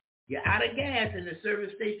 You're out of gas and the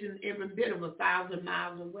service station every bit of 1,000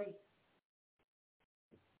 miles away.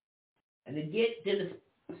 And to get to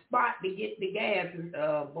the spot to get the gas,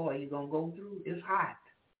 boy, you're going to go through. It's hot.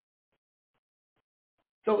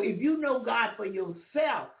 So if you know God for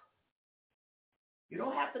yourself, you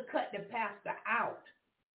don't have to cut the pastor out,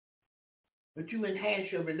 but you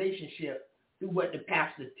enhance your relationship through what the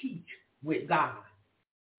pastor teach with God.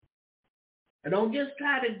 And don't just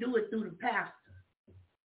try to do it through the pastor.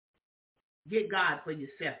 Get God for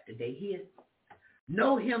yourself today. Here,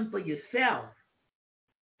 know him for yourself.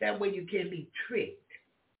 That way you can't be tricked.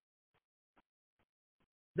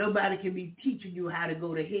 Nobody can be teaching you how to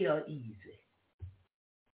go to hell easy.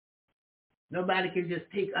 Nobody can just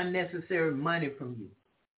take unnecessary money from you.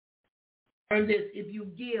 And this, if you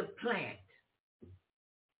give, plant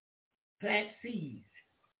seeds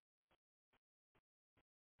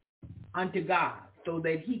unto God so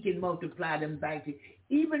that he can multiply them back to you.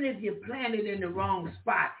 Even if you plant it in the wrong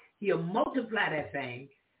spot, he'll multiply that thing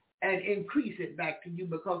and increase it back to you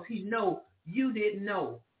because he know you didn't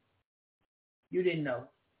know. You didn't know.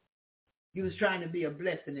 You was trying to be a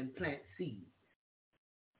blessing and plant seeds.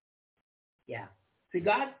 Yeah. See,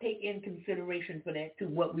 God take in consideration for that too,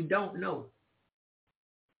 what we don't know.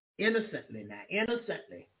 Innocently now,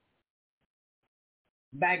 innocently.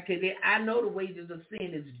 Back to the, I know the wages of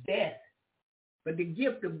sin is death, but the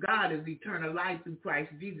gift of God is eternal life through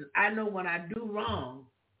Christ Jesus. I know when I do wrong,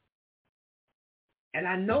 and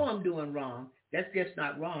I know I'm doing wrong, that's just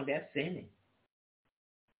not wrong, that's sinning.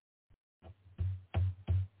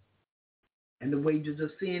 And the wages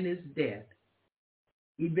of sin is death.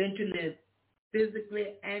 Eventually,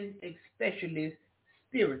 physically and especially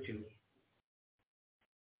spiritually.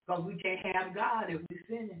 Because we can't have God if we're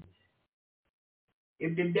sinning.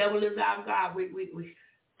 If the devil is our God, we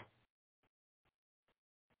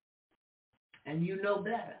and you know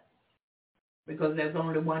better. Because there's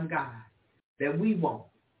only one God that we want,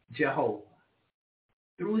 Jehovah,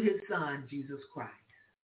 through his son, Jesus Christ.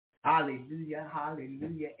 Hallelujah,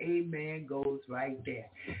 hallelujah, amen goes right there.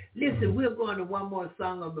 Listen, we're going to one more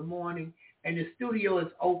song of the morning, and the studio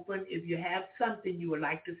is open. If you have something you would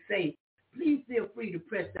like to say, please feel free to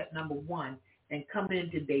press that number 1 and come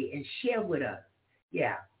in today and share with us.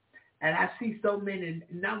 Yeah, and I see so many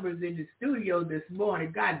numbers in the studio this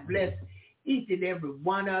morning. God bless each and every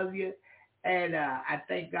one of you, and I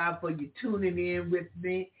thank God for you tuning in with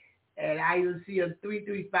me. And I even see a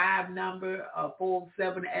 335 number, a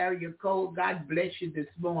 407 area code. God bless you this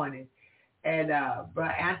morning. And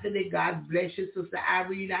Brother Anthony, God bless you. Sister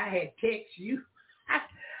Irene, I had text you.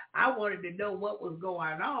 I wanted to know what was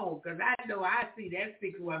going on because I know I see that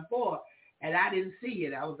 614 and I didn't see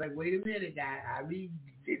it. I was like, wait a minute, I read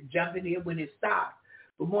jumping in when it stopped.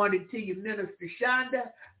 Good morning to you, Minister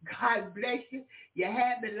Shonda. God bless you. You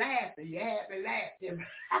had me laughing.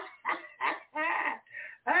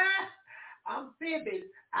 I'm fibbing.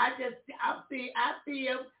 I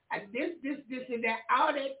feel this and that.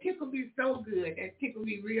 All that tickled me so good. That tickled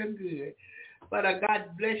me real good. But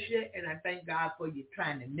God bless you, and I thank God for you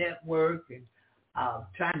trying to network and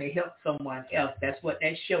trying to help someone else. That's what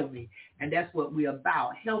that showed me. And that's what we're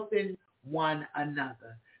about, helping one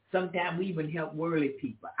another. Sometimes we even help worldly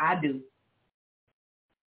people. I do.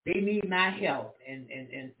 They need my help.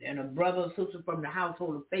 And a brother or sister from the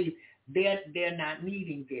household of faith, they're not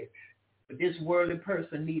needing this. But this worldly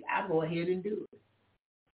person needs, I go ahead and do it.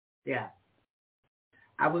 Yeah.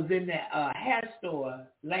 I was in the hair store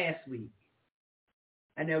last week,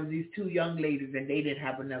 and there were these two young ladies, and they didn't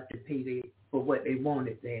have enough to pay for what they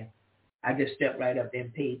wanted there. I just stepped right up there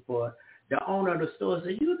and paid for it. The owner of the store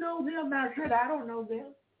said, "You know them?" I said, "I don't know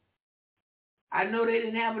them. I know they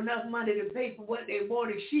didn't have enough money to pay for what they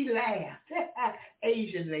wanted." She laughed.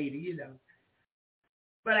 Asian lady, you know.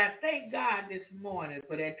 But I thank God this morning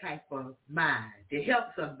for that type of mind, to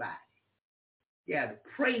help somebody. Yeah, to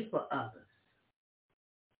pray for others.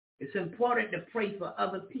 It's important to pray for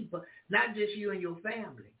other people, not just you and your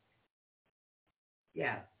family.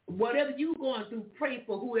 Yeah. Whatever you're going through, pray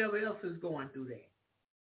for whoever else is going through that.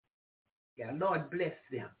 Yeah, Lord bless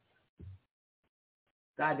them.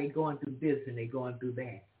 God, they're going through this and they're going through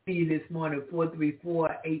that. See you this morning,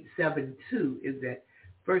 434-872 is the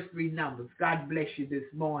first three numbers. God bless you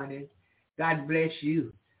this morning. God bless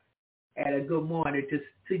you. And a good morning to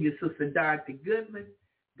your Sister Dorothy Goodman.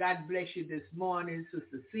 God bless you this morning,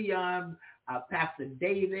 Sister Sion, Pastor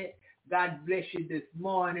David. God bless you this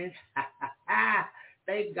morning.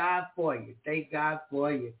 Thank God for you. Thank God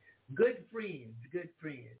for you. Good friends.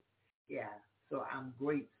 Yeah, so I'm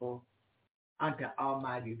grateful unto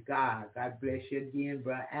Almighty God. God bless you again,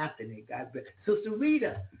 Brother Anthony. God bless Sister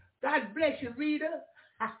Rita. God bless you, Rita.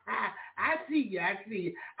 I see you.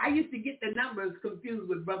 I used to get the numbers confused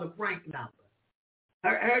with Brother Frank's number.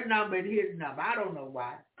 Her number and his number. I don't know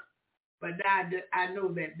why. But now I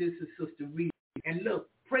know that this is Sister Rita. And look,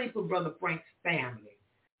 pray for Brother Frank's family.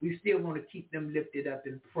 We still want to keep them lifted up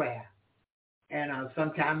in prayer. And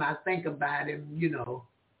sometimes I think about him, you know,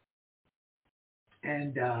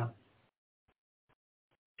 and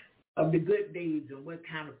of the good days and what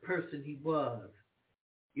kind of person he was.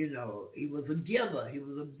 You know, he was a giver. He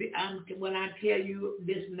was a big, when I tell you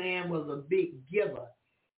this man was a big giver,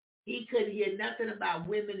 he couldn't hear nothing about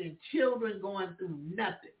women and children going through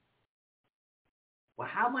nothing. Well,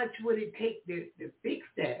 how much would it take to fix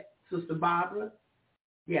that, Sister Barbara?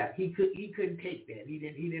 Yeah, he couldn't take that. He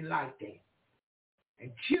didn't like that.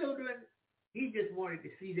 And children, he just wanted to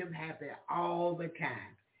see them happy all the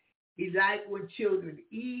time. He liked when children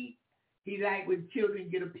eat. He liked when children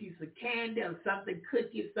get a piece of candy or something,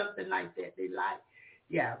 cookies, something like that they like.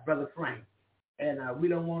 Yeah, Brother Frank. And we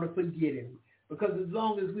don't want to forget him. Because as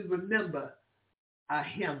long as we remember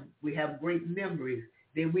him, we have great memories,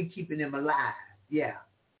 then we keeping him alive. Yeah.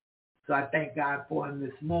 So I thank God for him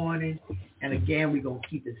this morning. And again, we're going to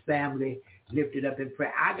keep his family lifted up in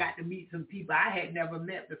prayer. I got to meet some people I had never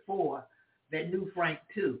met before that knew Frank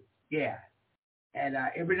too. Yeah. And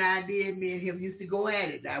every now and then, me and him used to go at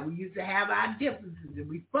it. Now, we used to have our differences, and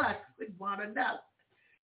we fuss with one another.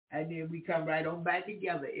 And then we come right on back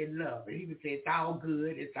together in love. And he would say, "It's all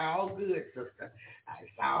good. It's all good, sister.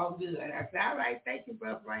 It's all good." And I said, "All right, thank you,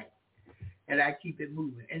 Brother Frank." And I keep it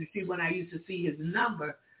moving. And see, when I used to see his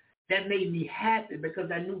number, that made me happy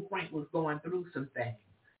because I knew Frank was going through some things.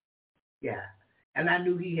 Yeah. And I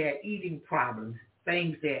knew he had eating problems,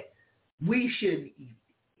 things that we shouldn't eat.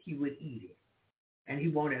 He would eat it. And he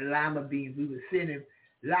wanted lima beans. We would send him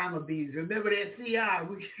lima beans. Remember that CR?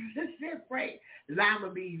 We sent Frank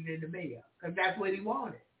lima beans in the mail because that's what he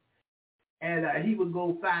wanted. And he would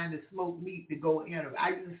go find the smoked meat to go in them.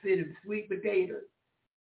 I used to send him sweet potatoes.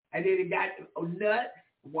 And then it got nuts,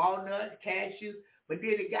 walnuts, cashews. But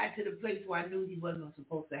then it got to the place where I knew he wasn't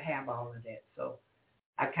supposed to have all of that. So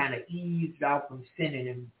I kind of eased off from sending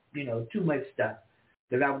him, you know, too much stuff.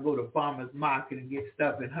 Because I would go to farmer's market and get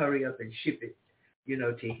stuff and hurry up and ship it, you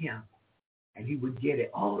know, to him. And he would get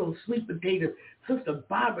it. All those sweet potatoes. Sister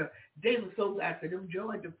Barbara, they were so glad for them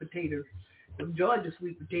Georgia potatoes. Them Georgia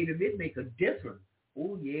sweet potatoes, it make a difference.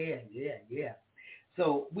 Oh, yeah.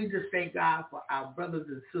 So we just thank God for our brothers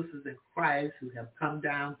and sisters in Christ who have come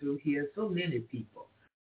down through here. So many people.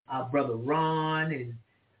 Our brother Ron and,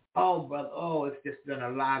 it's just been a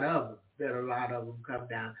lot of them. Come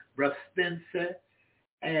down. Brother Spencer.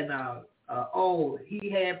 And, he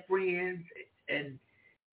had friends and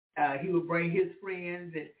he would bring his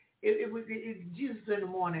friends. Jesus in the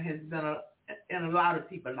morning has been in a lot of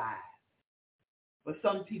people's lives. But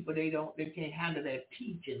some people, they can't handle that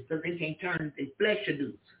teaching, so they can't turn their flesh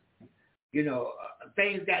loose. You know,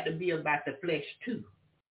 things got to be about the flesh too.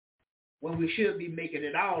 When we should be making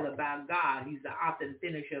it all about God. He's the author and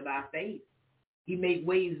finisher of our faith. He makes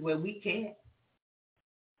ways where we can't.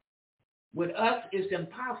 With us, it's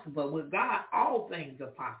impossible. With God, all things are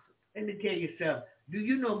possible. Let me tell you something. Do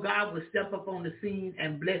you know God will step up on the scene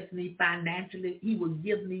and bless me financially? He will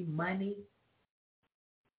give me money.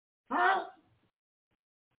 Huh?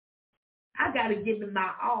 I got to give him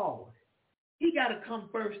my all. He got to come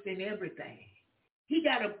first in everything. He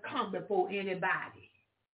got to come before anybody.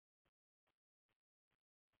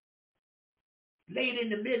 Late in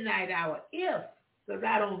the midnight hour, because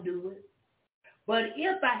I don't do it. But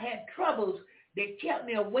if I had troubles that kept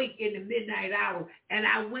me awake in the midnight hour and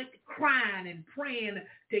I went crying and praying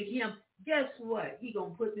to him, guess what? He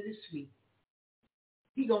going to put me to sleep.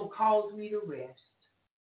 He going to cause me to rest.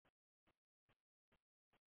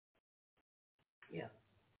 Yeah.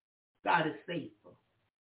 God is faithful.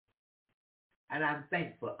 And I'm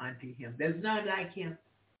thankful unto him. There's none like him.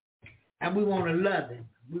 And we want to love him.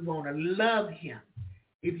 We want to love him.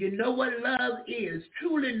 If you know what love is,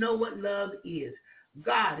 truly know what love is,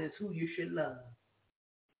 God is who you should love.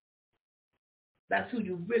 That's who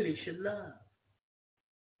you really should love.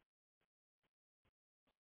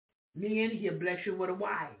 Men, he'll bless you with a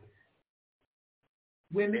wife.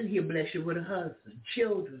 Women, he'll bless you with a husband.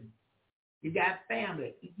 Children, you got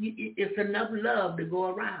family. It's enough love to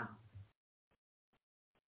go around.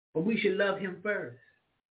 But we should love him first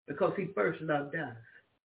because he first loved us.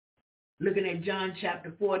 Looking at John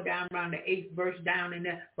chapter 4, down around the 8th verse down in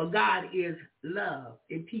there. For God is love.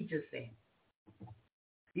 It teaches that.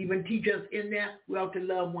 Even teach us in there, we ought to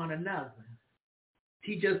love one another.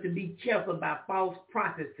 Teach us to be careful about false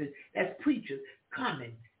prophets. That's preachers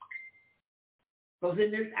coming. Because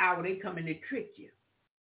in this hour, they come and they trick you.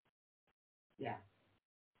 Yeah.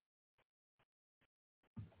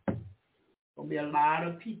 There'll be a lot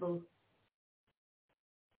of people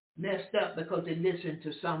messed up because they listened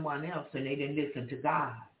to someone else and they didn't listen to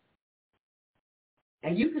God.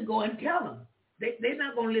 And you can go and tell them. They're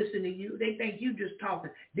not going to listen to you. They think you just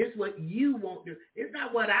talking. This is what you want to do. It's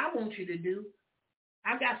not what I want you to do.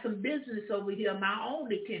 I got some business over here, my own,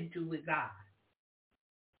 to tend to with God.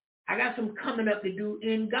 I got some coming up to do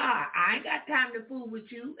in God. I ain't got time to fool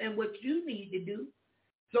with you and what you need to do.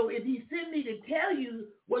 So if he sent me to tell you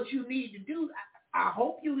what you need to do, I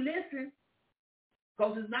hope you listen.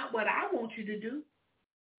 Because it's not what I want you to do.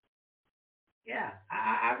 Yeah,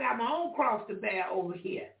 I got my own cross to bear over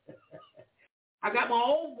here. I got my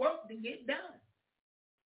own work to get done.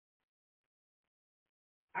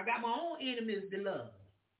 I got my own enemies to love.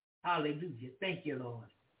 Hallelujah. Thank you, Lord.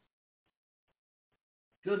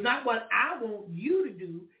 So it's not what I want you to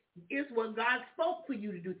do. It's what God spoke for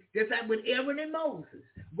you to do. Just like with Aaron and Moses.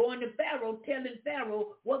 Going to Pharaoh, telling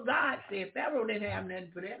Pharaoh what God said. Pharaoh didn't have nothing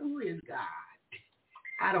for that. Who is God?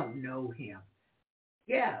 I don't know him.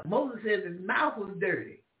 Yeah, Moses says his mouth was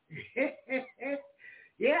dirty.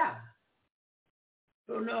 Yeah.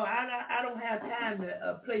 So no, I don't have time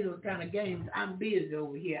to play those kind of games. I'm busy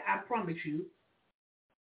over here. I promise you.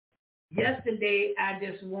 Yesterday, I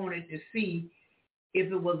just wanted to see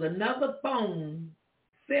if it was another phone,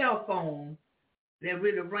 cell phone, that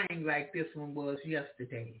really rang like this one was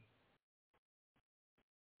yesterday.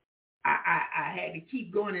 I had to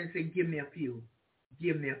keep going and say, give me a few.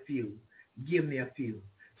 Give me a few. Give me a few.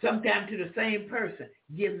 Sometimes to the same person,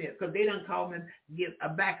 give me, because they done call me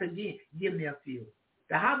back again, give me a few.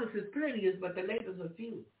 The harvest is plenteous, but the laborers are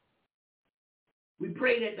few. We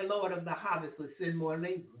pray that the Lord of the harvest would send more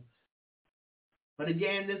laborers. But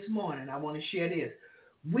again this morning, I want to share this.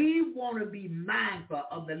 We want to be mindful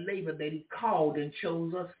of the labor that he called and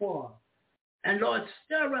chose us for. And Lord,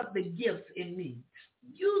 stir up the gifts in me.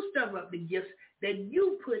 You stir up the gifts that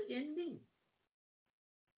you put in me.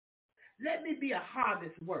 Let me be a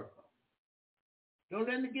harvest worker. Don't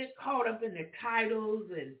let me get caught up in the titles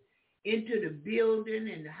and into the building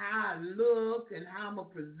and how I look and how I'm going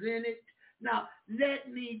to present it. Now,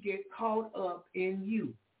 let me get caught up in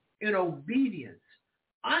you, in obedience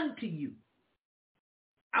unto you.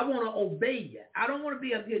 I want to obey you. I don't want to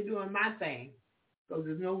be up here doing my thing because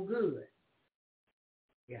it's no good.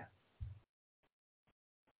 Yeah.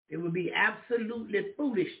 It would be absolutely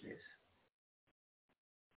foolishness.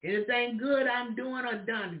 Anything good I'm doing or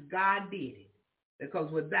done, God did it.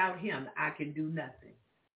 Because without him, I can do nothing.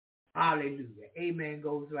 Hallelujah. Amen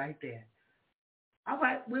goes right there. All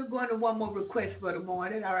right, we're going to one more request for the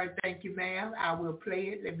morning. All right, thank you, ma'am. I will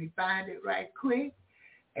play it. Let me find it right quick.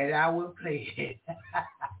 and I will play it.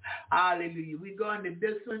 Hallelujah. We're going to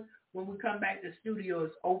this one. When we come back, the studio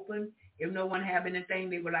is open. If no one have anything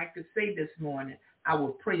they would like to say this morning, I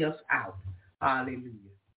will pray us out.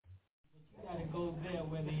 Hallelujah. You gotta go there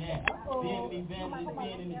where they at. Being an evangelist,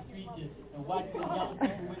 being in the streets, and watching the young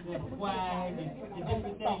people with their swag and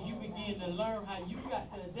different things, you begin to learn how you got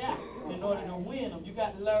to adapt in order to win them. You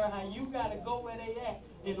got to learn how you got to go where they at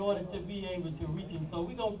in order to be able to reach them. So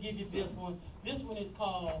we're going to give you this one. This one is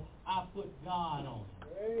called I Put God On It.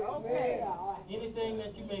 Okay. Anything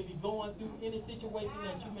that you may be going through, any situation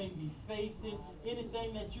that you may be facing,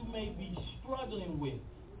 anything that you may be struggling with,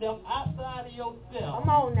 step outside of yourself. Come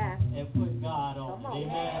on now. And put God on it.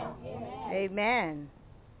 Amen.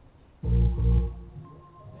 Amen.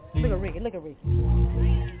 Look at Ricky. Look at Ricky.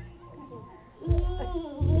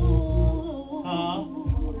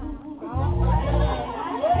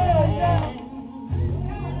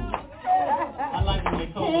 I like when they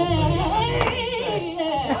call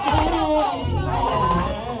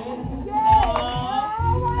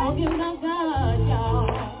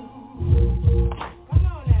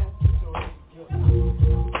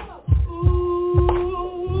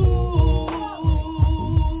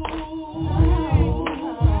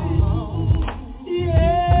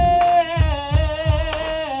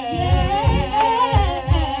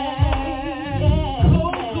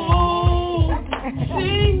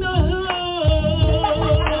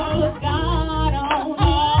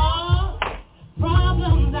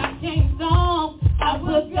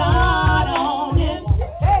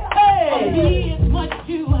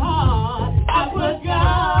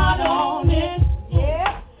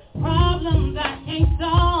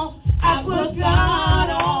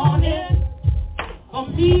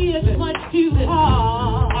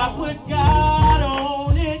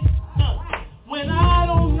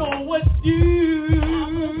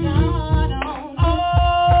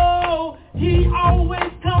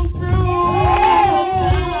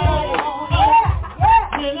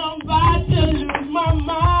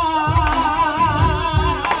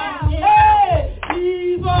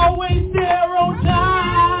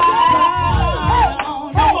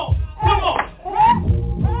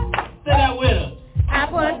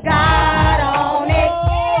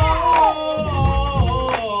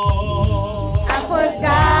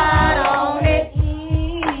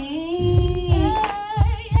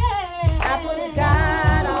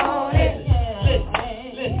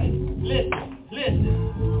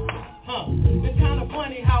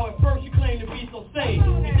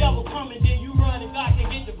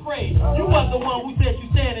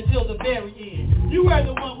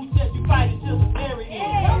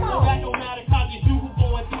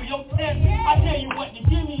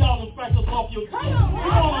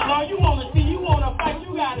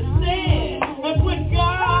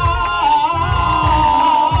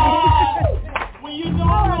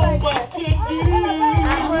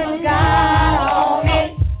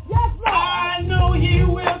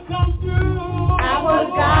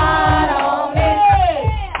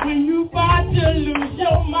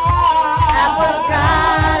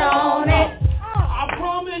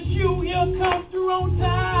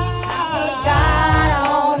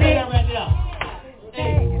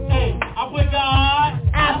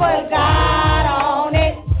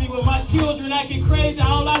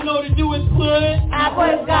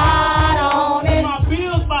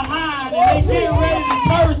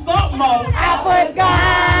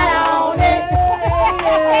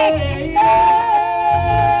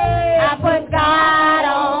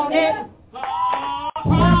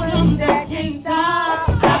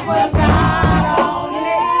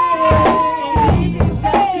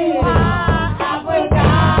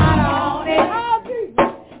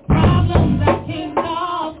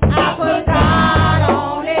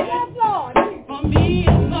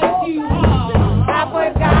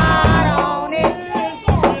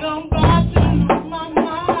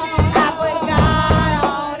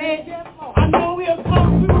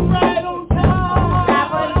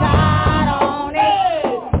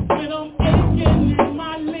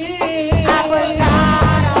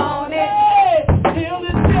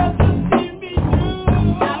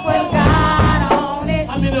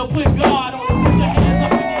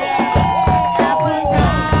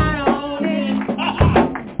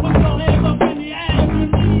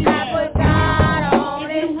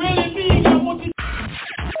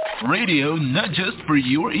Radio not just for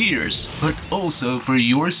your ears, but also for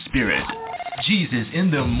your spirit. Jesus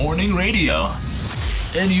in the Morning Radio.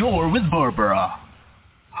 And you're with Barbara.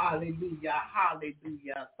 Hallelujah,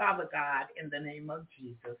 hallelujah. Father God, in the name of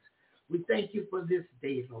Jesus, we thank you for this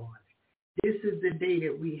day, Lord. This is the day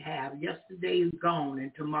that we have. Yesterday is gone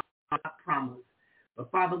and tomorrow is not promised. But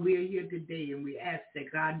Father, we are here today, and we ask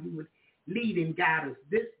that, God, you would lead and guide us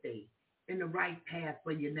this day in the right path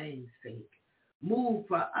for your name's sake. Move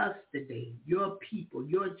for us today, your people,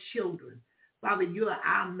 your children. Father, you're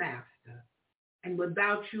our master. And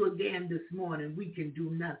without you again this morning, we can do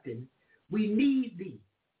nothing. We need thee.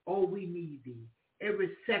 Oh, we need thee. Every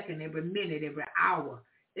second, every minute, every hour,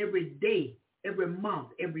 every day, every month,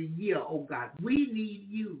 every year, oh God. We need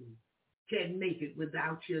you. Can't make it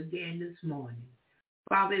without you again this morning.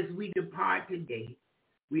 Father, as we depart today,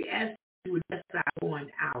 we ask you to bless our going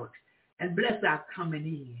out and bless our coming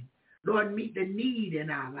in. Lord, meet the need in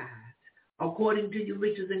our lives according to your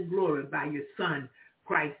riches and glory by your Son,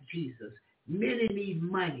 Christ Jesus. Many need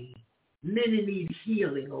money. Many need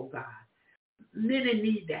healing, oh God. Many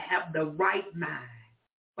need to have the right mind.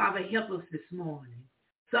 Father, help us this morning.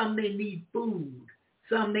 Some may need food.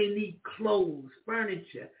 Some may need clothes,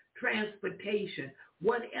 furniture, transportation,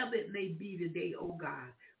 whatever it may be today, oh God.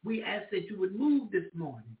 We ask that you would move this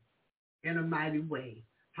morning in a mighty way.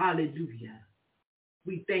 Hallelujah.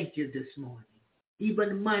 We thank you this morning.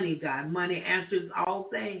 Even money, God, money answers all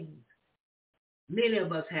things. Many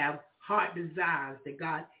of us have heart desires that,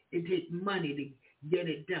 God, it takes money to get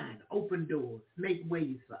it done. Open doors, make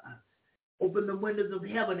ways for us. Open the windows of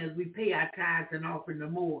heaven as we pay our tithes and offering the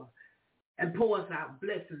more, and pour us out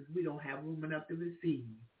blessings we don't have room enough to receive.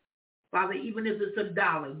 Father, even if it's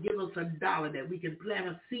 $1, give us $1 that we can plant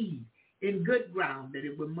a seed in good ground that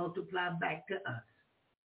it will multiply back to us.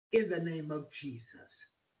 In the name of Jesus.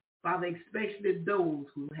 Father, especially those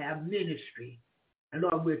who have ministry. And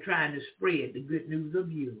Lord, we're trying to spread the good news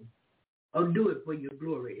of you. Oh, do it for your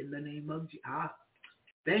glory in the name of Jesus.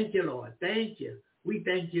 Thank you, Lord. Thank you. We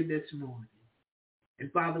thank you this morning.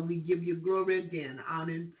 And Father, we give you glory again,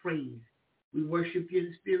 honor and praise. We worship you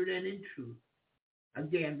in spirit and in truth.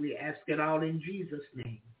 Again, we ask it all in Jesus'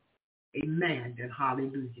 name. Amen and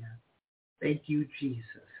hallelujah. Thank you, Jesus.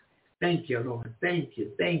 Thank you, Lord. Thank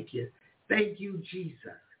you. Thank you. Thank you,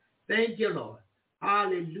 Jesus. Thank you, Lord.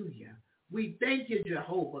 Hallelujah. We thank you,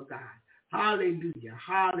 Johoah God. Hallelujah.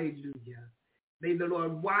 Hallelujah. May the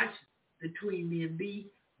Lord watch between me and thee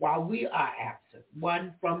while we are absent,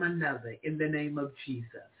 one from another, in the name of Jesus.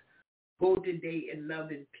 Go today in love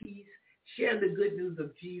and peace. Share the good news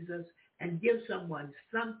of Jesus and give someone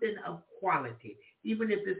something of quality, even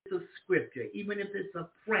if it's a scripture, even if it's a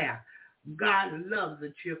prayer. God loves a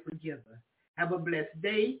cheerful giver. Have a blessed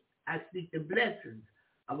day. I speak the blessings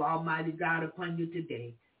of Almighty God upon you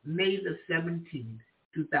today, May the 17th,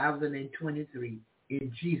 2023,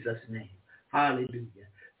 in Jesus' name. Hallelujah.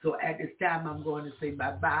 So at this time, I'm going to say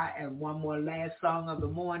bye-bye and one more last song of the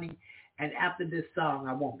morning. And after this song,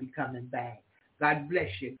 I won't be coming back. God bless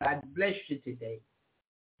you. God bless you today.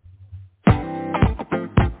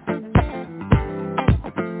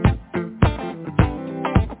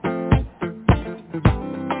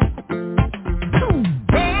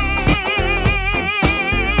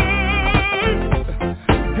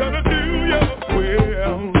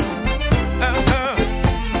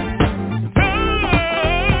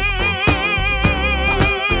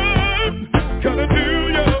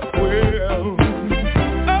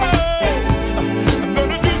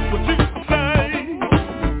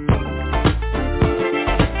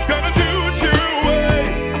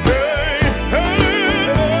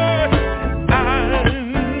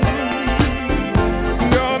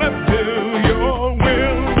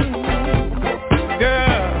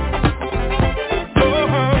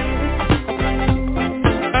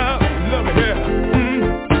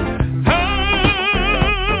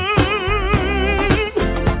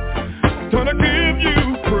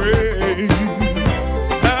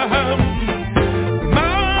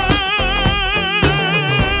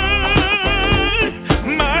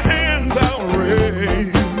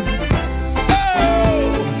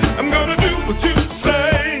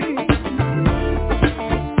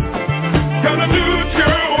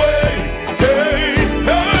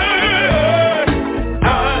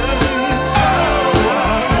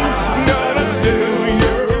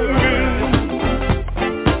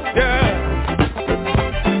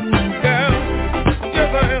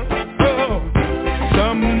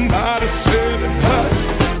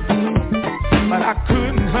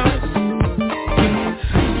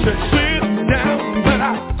 To sit down, but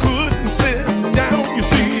I couldn't sit down.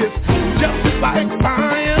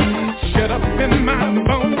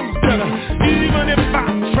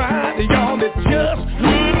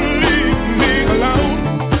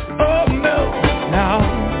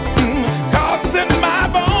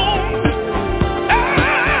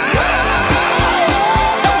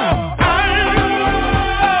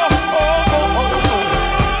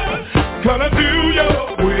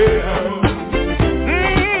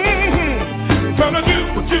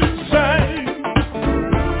 you to say.